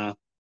got I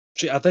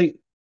think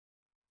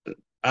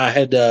I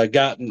had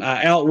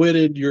I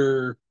outwitted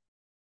your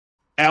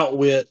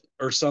outwit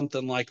or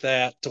something like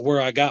that to where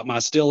I got my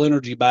still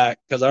energy back.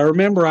 Because I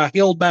remember I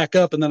healed back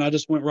up and then I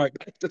just went right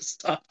back to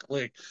stop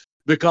click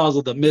because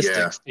of the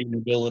mystic steam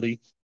ability.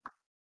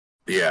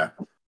 Yeah.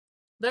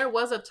 There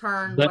was a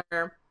turn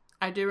where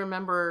I do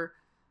remember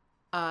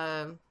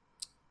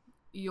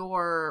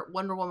your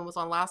Wonder Woman was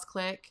on last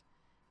click,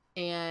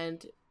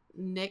 and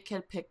Nick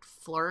had picked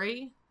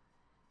Flurry,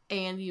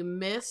 and you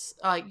miss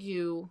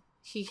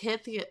he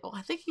hit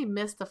I think he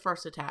missed the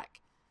first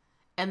attack,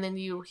 and then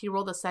he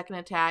rolled the second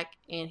attack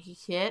and he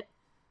hit,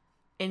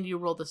 and you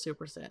rolled the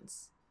super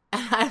sense.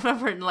 And I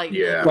remember like,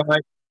 Yeah.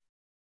 Right.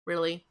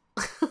 really.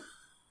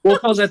 Well,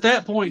 because at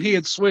that point he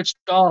had switched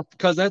off,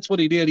 because that's what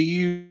he did. He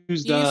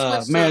used You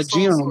switched to Mad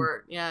Soul Jim.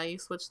 Sword. Yeah, you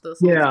switched to the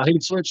Soul Yeah, Sword. he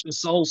switched to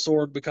Soul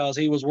Sword because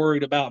he was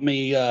worried about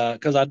me,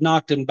 because I'd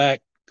knocked him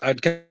back.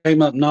 I'd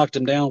came up and knocked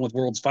him down with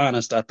World's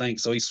Finest, I think.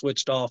 So he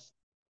switched off.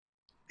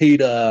 He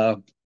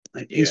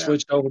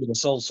switched over to the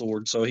Soul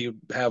Sword, so he would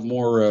have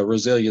more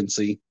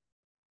resiliency.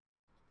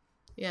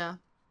 Yeah.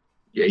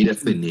 Yeah, he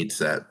definitely needs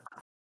that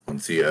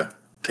once he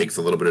takes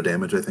a little bit of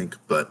damage, I think.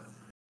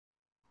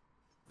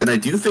 And I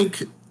do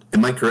think,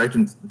 am I correct?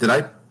 Did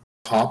I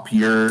pop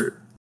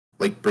your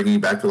bringing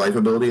back to life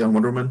ability on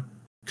Wonder Woman?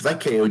 Because I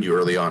KO'd you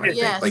early on, I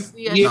Yes, think.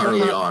 yes, Not you early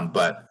did. on,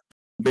 but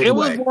It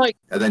was midway. like,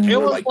 and then you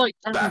were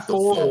turn back to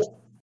 4.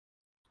 full.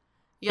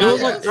 Yeah, it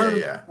was like turn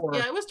yeah. 4.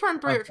 Yeah, it was turn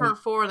 3 or turn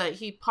 4 that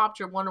he popped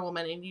your Wonder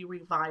Woman and you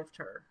revived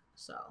her.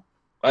 So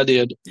I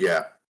did.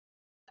 Yeah.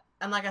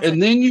 and like I said,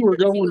 And then you were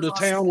he going was to on-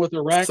 town with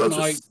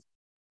Arachnite.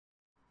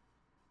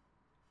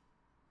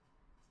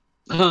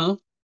 Huh?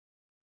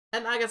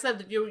 And like I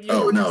said, you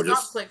Oh, were no, stop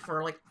just- click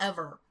for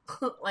ever.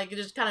 Like it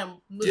just kind of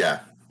moved,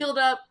 Yeah. healed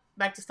up,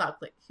 back to stop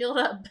click, healed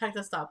up, back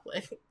to stop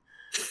click.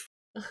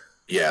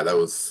 Yeah, that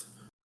was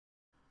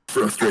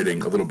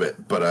frustrating a little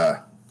bit,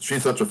 but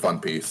she's such a fun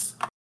piece.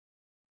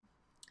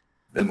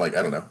 And I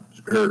don't know,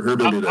 her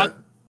ability to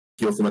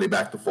heal somebody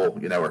back to full,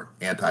 or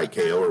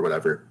anti-KO or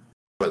whatever.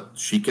 But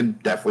she can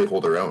definitely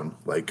hold her own.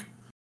 Yeah.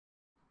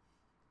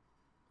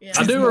 I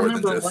She's do more than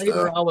remember just,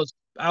 later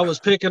I was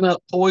picking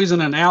up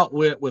poison and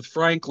outwit with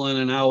Franklin,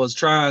 and I was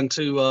trying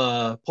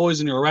to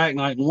poison your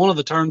Arachnite. And one of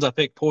the turns I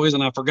picked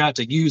poison, I forgot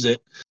to use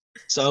it,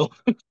 so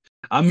which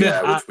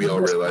we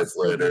all realized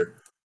later.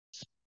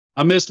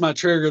 I missed my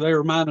trigger. They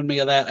reminded me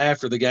of that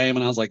after the game,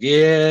 and I was like,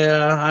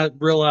 yeah, I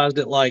realized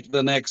it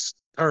the next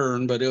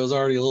turn, but it was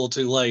already a little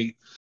too late.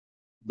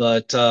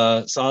 But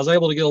so I was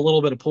able to get a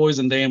little bit of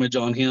poison damage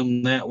on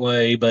him that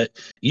way. But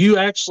you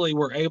actually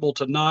were able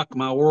to knock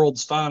my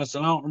World's Finest,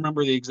 and I don't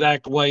remember the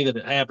exact way that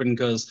it happened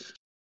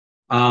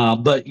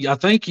but I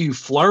think you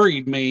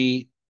flurried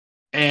me,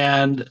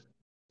 and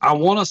I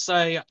want to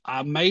say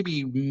I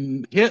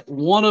maybe hit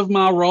one of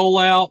my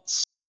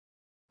rollouts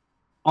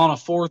on a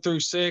 4 through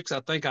 6. I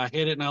think I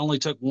hit it and I only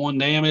took 1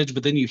 damage,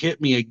 but then you hit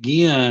me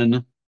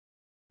again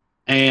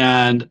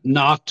and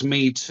knocked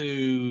me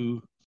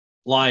to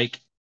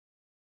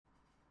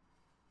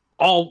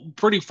all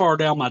pretty far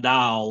down my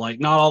dial,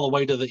 not all the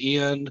way to the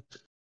end,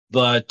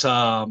 but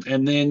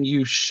and then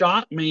you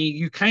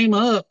came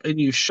up and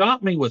you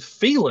shot me with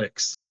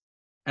Felix,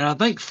 and I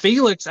think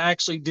Felix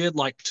actually did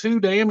 2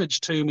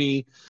 damage to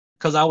me,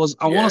 because I want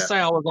to say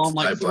I was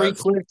on 3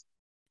 clicks.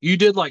 You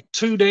did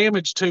 2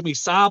 damage to me,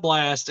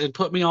 Psyblast, and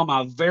put me on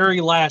my very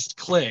last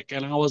click,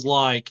 and I was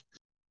like,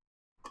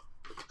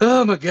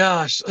 oh my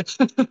gosh.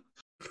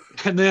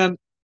 and then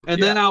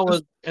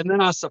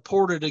I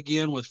supported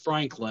again with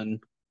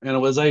Franklin, and I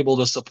was able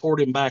to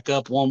support him back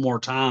up one more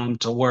time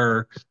to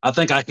where I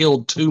think I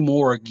healed 2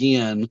 more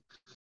again,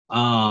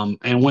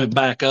 and went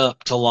back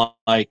up to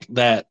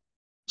that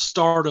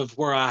start of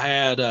where I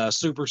had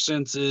super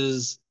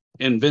senses,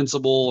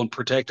 invincible, and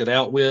protected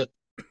outwit.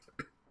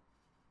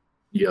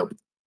 Yep.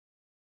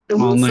 I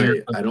will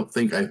say, I don't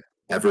think I've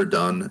ever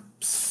done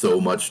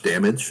so much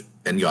damage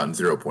and gotten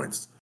 0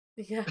 points.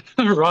 Yeah.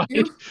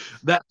 Right.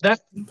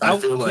 I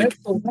feel like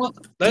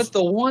that's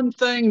the one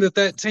thing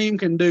that team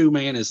can do,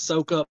 man, is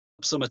soak up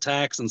some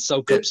attacks and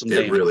soak up some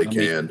damage. It really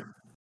can.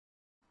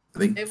 I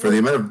think for the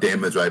amount of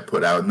damage I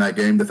put out in that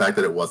game, the fact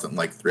that it wasn't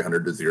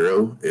 300 to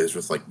 0 is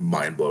just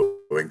mind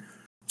blowing.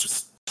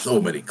 Just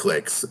so many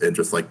clicks and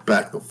just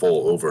back to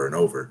full over and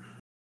over.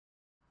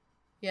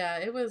 Yeah,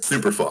 it was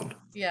super fun.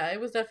 Yeah, it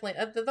was definitely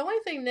the only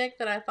thing, Nick,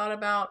 that I thought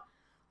about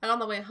on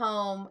the way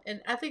home, and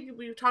I think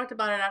we talked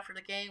about it after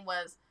the game,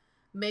 was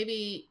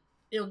maybe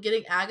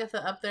getting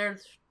Agatha up there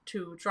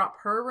to drop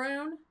her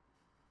rune.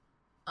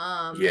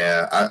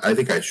 Yeah, I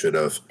think I should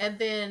have. And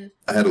then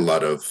I had a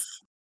lot of.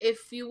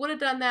 If you would have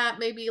done that,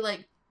 maybe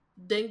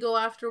then go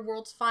after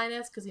World's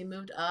Finest because he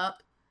moved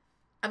up.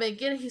 I mean,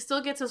 again, he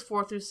still gets his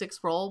 4 through 6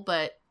 roll,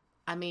 but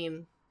I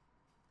mean,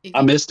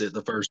 I missed it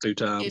the first 2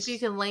 times. If you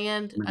can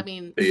land, I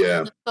mean,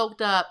 yeah,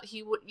 soaked up,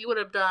 you would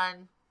have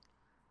done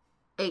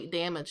 8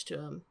 damage to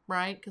him,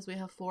 right? Because we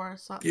have 4.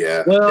 So.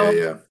 Yeah,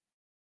 yeah.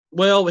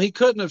 Well, he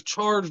couldn't have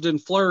charged and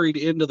flurried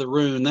into the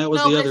rune. That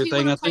was the other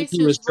thing. I think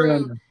he was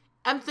trying to.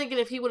 I'm thinking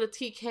if he would have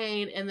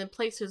TK'd and then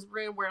placed his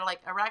rune where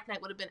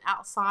Arachnite would have been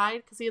outside,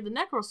 because he had the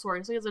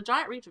Necrosaur, so he has a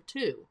giant reach of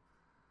 2.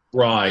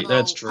 Right,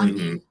 that's true. I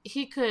mean,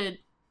 he could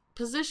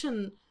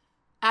position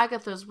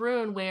Agatha's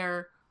rune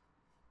where,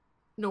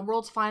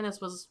 World's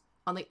Finest was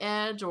on the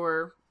edge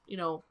or,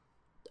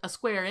 a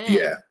square in.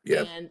 Yeah.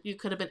 And you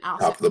could have been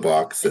outside. Top of the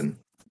box and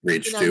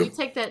reach 2. You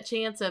take that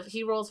chance of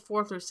he rolls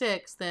 4 through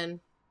 6, then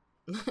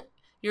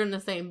you're in the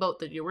same boat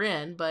that you were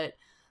in, but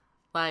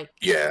like,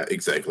 Yeah,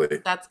 exactly.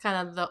 that's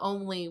kind of the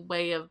only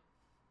way of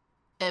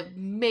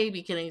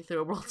maybe getting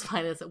through a World's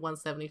Finest at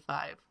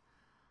 175.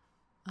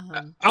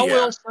 I Yeah,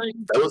 will say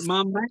that was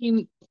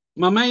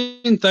my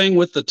main thing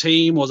with the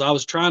team was I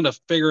was trying to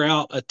figure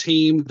out a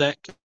team that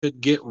could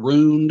get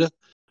ruined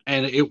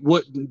and it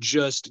wouldn't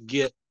just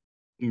get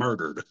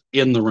murdered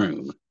in the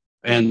room.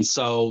 And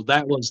so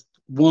that was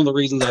one of the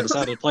reasons I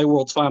decided to play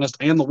World's Finest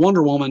and the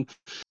Wonder Woman,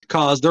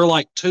 because they're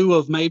like 2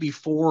 of maybe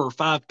 4 or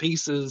 5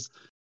 pieces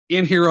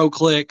in hero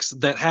clicks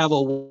that have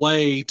a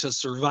way to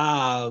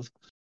survive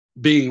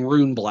being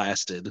rune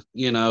blasted,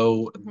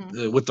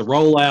 with the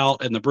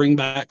rollout and the bring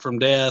back from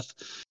death.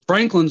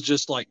 Franklin's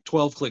just like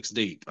 12 clicks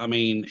deep. I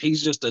mean,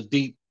 he's just a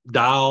deep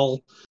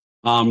dial.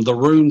 The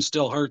rune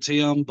still hurts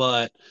him,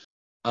 but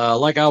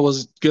like I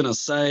was gonna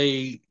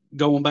say,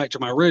 going back to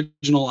my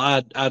original,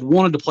 I'd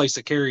wanted to play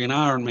Sicarian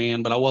Iron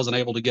Man, but I wasn't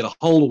able to get a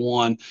hold of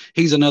one.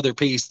 He's another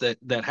piece that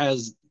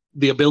has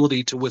the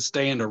ability to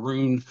withstand a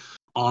rune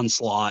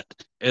onslaught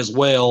as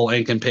well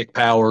and can pick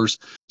powers.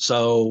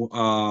 So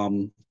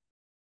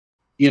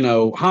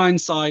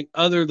hindsight,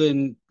 other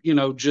than,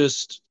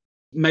 just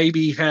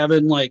maybe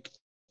having like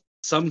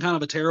some kind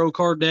of a tarot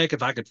card deck,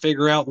 if I could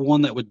figure out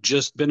one that would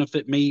just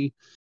benefit me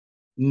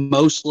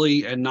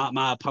mostly and not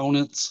my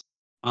opponents.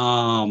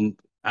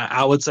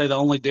 I would say the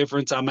only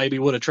difference I maybe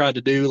would have tried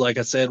to do, like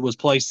I said, was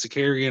play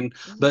Sicarian.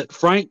 But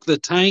Frank the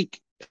Tank,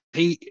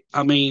 he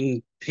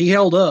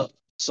held up.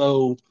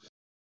 So,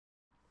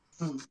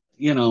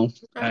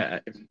 I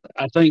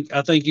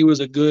think he was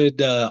a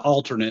good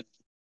alternate.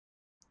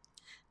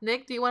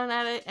 Nick, do you want to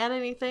add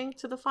anything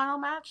to the final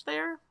match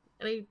there?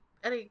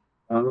 Any?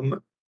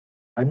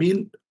 I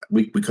mean,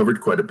 we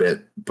covered quite a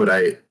bit, but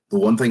the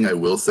one thing I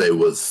will say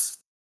was,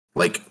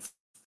 like,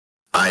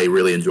 I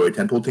really enjoy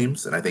tentpole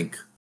teams, and I think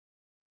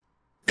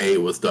A,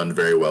 was done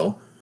very well,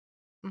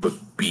 but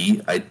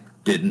B, I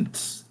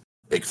didn't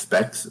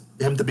expect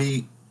him to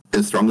be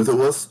as strong as it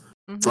was.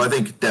 So I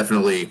think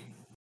definitely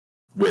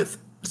with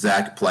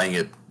Zach playing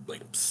it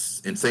like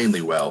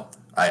insanely well,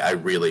 I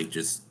really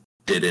just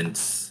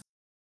didn't.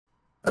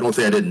 I don't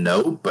say I didn't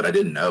know, but I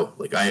didn't know.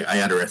 Like,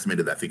 I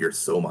underestimated that figure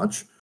so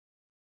much.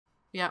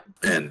 Yeah.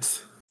 And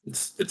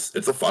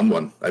it's a fun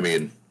one. I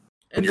mean,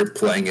 and you're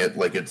playing it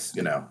like it's,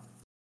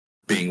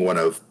 being one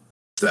of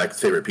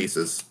Zach's favorite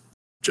pieces,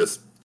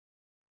 just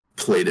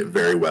played it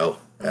very well,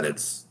 and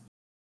it's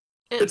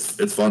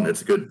fun.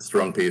 It's a good,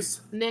 strong piece.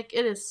 Nick,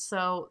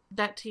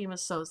 that team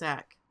is so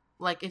Zach.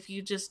 Like, if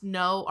you just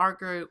know our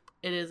group,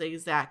 it is a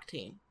Zach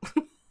team.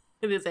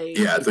 It is a...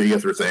 Yeah, so you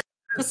guys were saying.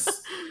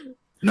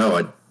 No,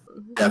 a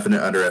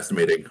definite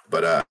underestimating,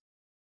 but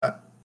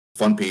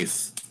fun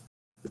piece.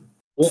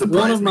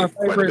 One of my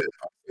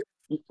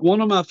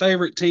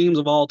favorite teams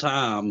of all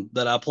time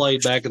that I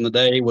played back in the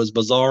day was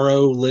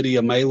Bizarro,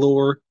 Lydia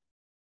Maylor,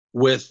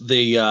 with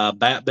the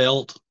Bat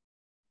Belt,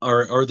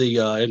 or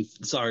the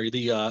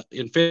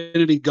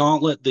Infinity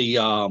Gauntlet,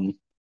 the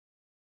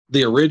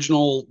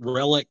original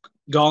Relic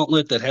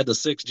Gauntlet that had the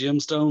 6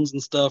 gemstones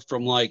and stuff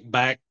from like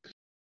back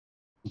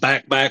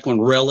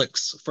when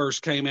Relics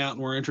first came out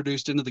and were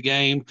introduced into the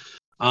game.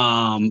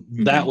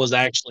 That was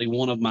actually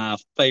one of my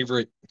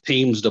favorite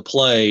teams to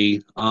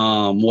play.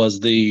 Was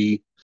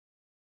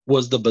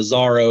the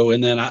Bizarro,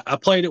 and then I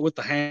played it with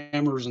the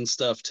hammers and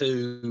stuff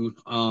too,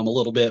 a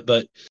little bit.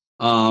 But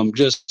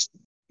just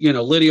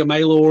Lydia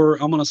Maylor,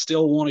 I'm gonna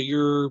steal one of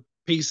your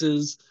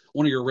pieces,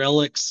 one of your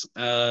relics.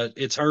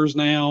 It's hers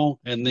now,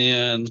 and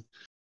then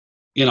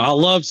I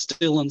love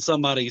stealing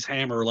somebody's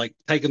hammer, like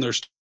taking their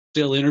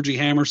still energy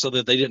hammer so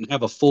that they didn't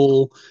have a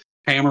full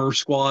hammer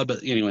squad. But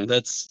anyway,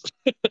 that's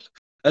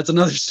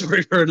another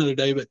story for another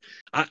day. But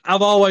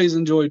I've always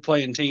enjoyed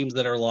playing teams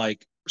that are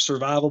like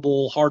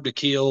survivable, hard to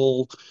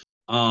kill,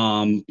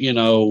 have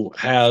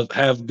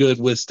good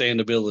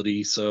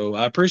withstandability. So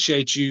I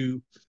appreciate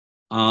you,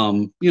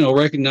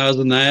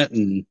 recognizing that,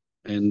 and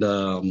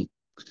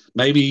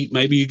maybe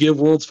you give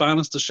World's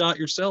Finest a shot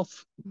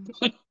yourself.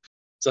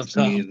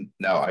 Sometime. I mean,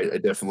 no, I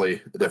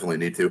definitely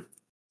need to.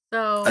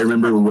 So I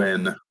remember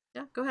when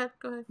go ahead.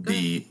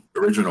 The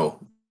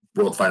original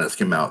World's Finest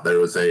came out, there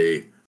was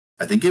I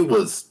think it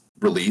was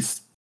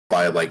released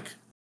by like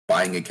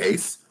buying a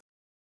case.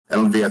 I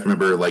don't know if you guys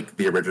remember like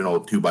the original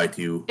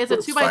 2x2. It's a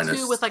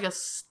 2x2 with like a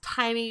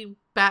tiny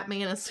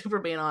Batman and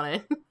Superman on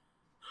it.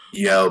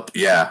 Yep.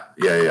 Yeah.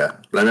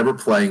 But I remember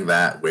playing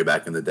that way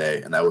back in the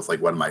day, and that was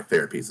like one of my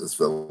favorite pieces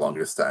for the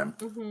longest time.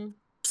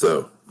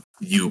 So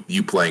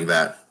you playing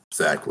that,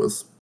 Zach,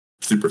 was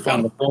super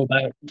fun. Kind of a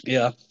throwback.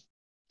 Yeah.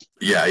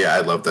 Yeah. I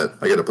love that.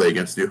 I got to play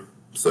against you,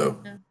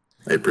 so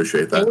I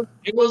appreciate that.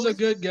 It was a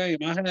good game.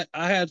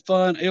 I had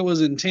fun. It was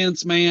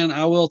intense, man.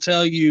 I will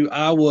tell you,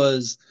 I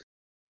was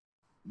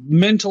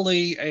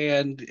mentally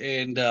and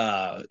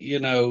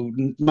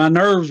my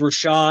nerves were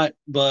shot,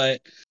 but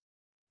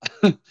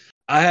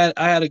I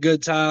had a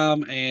good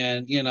time,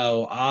 and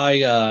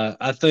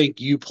I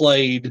think you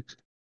played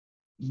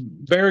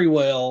very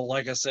well.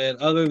 Like I said,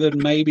 other than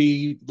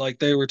maybe like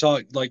y'all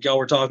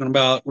were talking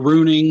about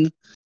ruining,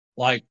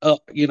 Like, right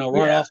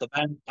Yeah. off the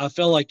bat, I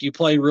felt like you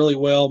played really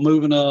well,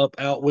 moving up,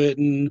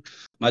 outwitting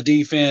my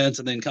defense,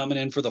 and then coming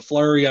in for the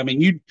flurry. I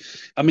mean, you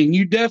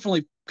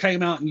definitely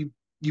came out and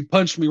you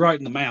punched me right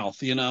in the mouth.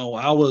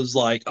 I was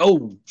like,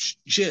 oh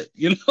shit,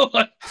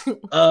 like,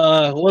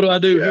 what do I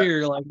do Yeah.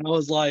 here? Like, I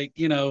was like,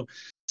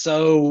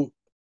 so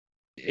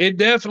it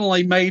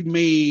definitely made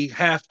me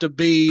have to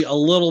be a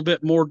little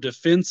bit more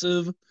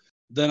defensive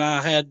than I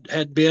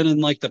had been in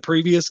like the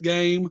previous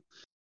game.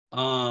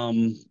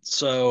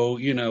 So,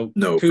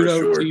 No, for kudos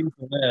to sure. you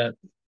for that.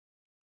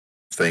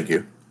 Thank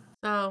you.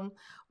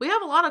 We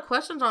have a lot of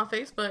questions on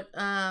Facebook.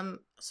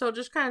 So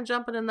just kind of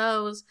jumping in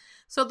those.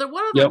 So the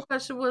one other Yep.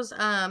 question was,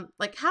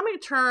 like, how many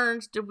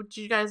turns did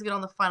you guys get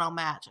on the final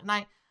match? And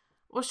I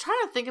was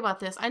trying to think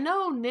about this. I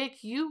know,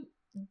 Nick, you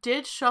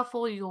did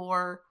shuffle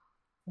your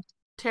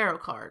tarot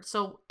cards,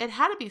 so it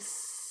had to be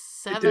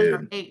 7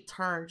 or 8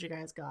 turns you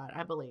guys got,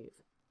 I believe.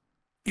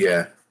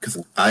 Yeah,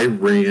 because I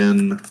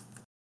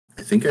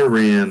think I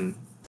ran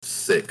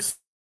 6.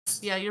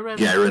 Yeah, you read.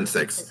 Yeah, I ran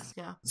 6.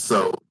 Yeah.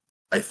 So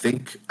I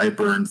think I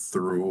burned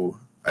through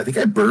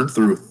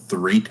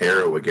 3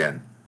 tarot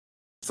again.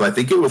 So I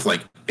think it was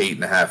like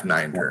 8.5,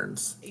 9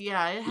 turns.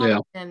 Yeah, it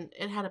had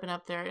been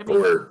up there.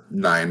 Or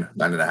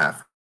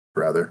 9.5,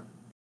 rather.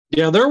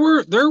 Yeah, there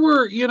were,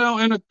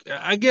 and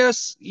I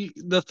guess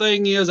the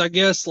thing is, I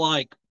guess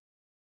like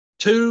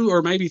 2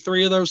 or maybe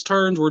 3 of those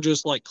turns were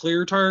just like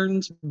clear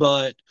turns,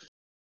 but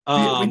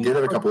we did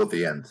have a couple at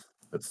the end.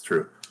 That's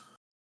true.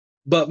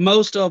 But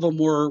most of them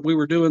we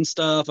were doing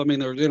stuff. I mean,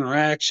 there was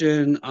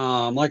interaction.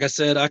 Like I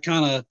said, I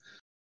kind of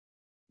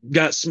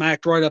got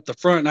smacked right up the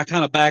front and I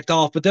kind of backed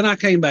off, but then I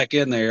came back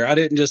in there. I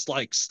didn't just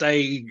like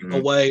stay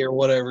away or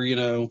whatever,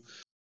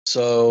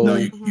 So no,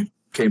 you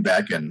came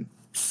back and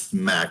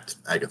smacked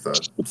Agatha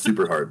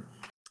super hard.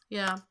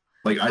 Yeah.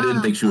 Like, I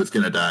didn't think she was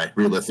gonna die.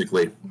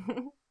 Realistically,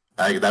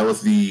 I don't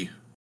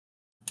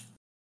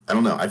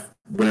know.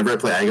 Whenever I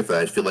play Agatha,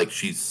 I feel like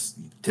she's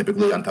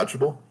typically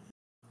untouchable,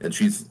 and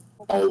she's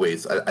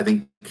always. I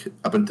think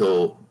up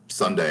until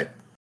Sunday,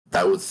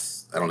 that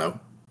was, I don't know,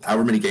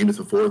 however many games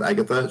before with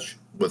Agatha, she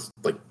was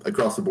like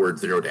across the board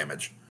 0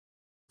 damage.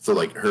 So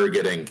like her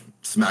getting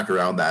smacked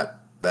around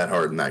that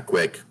hard and that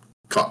quick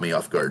caught me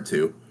off guard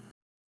too.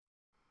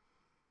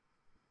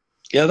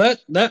 Yeah,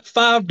 that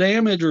 5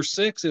 damage or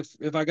 6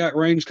 if I got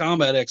ranged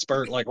combat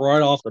expert like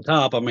right off the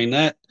top. I mean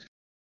that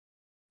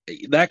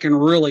can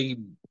really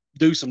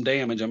do some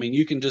damage. I mean,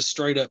 you can just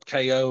straight up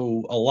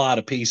KO a lot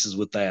of pieces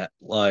with that.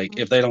 Like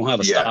if they don't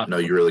have a stop. No,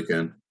 you really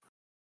can.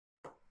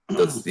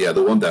 That's the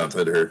one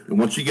downside to her. And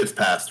once she gets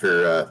past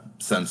her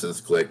senses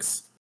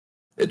clicks,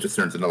 it just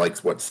turns into like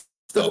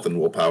stealth and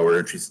willpower,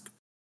 and she's,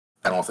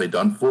 I don't want to say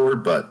done for,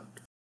 but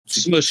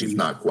she's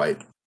not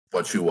quite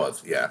what she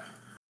was. Yeah.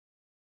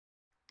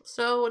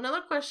 So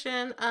another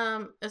question,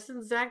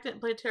 since Zach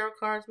didn't play tarot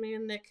cards, me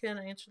and Nick can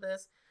answer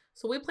this.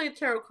 So we played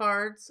tarot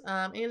cards,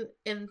 and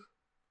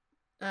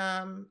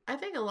I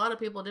think a lot of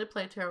people did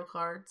play tarot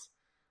cards.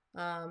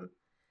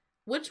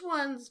 Which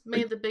ones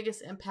made the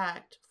biggest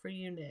impact for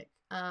you, Nick?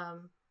 I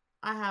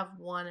have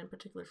one in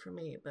particular for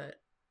me, but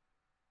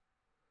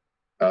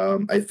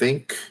I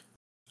think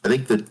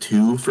the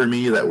 2 for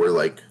me that were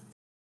like,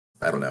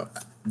 I don't know,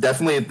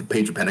 definitely the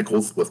Page of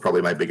Pentacles was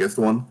probably my biggest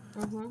one,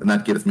 and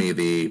that gives me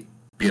the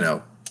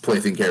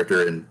placing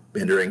character and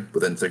hindering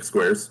within 6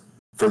 squares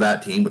for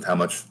that team with how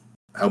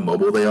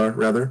mobile they are,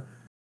 rather,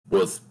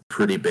 was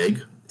pretty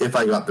big if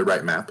I got the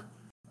right map.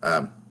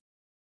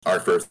 Our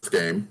first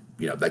game,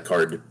 that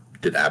card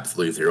did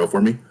absolutely 0 for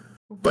me,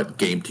 but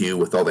game 2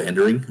 with all the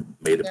hindering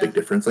made a big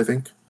difference, I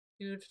think.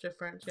 Huge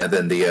difference. Yeah. And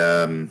then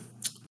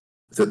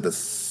the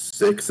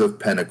 6 of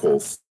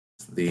Pentacles,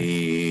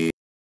 the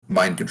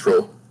mind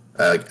control.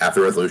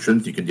 After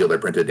resolutions, you can deal their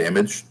printed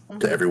damage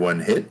to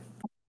everyone hit,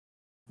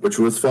 which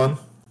was fun.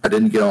 I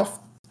didn't get off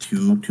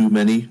too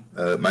many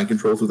mind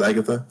controls with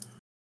Agatha,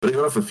 but I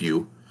got off a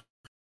few.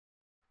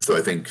 So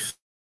I think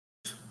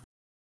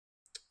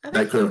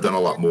that could have done a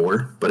lot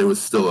more, but it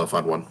was still a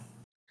fun one.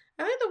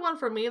 I think the one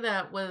for me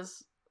that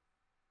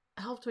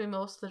helped me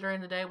most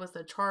during the day was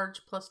the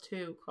charge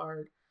 +2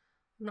 card.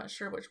 I'm not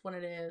sure which one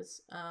it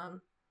is. I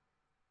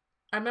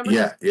remember.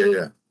 Yeah.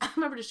 I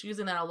remember just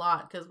using that a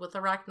lot because with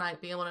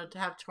Arachnite being able to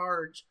have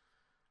charge,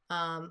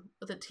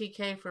 with a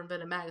TK from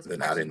Venom Mags,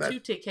 Then adding 2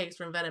 TKs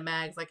from Venom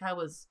Mags, like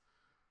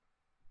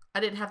I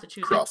didn't have to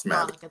choose cross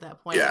mag at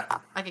that point. Yeah,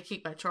 I could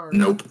keep my charge.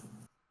 Nope.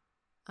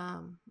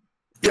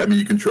 Yeah, I mean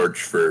you can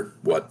charge for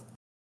what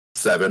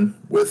 7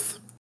 with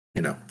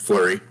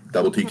flurry,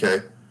 double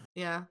TK.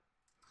 Yeah.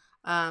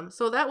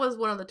 So that was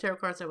one of the tarot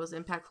cards that was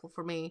impactful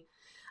for me.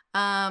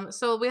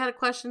 So we had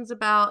questions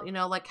about,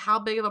 like how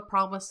big of a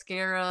problem was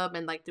Scarab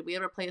and like, did we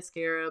ever play a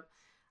Scarab?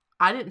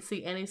 I didn't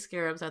see any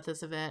Scarabs at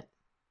this event.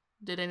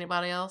 Did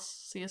anybody else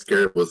see a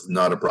Scarab? Scarab was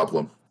not a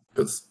problem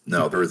because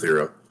there was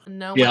 0.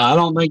 No. Yeah, I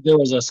don't think there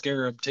was a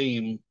Scarab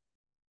team.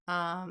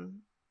 I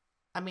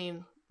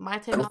mean, my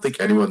take. I don't think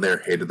anyone there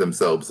hated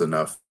themselves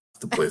enough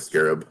to play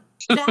Scarab.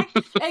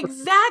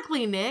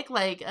 Exactly, Nick.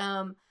 Like,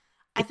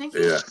 I think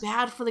he's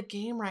bad for the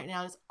game right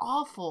now. It's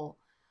awful.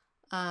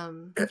 I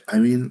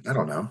mean, I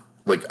don't know.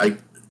 Like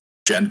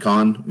Gen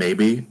Con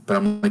maybe, but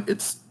I'm like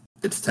it's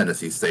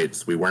Tennessee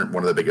State's. We weren't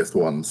one of the biggest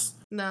ones.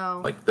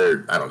 No. Like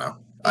I don't know.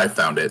 I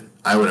found it.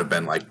 I would have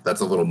been like,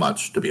 that's a little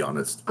much, to be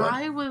honest. But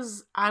I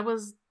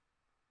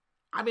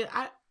mean,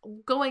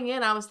 going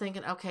in, I was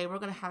thinking, okay, we're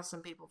gonna have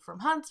some people from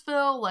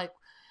Huntsville, like,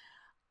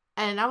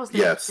 and I was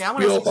thinking, yes, okay,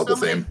 we all thought the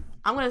same.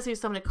 I'm gonna see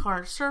somebody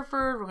Connor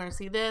Surfer. We're gonna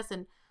see this,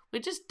 and we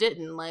just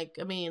didn't. Like,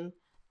 I mean,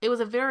 it was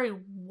a very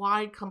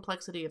wide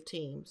complexity of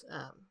teams.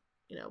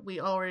 You know, we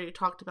already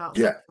talked about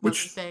what we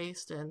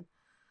faced, and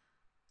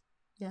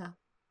yeah,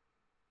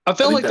 I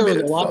feel like there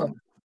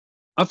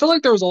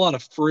was a lot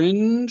of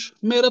fringe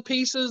meta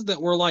pieces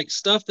that were like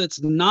stuff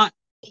that's not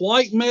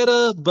quite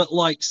meta, but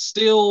like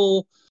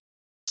still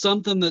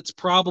something that's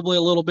probably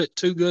a little bit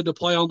too good to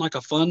play on like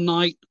a fun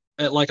night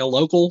at like a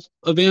local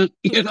event,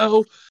 you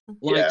know,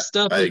 like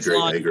stuff. I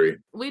agree.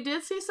 We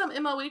did see some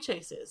MOE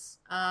chases.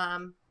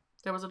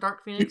 There was a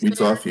Dark Phoenix. We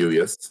saw a few,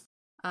 yes.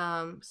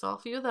 Saw a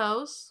few of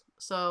those.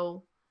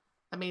 So,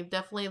 I mean,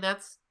 definitely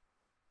that's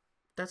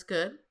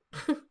good.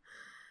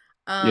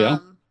 Yeah.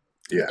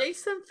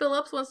 Jason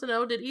Phillips wants to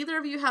know, did either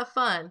of you have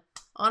fun?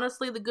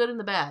 Honestly, the good and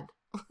the bad.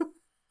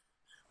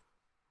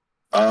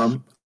 I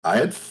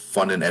had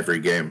fun in every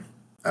game.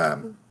 I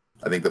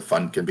think the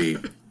fun can be,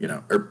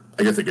 or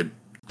I guess it could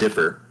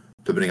differ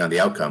depending on the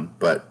outcome,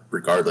 but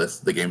regardless,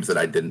 the games that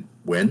I didn't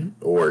win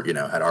or, had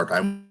a hard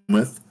time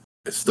with,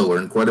 I still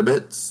learned quite a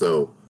bit.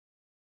 So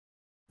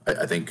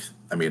I think,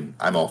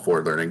 I'm all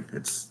for learning.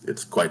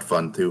 It's quite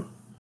fun to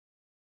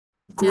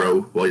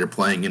grow while you're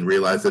playing and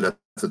realize that that's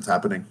what's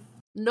happening.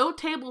 No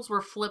tables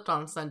were flipped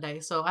on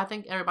Sunday, so I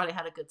think everybody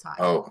had a good time.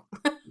 Oh.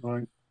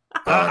 Right.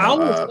 I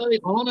would say,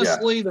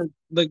 honestly,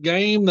 the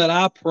game that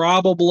I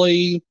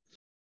probably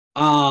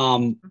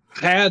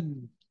had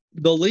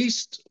the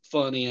least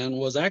fun in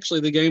was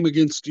actually the game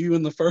against you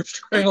in the first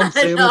round,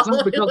 Sam. It's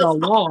not because I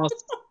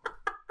lost,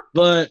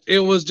 but it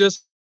was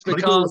just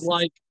because,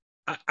 like,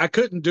 I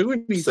couldn't do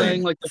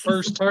anything like the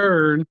first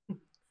turn.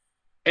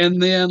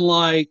 And then,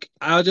 like,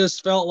 I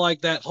just felt like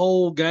that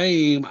whole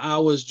game, I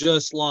was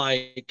just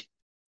like,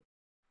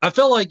 I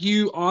felt like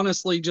you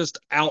honestly just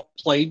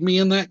outplayed me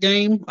in that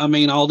game. I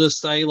mean, I'll just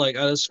say, like,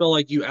 I just felt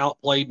like you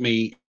outplayed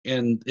me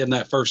in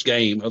that first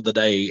game of the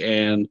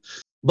day.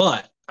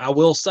 But I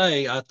will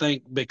say, I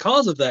think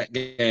because of that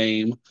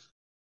game,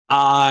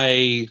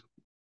 I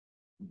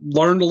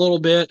learned a little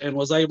bit and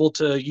was able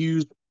to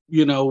use,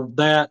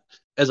 that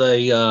as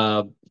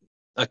a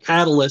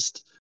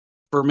catalyst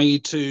for me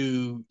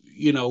to,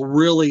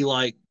 really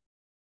like,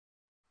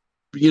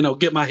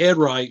 get my head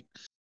right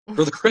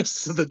for the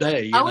rest of the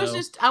day. I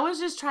was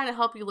just trying to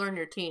help you learn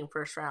your team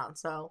first round,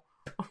 so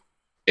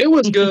it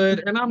was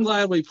good, and I'm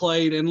glad we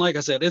played. And like I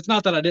said, it's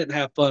not that I didn't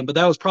have fun, but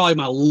that was probably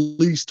my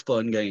least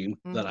fun game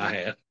that I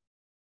had.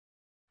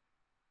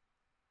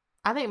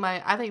 I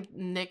think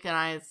Nick and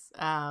I's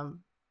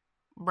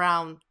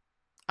round,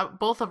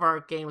 both of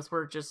our games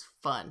were just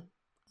fun,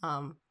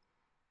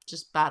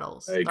 just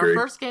battles. I agree. Our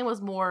first game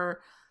was more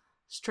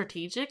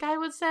strategic, I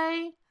would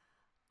say.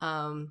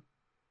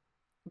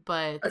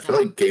 But I feel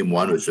like game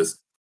one was just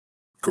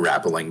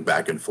grappling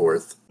back and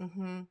forth.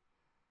 Mm-hmm.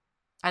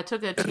 I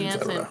took a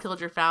chance and killed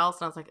your Faust,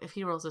 and I was like, if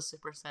he rolls a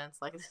super sense,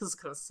 like, this is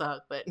gonna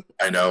suck. But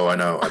I know.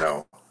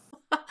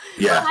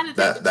 Yeah,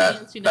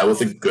 that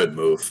was a good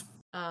move.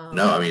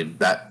 No, I mean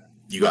that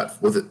you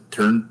got, was it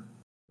turn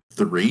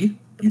 3?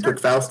 You took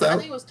Faust out. I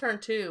think it was turn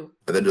 2.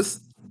 And then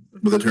just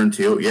was it turn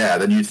 2? Yeah.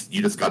 Then you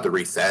just got to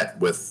reset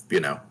with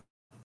Then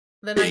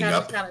being I had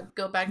up to kind of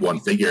go back one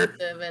to figure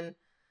and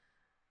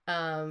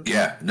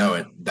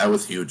that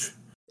was huge.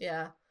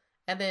 Yeah,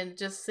 and then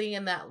just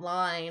seeing that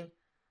line,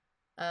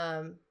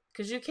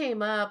 because you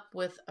came up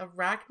with a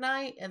Rack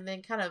Knight and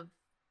then kind of,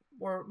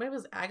 or maybe it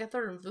was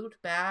Agatha and Voot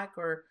back,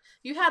 or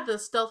you had the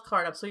stealth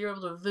card up, so you're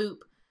able to Voop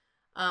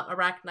a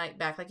Rack Knight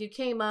back. Like, you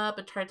came up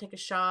and tried to take a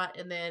shot,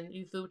 and then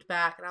you Vooped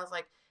back, and I was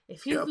like,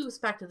 if he Voops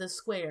back to this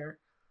square,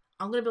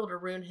 I'm gonna be able to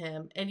ruin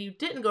him. And you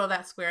didn't go to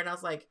that square, and I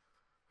was like,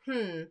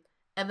 and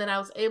then I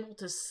was able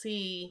to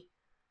see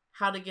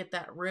how to get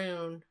that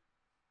rune.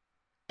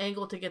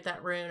 Angle to get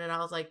that rune, and I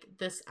was like,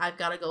 I've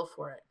got to go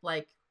for it.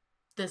 Like,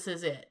 this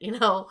is it,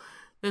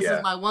 this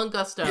is my one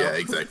gusto. Yeah,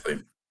 exactly.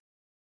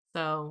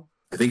 So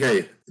I think I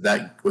had I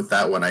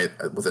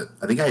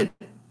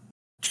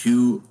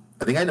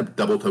ended up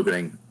double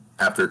tokening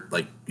after,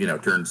 like,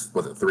 turns,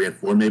 was it 3 and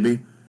 4 maybe?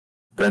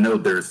 But I know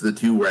there's the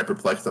 2 where I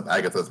perplexed up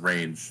Agatha's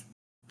range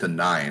to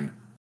 9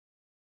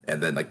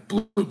 and then, like,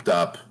 blooped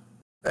up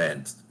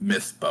and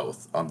missed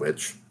both on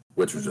which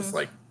was just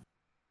like,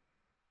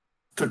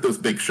 took those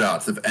big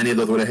shots. If any of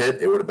those would have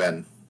hit, it would have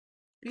been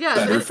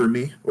better for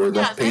me, or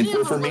less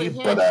painful for me.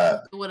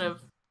 But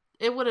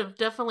it would have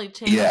definitely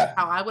changed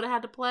how I would have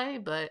had to play.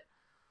 But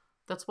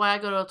that's why I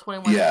go to a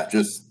 21. Yeah,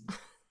 just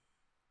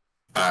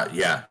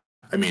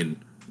I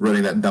mean,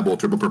 running that double,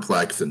 triple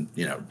perplex and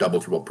double,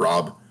 triple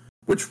prob,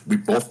 which we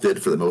both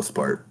did for the most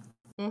part.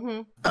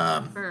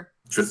 Mm-hmm. Sure.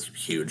 Just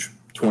huge.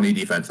 20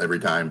 defense every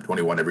time,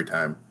 21 every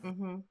time.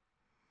 Mm-hmm.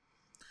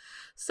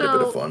 So a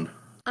bit of fun.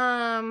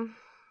 Let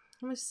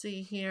me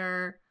see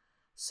here.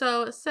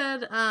 So it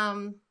said,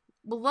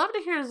 would love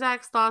to hear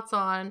Zach's thoughts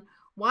on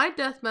why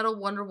Death Metal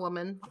Wonder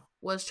Woman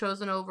was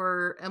chosen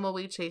over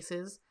MOE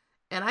chases.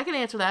 And I can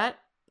answer that.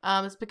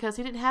 It's because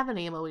he didn't have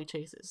any MOE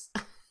chases.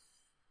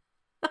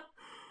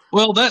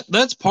 Well,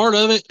 that's part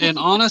of it, and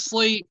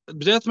honestly,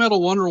 Death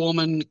Metal Wonder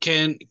Woman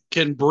can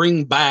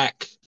bring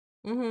back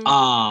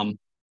mm-hmm.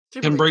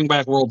 can bring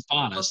back World's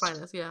World's Finest.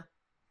 Finest, yeah.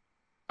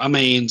 I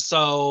mean,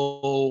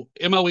 so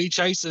MOE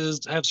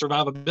chases have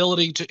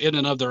survivability to in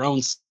and of their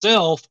own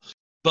self,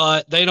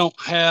 but they don't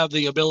have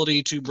the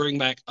ability to bring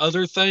back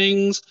other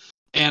things.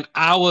 And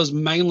I was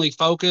mainly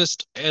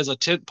focused as a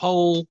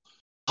tentpole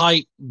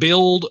type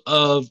build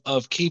of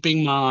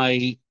keeping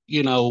my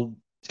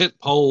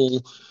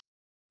tentpole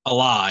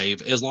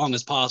alive as long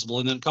as possible.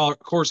 And then, of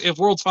course, if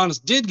World's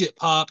Finest did get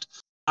popped,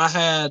 I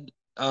had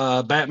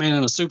Batman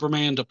and a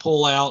Superman to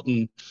pull out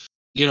and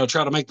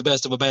try to make the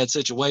best of a bad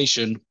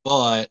situation.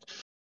 But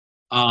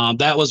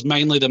that was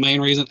mainly the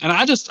main reason. And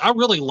I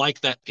really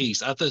like that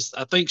piece. I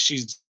think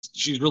she's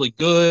really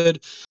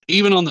good.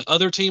 Even on the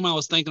other team, I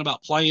was thinking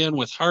about playing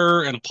with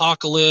her and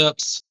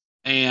Apocalypse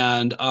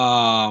and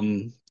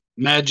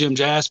Mad Jim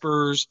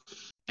Jaspers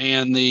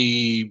and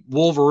the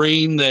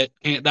Wolverine that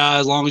can't die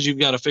as long as you've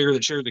got a figure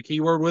that shares the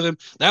keyword with him.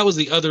 That was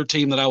the other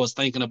team that I was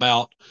thinking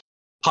about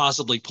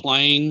possibly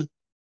playing.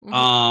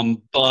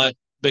 But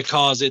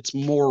because it's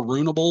more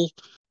runeable,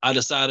 I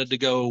decided to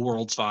go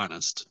World's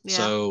Finest. Yeah.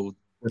 So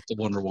with the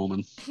Wonder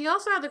Woman. He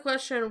also had the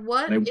question,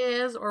 what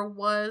is or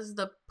was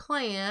the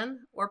plan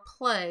or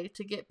play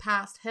to get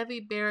past heavy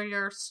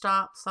barrier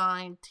stop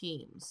sign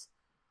teams?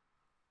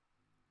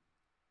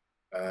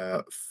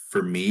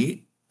 For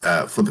me,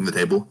 flipping the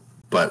table,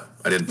 but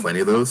I didn't play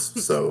any of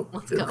those, so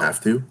didn't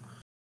have to.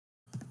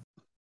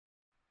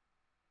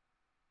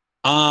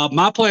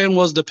 My plan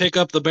was to pick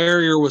up the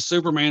barrier with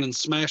Superman and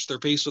smash their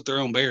piece with their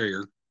own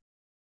barrier.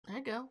 There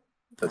you go.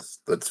 That's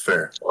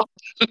fair.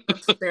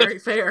 That's very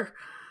fair.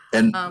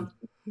 And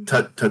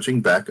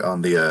touching back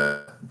on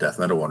the Death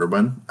Metal Wonder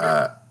Woman,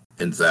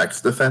 in Zach's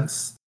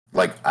defense,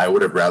 like I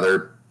would have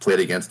rather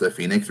played against a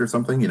Phoenix or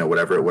something,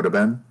 whatever it would have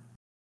been.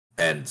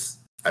 And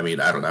I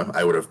mean, I don't know.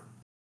 I would have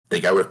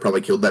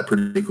probably killed that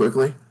pretty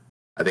quickly.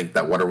 I think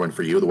that Wonder Woman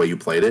for you, the way you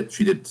played it,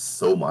 she did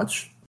so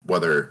much,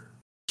 whether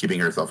keeping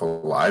herself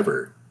alive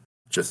or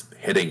just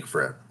hitting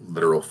for a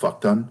literal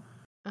fuck ton.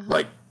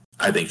 Like,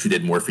 I think she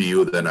did more for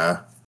you than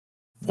a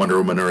Wonder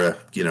Woman or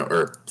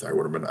Wonder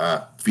Woman,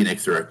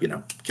 Phoenix or a,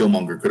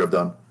 Killmonger could have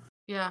done.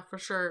 Yeah, for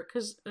sure.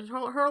 Because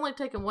her only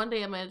taking 1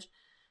 damage,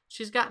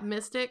 she's got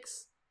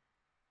Mystics,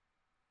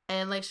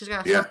 and like she's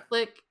got a short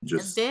click,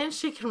 and then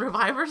she can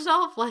revive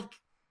herself. Like,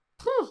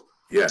 whew.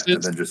 Yeah,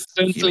 and then just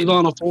senses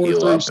on a 4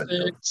 through 6.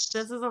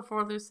 Senses on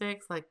 4 through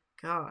 6, like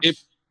gosh.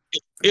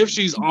 If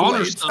she's on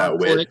her stop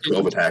click,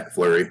 12 attack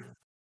flurry.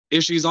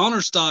 If she's on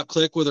her stop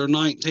click with her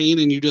 19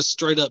 and you just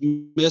straight up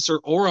miss her,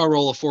 or I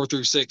roll a 4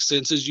 through 6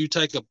 senses, you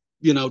take a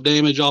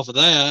damage off of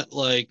that.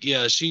 Like,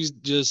 yeah, she's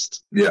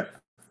just No,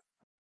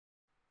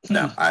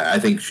 I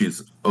think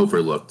she's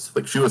overlooked.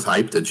 Like, she was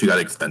hyped and she got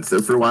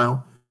expensive for a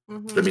while.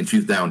 I mean,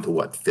 she's down to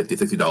what,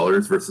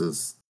 $50-$60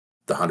 versus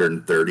the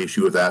 $130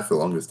 she was at for the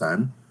longest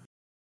time.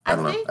 I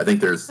don't know. I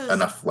think there's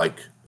enough like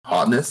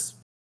hotness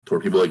to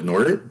where people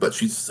ignored it, but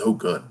she's so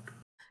good.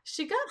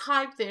 She got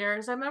hyped there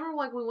because I remember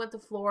like we went to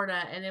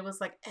Florida and it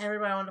was like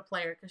everybody wanted to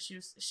play her because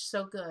she's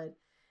so good.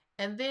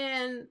 And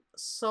then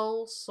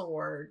Soul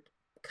Sword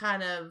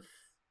kind of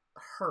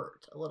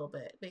hurt a little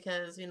bit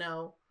because I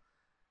don't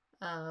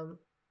know,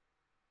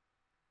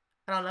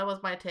 that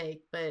was my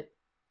take, but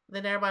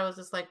then everybody was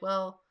just like,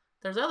 well,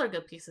 there's other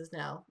good pieces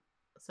now.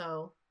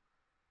 So,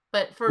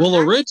 but for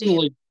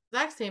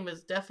Zach's team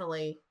is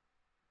definitely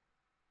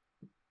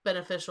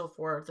beneficial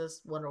for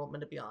this Wonder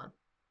Woman to be on.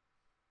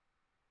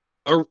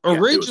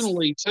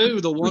 Originally,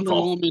 too, the Wonder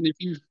Woman,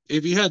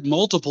 if you had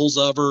multiples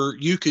of her,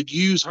 you could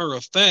use her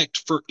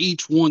effect for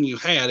each one you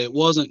had. It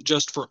wasn't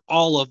just for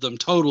all of them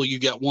total. You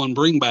get one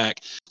bring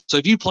back. So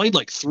if you played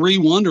like 3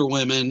 Wonder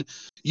Women,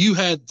 you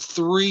had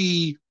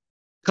 3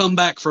 come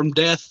back from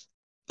death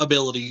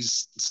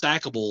abilities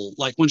stackable.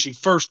 Like when she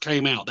first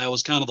came out, that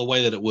was kind of the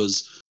way that it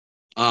was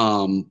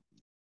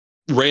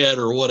read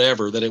or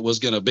whatever that it was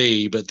going to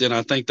be. But then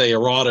I think they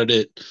eroded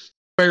it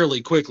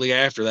fairly quickly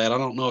after that. I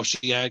don't know if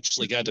she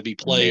actually got to be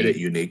played. Made it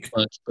unique.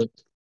 But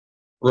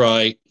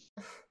right.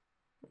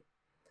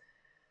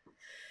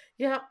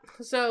 Yeah.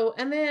 So,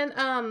 and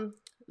then,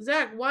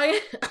 Zach, why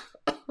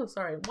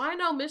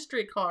no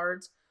mystery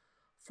cards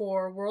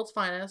for World's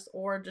Finest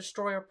or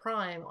Destroyer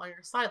Prime on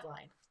your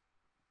sideline?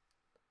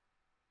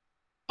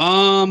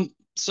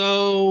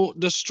 So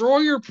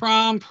Destroyer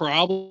Prime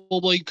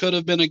probably could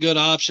have been a good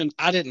option.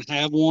 I didn't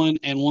have one,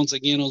 and once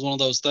again, it was one of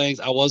those things.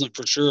 I wasn't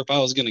for sure if I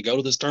was going to go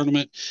to this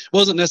tournament. It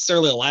wasn't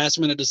necessarily a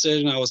last-minute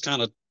decision. I was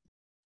kind of,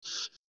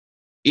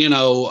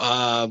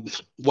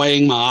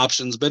 weighing my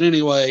options. But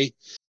anyway,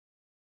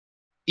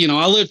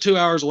 I live 2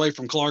 hours away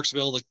from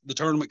Clarksville. The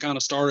tournament kind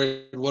of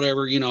started,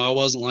 whatever. I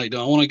wasn't like, do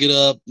I want to get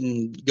up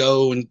and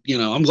go? And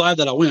I'm glad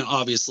that I went,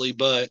 obviously,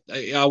 but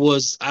I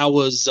was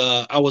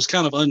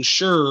kind of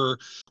unsure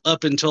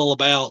up until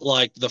about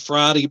like the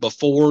Friday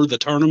before the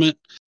tournament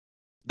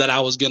that I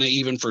was going to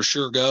even for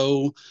sure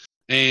go.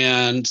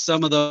 And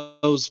some of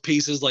those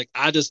pieces, like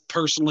I just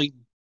personally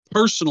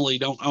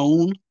don't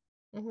own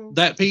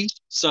that piece.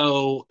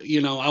 So,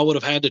 I would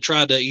have had to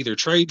try to either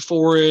trade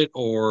for it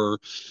or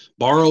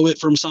borrow it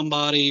from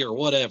somebody or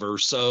whatever.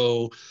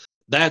 So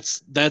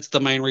that's the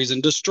main reason.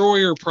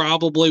 Destroyer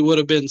probably would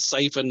have been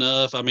safe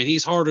enough. I mean,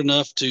 he's hard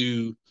enough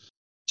to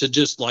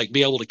just like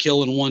be able to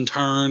kill in one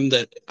turn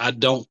that I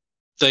don't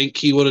think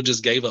he would have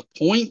just gave up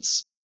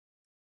points.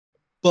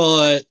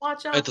 But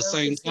watch out, at the though,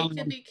 same because he time,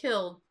 can be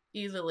killed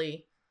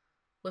easily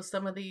with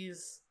some of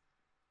these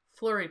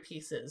flurry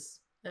pieces.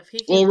 If he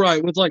can, well,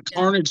 right, with like yeah.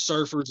 Carnage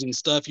Surfers and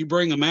stuff, you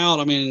bring them out.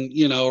 I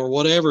mean, or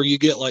whatever, you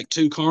get like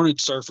 2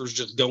 Carnage Surfers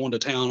just going to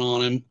town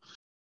on him,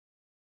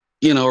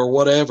 or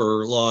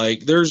whatever.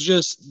 Like,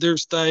 there's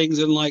things,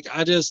 and like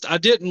I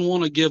didn't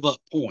want to give up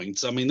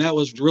points. I mean, that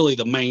was really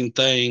the main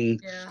thing.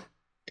 Yeah.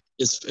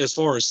 As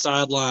far as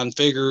sideline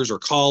figures or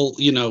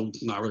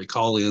not really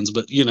call-ins,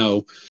 but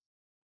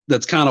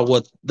that's kind of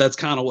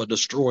what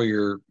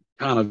Destroyer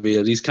kind of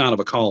is. He's kind of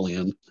a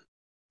call-in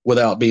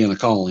without being a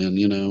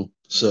call-in,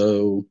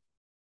 so.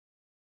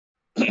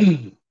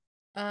 That's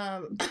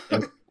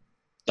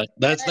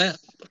that.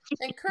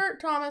 And Kurt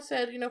Thomas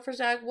said, for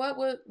Zach, what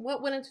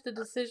went into the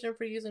decision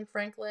for using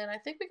Franklin? I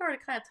think we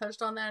already kind of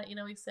touched on that. He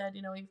said,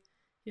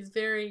 he's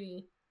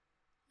very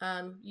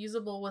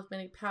usable with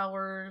many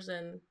powers,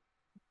 and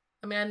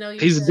I mean, I know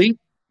you said deep.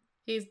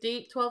 He's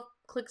deep, 12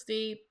 clicks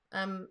deep.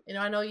 I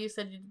know you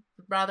said you'd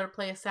rather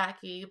play a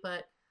Saki,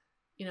 but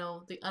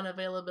the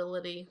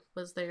unavailability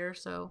was there,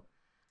 so.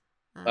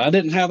 I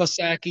didn't have a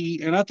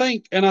Saki, and I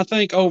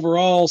think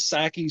overall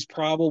Saki's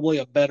probably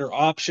a better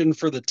option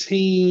for the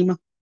team.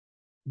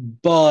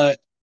 But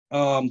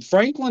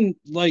Franklin,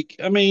 like,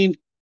 I mean,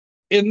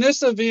 in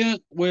this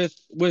event with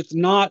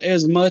not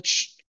as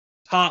much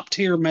top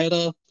tier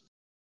meta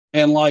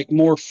and like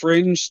more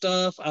fringe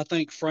stuff, I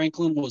think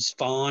Franklin was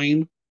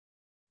fine.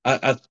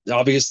 I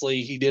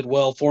obviously he did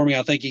well for me.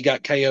 I think he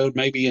got KO'd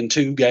maybe in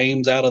 2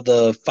 games out of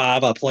the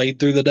 5 I played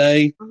through the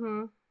day.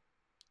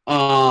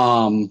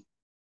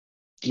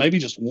 Maybe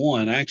just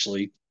 1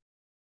 actually,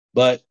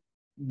 but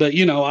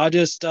I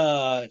just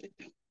I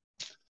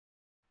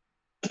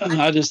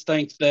just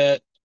think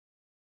that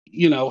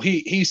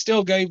he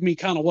still gave me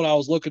kind of what I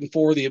was looking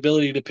for, the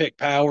ability to pick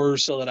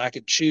powers so that I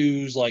could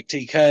choose like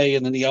TK,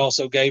 and then he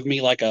also gave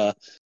me like a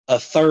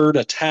third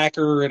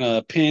attacker in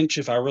a pinch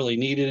if I really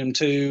needed him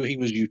to. He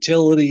was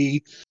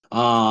utility,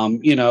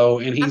 and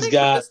he's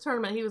got for this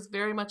tournament he was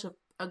very much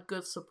a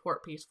good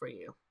support piece for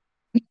you.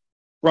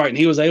 Right, and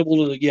he was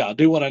able to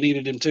do what I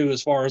needed him to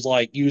as far as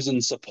like using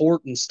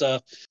support and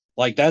stuff.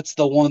 Like that's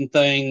the one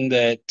thing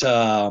that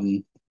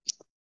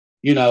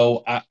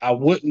I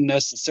wouldn't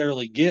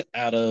necessarily get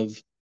out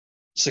of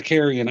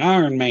Sicarian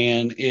Iron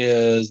Man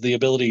is the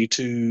ability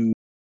to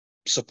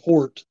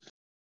support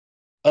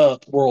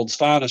up World's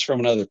Finest from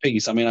another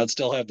piece. I mean, I'd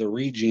still have the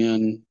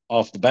regen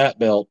off the bat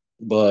belt,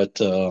 but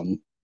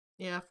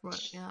yeah.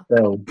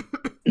 So,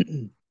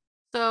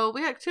 so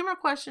we have 2 more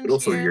questions. But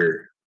also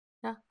here.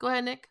 Yeah, go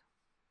ahead, Nick.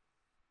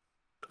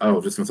 I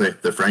was just gonna say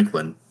the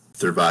Franklin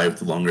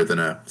survived longer than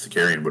a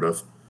Sicarian would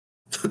have,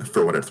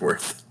 for what it's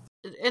worth.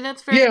 And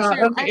that's very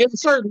true. In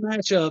certain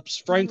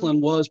matchups,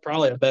 Franklin was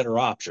probably a better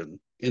option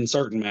in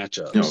certain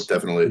matchups. No,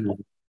 definitely.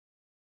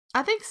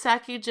 I think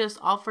Saki just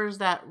offers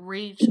that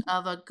reach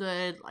of a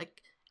good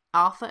like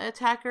alpha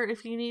attacker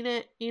if you need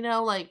it.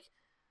 Like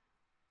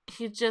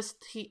he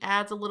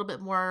adds a little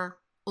bit more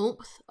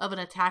oomph of an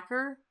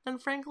attacker than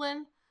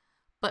Franklin,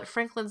 but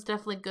Franklin's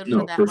definitely good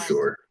for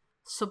that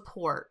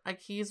support. Like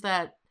he's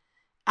that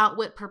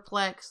outwit,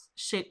 perplex,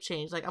 shape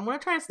change. Like I'm gonna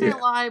try to stay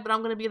alive, but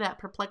I'm gonna be that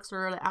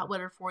perplexer, the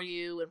outwitter for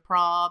you, and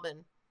prob,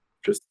 and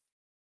just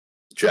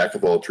jack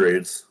of all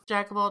trades,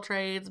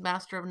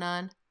 master of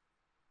none.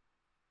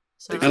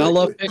 So, and I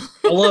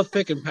love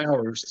picking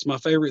powers. It's my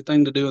favorite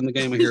thing to do in the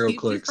game of Hero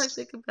Clicks. Like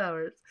picking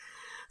powers.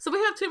 So we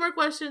have 2 more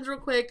questions real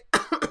quick.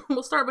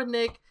 We'll start with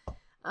Nick.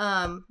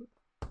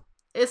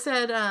 It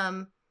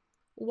said,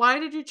 why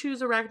did you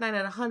choose Arachnite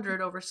at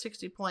 100 over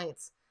 60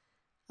 points?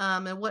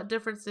 And what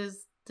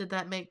differences did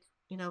that make,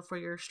 for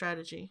your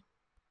strategy?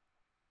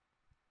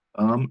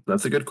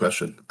 That's a good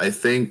question. I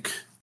think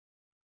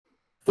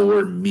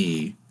for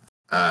me,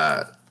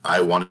 I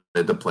wanted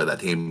to play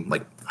that team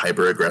like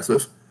hyper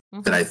aggressive.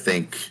 And I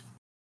think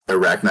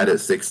Arachnite at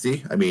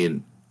 60, I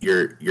mean,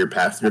 you're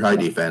past your high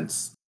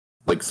defense.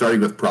 Like starting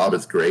with prob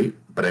is great,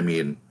 but I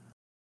mean,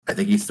 I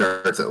think he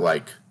starts at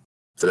like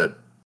it's a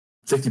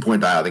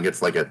 60-point dial. I think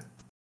it's like a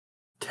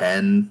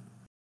 10-11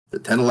 or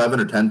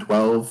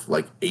 10-12,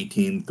 like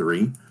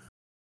 18-3.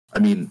 I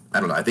mean, I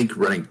don't know. I think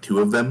running 2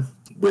 of them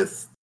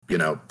with,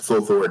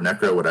 Soul Forward,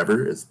 Necro,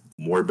 whatever, is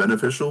more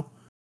beneficial.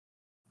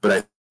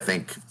 But I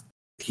think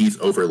he's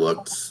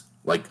overlooked,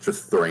 like,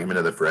 just throwing him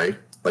into the fray.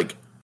 like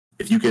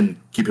if you can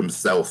keep him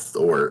stealth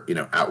or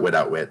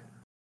outwit,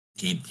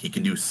 he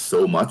can do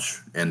so much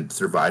and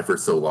survive for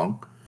so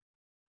long.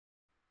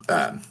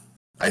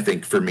 I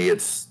think for me,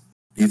 he's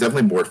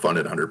definitely more fun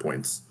at 100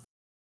 points.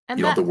 And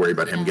you don't have to worry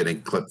about him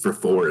getting clipped for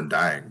 4 and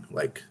dying.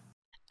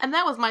 And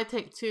that was my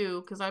take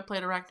too, because I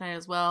played Arachnite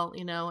as well,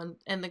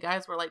 and the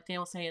guys were like, Dan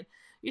was saying,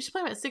 you should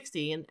play him at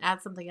 60 and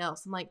add something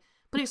else. I'm like,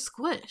 but he's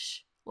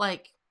squish.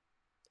 Like,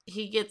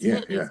 he gets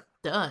hit and he's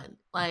done.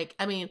 Like,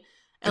 I mean,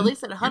 at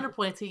least at 100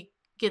 points, he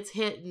gets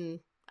hit and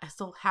I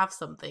still have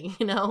something,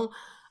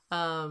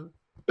 But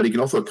he can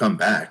also come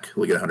back, at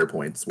 100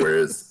 points,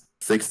 whereas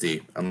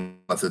 60,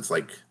 unless it's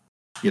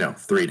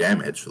 3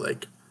 damage,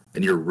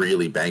 and you're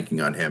really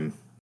banking on him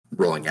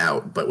rolling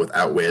out, but with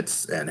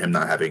outwits and him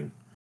not having,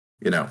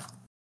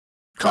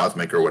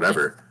 cosmic or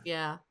whatever.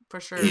 Yeah, for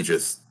sure. He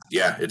just,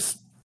 it's.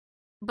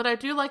 But I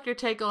do like your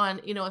take on,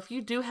 if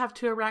you do have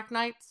 2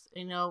 Arachnites,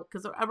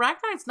 because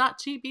Arachnite's not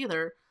cheap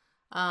either.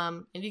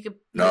 And you could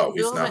no,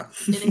 he's not.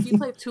 And if you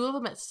play 2 of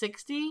them at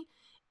 60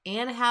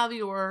 and have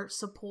your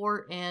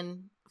support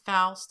and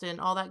Faust and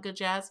all that good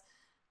jazz,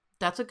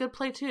 that's a good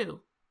play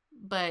too.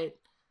 But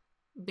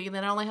being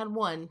that I only had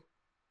 1,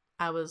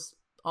 I was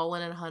all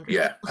in at 100.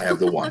 Yeah, I have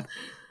the 1.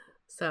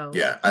 So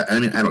yeah, I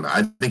mean, I don't know.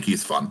 I think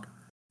he's fun.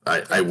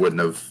 I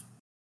wouldn't have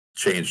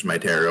changed my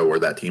tarot or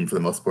that team for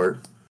the most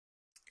part.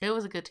 It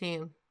was a good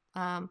team.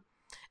 And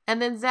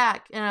then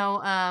Zach,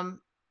 love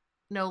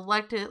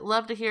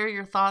to hear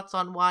your thoughts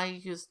on why you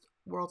used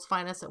World's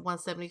Finest at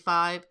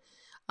 175.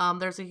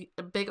 There's a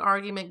big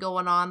argument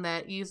going on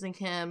that using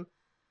him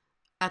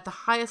at the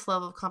highest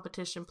level of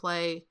competition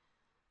play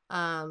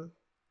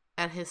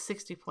at his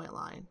 60-point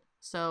line.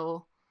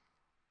 So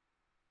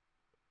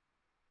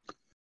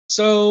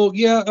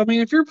yeah, I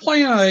mean, if you're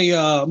playing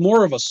a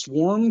more of a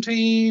swarm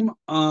team,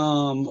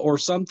 or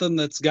something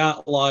that's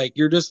got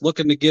you're just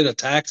looking to get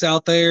attacks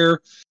out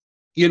there,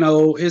 his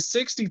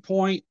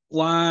 60-point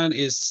line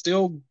is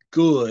still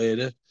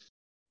good.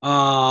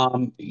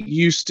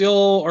 You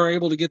still are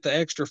able to get the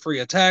extra free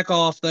attack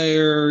off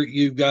there.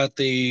 You've got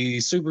the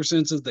super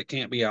senses that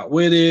can't be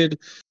outwitted.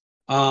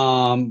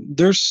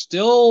 There's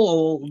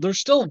still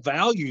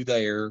value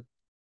there,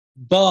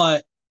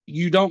 but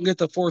you don't get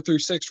the 4 through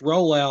 6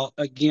 rollout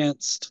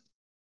against,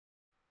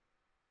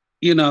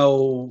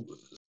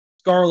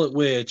 Scarlet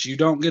Witch. You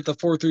don't get the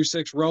 4 through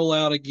 6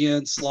 rollout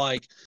against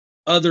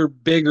other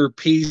bigger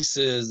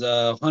pieces,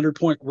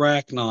 100-point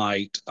Rack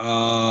Knight.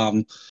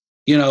 And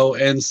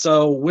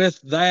so with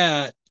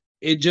that,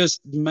 it just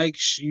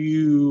makes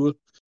you,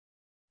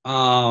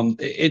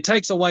 it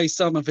takes away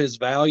some of his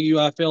value,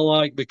 I feel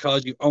like,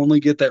 because you only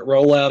get that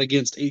rollout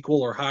against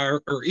equal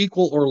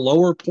or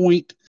lower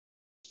point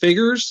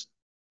figures,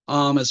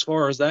 as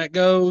far as that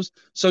goes.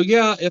 So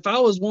yeah, if I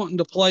was wanting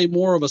to play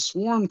more of a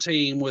swarm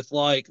team with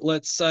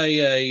let's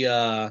say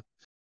a,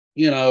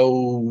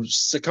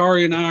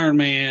 Sicarian Iron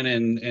Man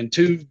and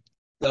 2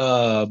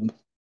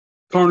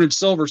 Carnage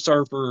Silver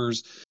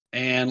Surfers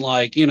and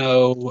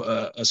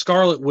a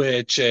Scarlet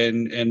Witch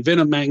and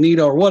Venom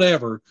Magneto or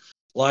whatever,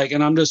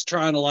 and I'm just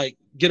trying to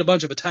get a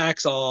bunch of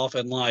attacks off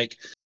and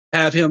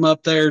have him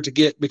up there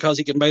because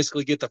he can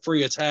basically get the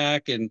free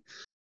attack. And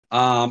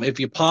if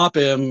you pop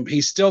him,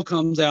 he still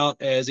comes out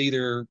as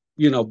either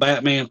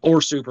Batman or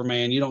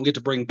Superman. You don't get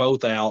to bring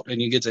both out, and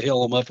you get to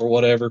heal him up or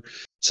whatever.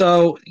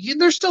 So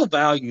there's still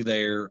value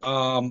there.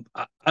 I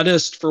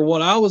just, for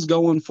what I was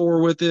going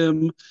for with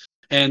him,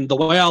 and the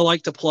way I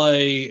like to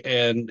play,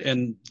 and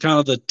kind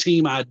of the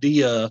team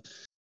idea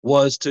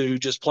was to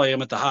just play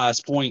him at the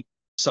highest point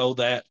so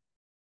that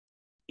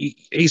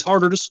he's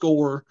harder to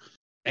score,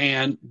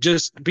 and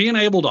just being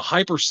able to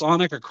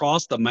hypersonic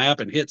across the map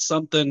and hit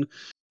something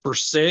for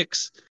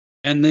 6,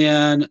 and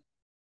then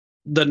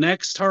the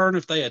next turn,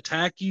 if they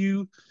attack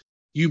you,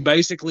 you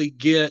basically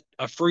get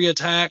a free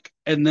attack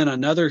and then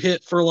another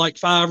hit for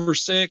 5 or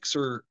 6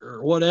 or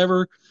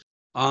whatever.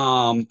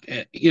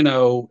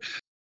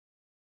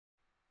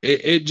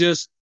 It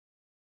just,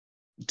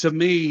 to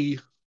me,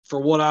 for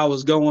what I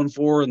was going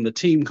for and the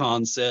team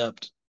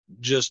concept,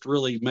 just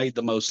really made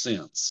the most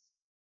sense.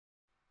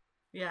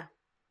 Yeah.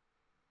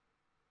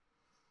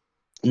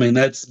 I mean,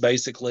 that's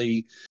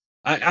basically,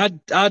 I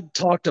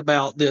talked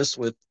about this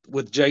with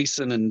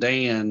Jason and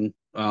Dan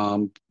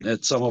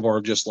at some of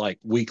our just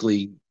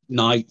weekly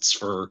nights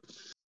for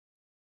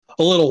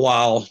a little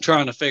while,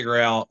 trying to figure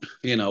out,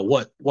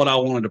 what I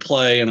wanted to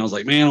play. And I was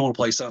like, man, I want to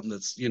play something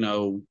that's,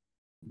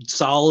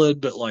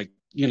 solid, but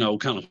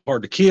kind of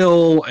hard to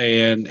kill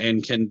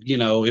and can,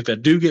 if I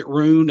do get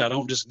ruined, I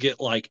don't just get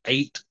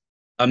 8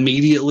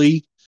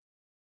 immediately.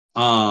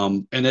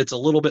 And it's a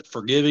little bit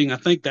forgiving. I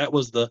think that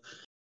was the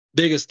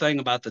biggest thing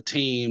about the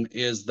team,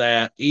 is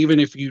that even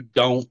if you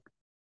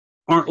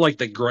aren't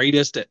the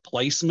greatest at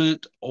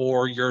placement,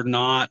 or you're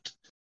not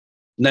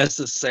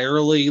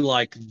necessarily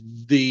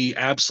the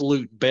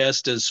absolute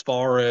best as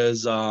far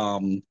as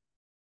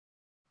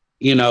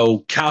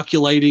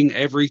calculating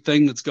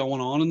everything that's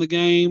going on in the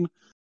game,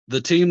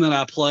 the team that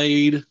I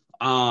played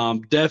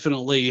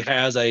definitely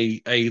has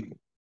a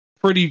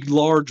pretty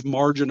large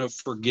margin of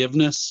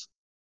forgiveness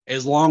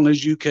as long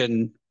as you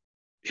can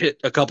hit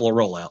a couple of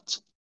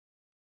rollouts.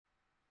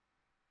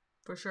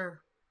 For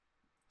sure.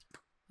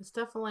 He's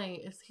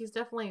definitely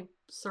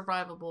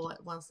survivable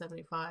at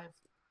 175.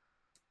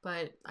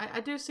 But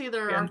I do see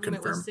their Can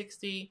argument with confirm.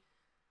 60,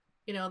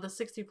 the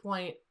 60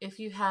 point, if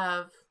you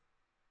have,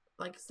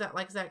 like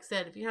Zach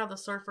said, if you have the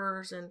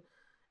surfers and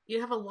you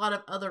have a lot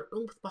of other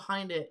oomph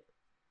behind it,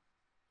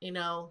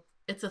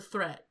 it's a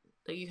threat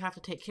that you have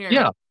to take care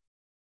of.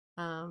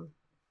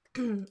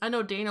 I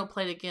know Daniel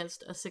played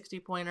against a 60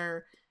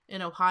 pointer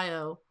in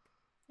Ohio,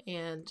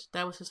 and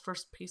that was his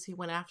first piece he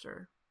went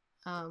after.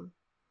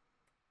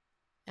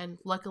 And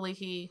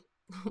luckily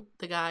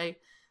the guy,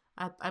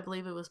 I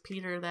believe it was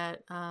Peter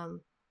that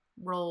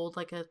rolled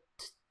like a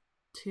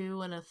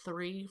 2 and a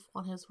 3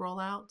 on his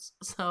rollouts.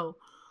 So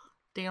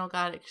Daniel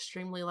got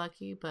extremely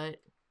lucky,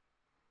 but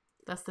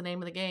that's the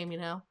name of the game,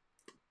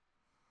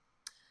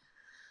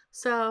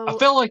 So I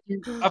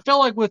feel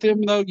like with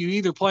him though, you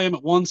either play him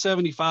at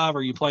 175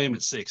 or you play him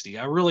at 60.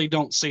 I really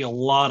don't see a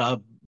lot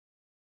of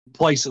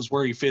places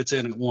where he fits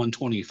in at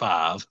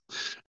 125.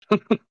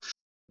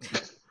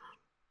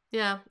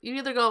 Yeah, you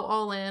either go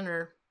all in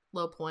or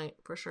low point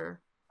for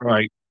sure.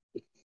 Right.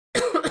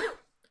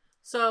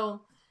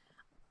 So,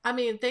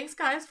 thanks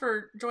guys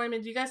for joining me.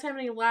 Do you guys have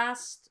any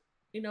last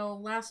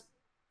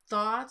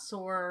thoughts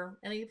or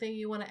anything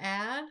you want to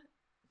add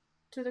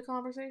to the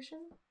conversation?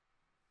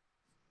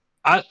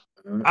 I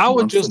would Not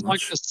so just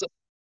much.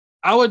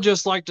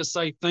 like to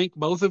say thank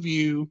both of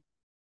you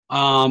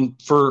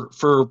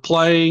for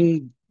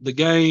playing the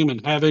game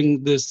and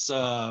having this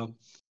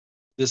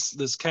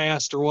this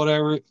cast or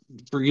whatever,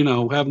 for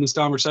having this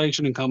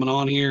conversation and coming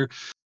on here.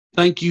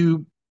 Thank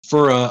you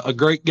for a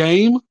great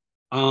game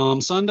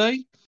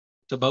Sunday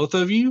to both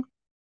of you.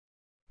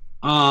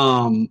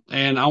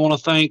 And I want to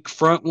thank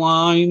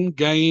Frontline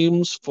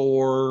Games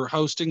for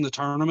hosting the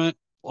tournament.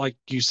 Like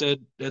you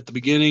said at the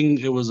beginning,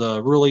 it was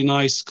a really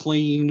nice,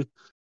 clean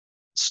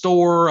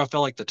store. I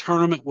felt like the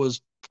tournament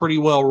was pretty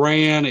well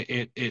ran.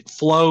 It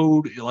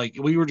flowed. Like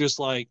we were just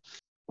like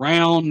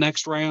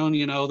next round,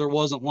 there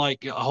wasn't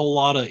like a whole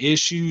lot of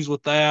issues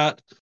with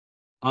that.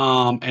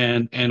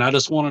 And I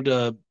just wanted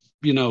to,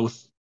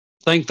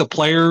 thank the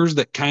players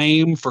that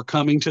came for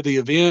coming to the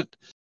event.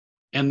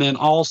 And then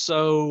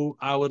also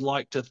I would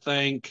like to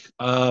thank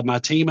my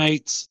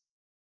teammates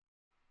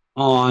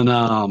on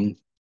I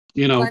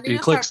need to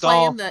start Clicked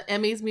playing Off. the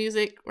Emmys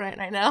music right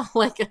now.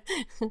 Like,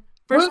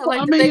 first Well, I'd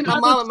like I to thank mean, my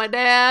mom and my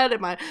dad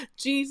and my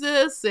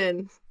Jesus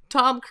and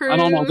Tom I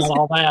don't know Cruise. about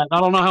all that.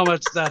 I don't know how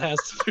much that has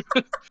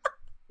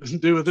to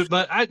do with it,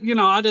 but I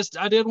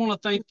did want to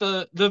thank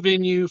the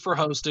venue for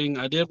hosting.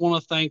 I did want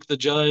to thank the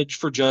judge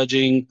for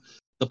judging,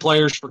 the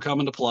players for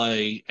coming to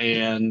play,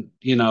 and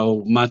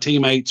my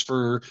teammates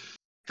for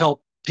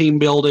help team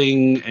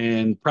building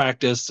and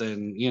practice,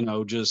 and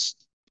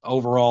just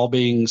overall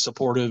being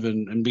supportive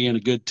and being a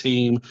good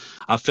team.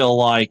 I feel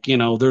like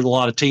there's a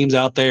lot of teams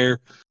out there.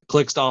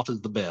 Clickstoff is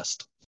the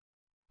best.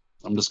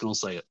 I'm just gonna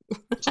say it.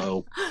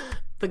 So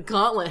The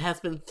gauntlet has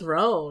been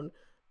thrown.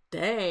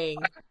 Dang.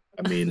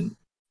 I mean,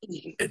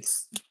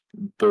 it's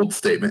bold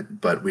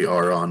statement, but we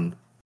are on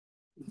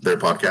their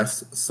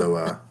podcast,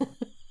 so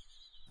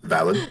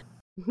valid.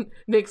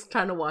 Nick's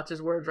trying to watch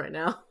his words right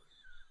now.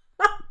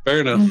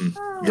 fair enough.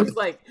 Yep. He's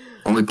like,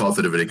 Only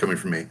positivity coming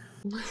from me.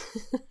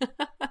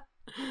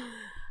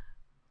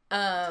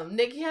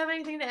 Nick, you have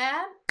anything to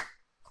add?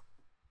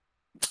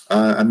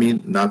 I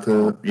mean, not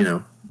to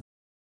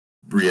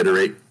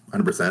reiterate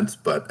 100%,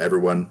 but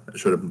everyone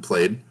should have been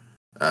played.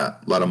 A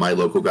lot of my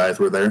local guys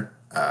were there.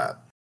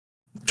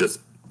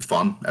 Just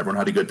fun. Everyone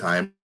had a good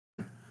time.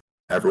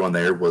 Everyone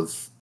there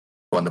was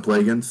fun to play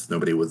against.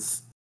 Nobody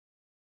was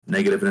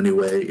negative in any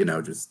way.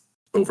 Just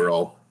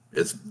overall,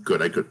 as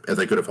good as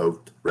I could have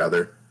hoped.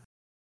 Rather.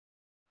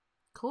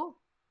 Cool.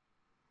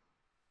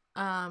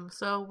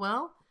 So,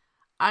 well,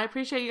 I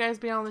appreciate you guys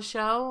being on the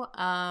show.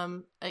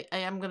 I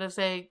am going to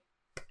say,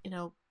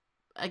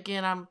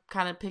 again, I'm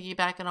kind of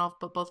piggybacking off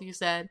what both of you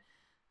said.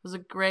 It was a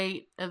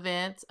great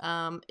event.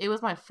 It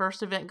was my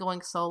first event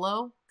going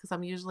solo because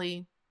I'm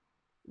usually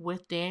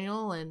with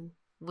Daniel and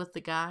with the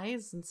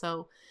guys. And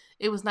so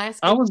it was nice.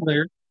 I was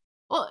there.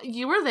 Well,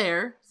 you were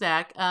there,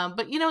 Zach.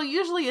 But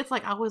usually it's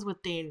like I was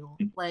with Daniel.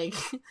 Like,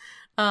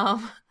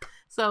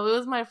 so it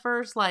was my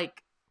first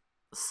like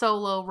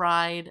solo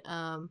ride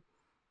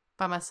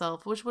by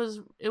myself, which was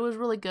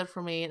really good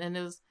for me, and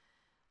it was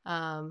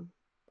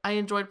I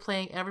enjoyed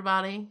playing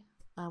everybody.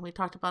 We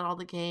talked about all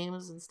the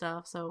games and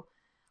stuff, so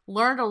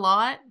learned a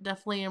lot.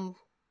 Definitely am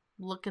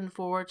looking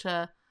forward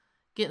to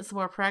getting some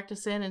more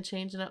practice in and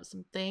changing up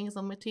some things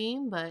on my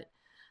team. But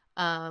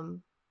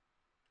and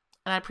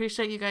I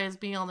appreciate you guys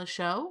being on the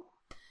show.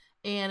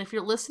 And if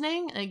you're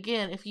listening,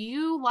 again, if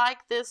you like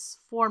this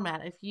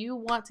format, if you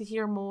want to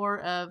hear more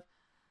of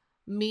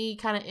me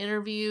kind of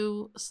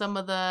interview some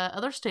of the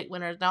other state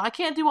winners. Now, I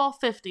can't do all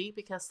 50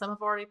 because some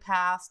have already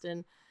passed,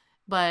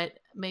 but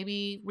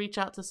maybe reach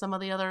out to some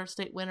of the other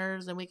state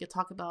winners and we could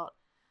talk about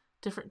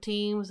different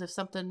teams if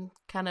something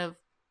kind of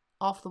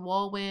off the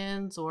wall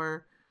wins,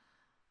 or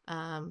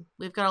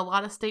We've got a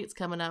lot of states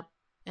coming up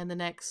in the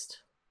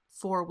next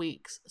 4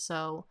 weeks.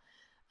 So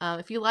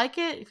if you like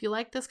it, if you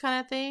like this kind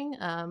of thing,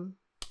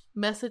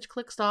 message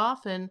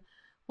Clickstuff, and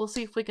we'll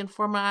see if we can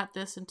format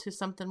this into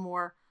something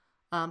more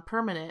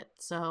permanent.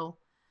 So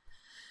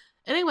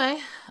anyway,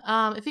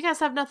 if you guys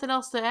have nothing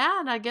else to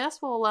add, I guess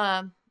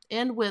we'll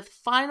end with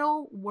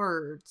final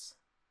words.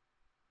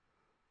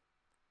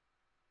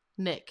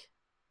 Nick,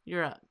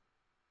 you're up.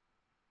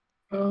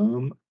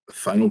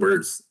 Final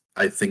words.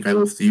 I think I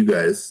will see you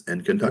guys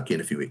in Kentucky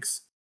in a few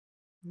weeks.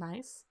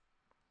 Nice.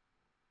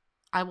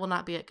 I will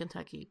not be at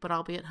Kentucky, but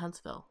I'll be at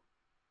Huntsville.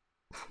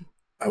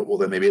 Well,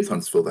 then maybe it's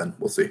Huntsville then.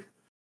 We'll see.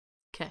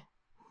 Okay.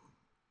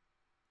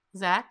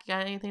 Zach, you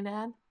got anything to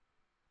add?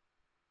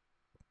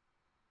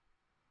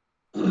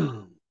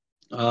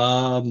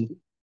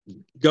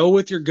 Go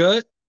with your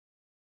gut.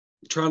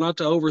 Try not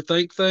to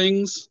overthink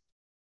things.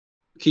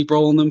 Keep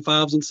rolling them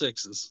 5s and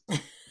 6s.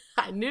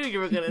 I knew you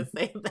were going to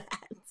say that.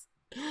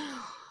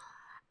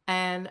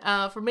 And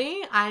for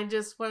me, I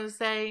just want to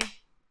say,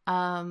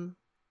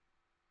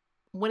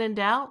 when in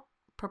doubt,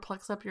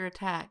 perplex up your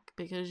attack,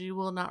 because you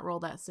will not roll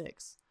that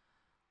 6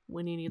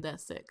 when you need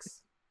that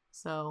 6.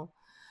 So,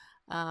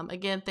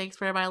 again, thanks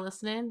for everybody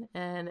listening.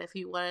 And if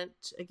you want,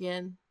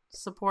 again,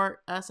 support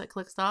us at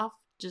Clickstuff,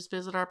 just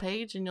visit our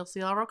page and you'll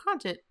see all of our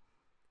content.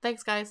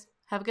 Thanks, guys.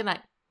 Have a good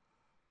night.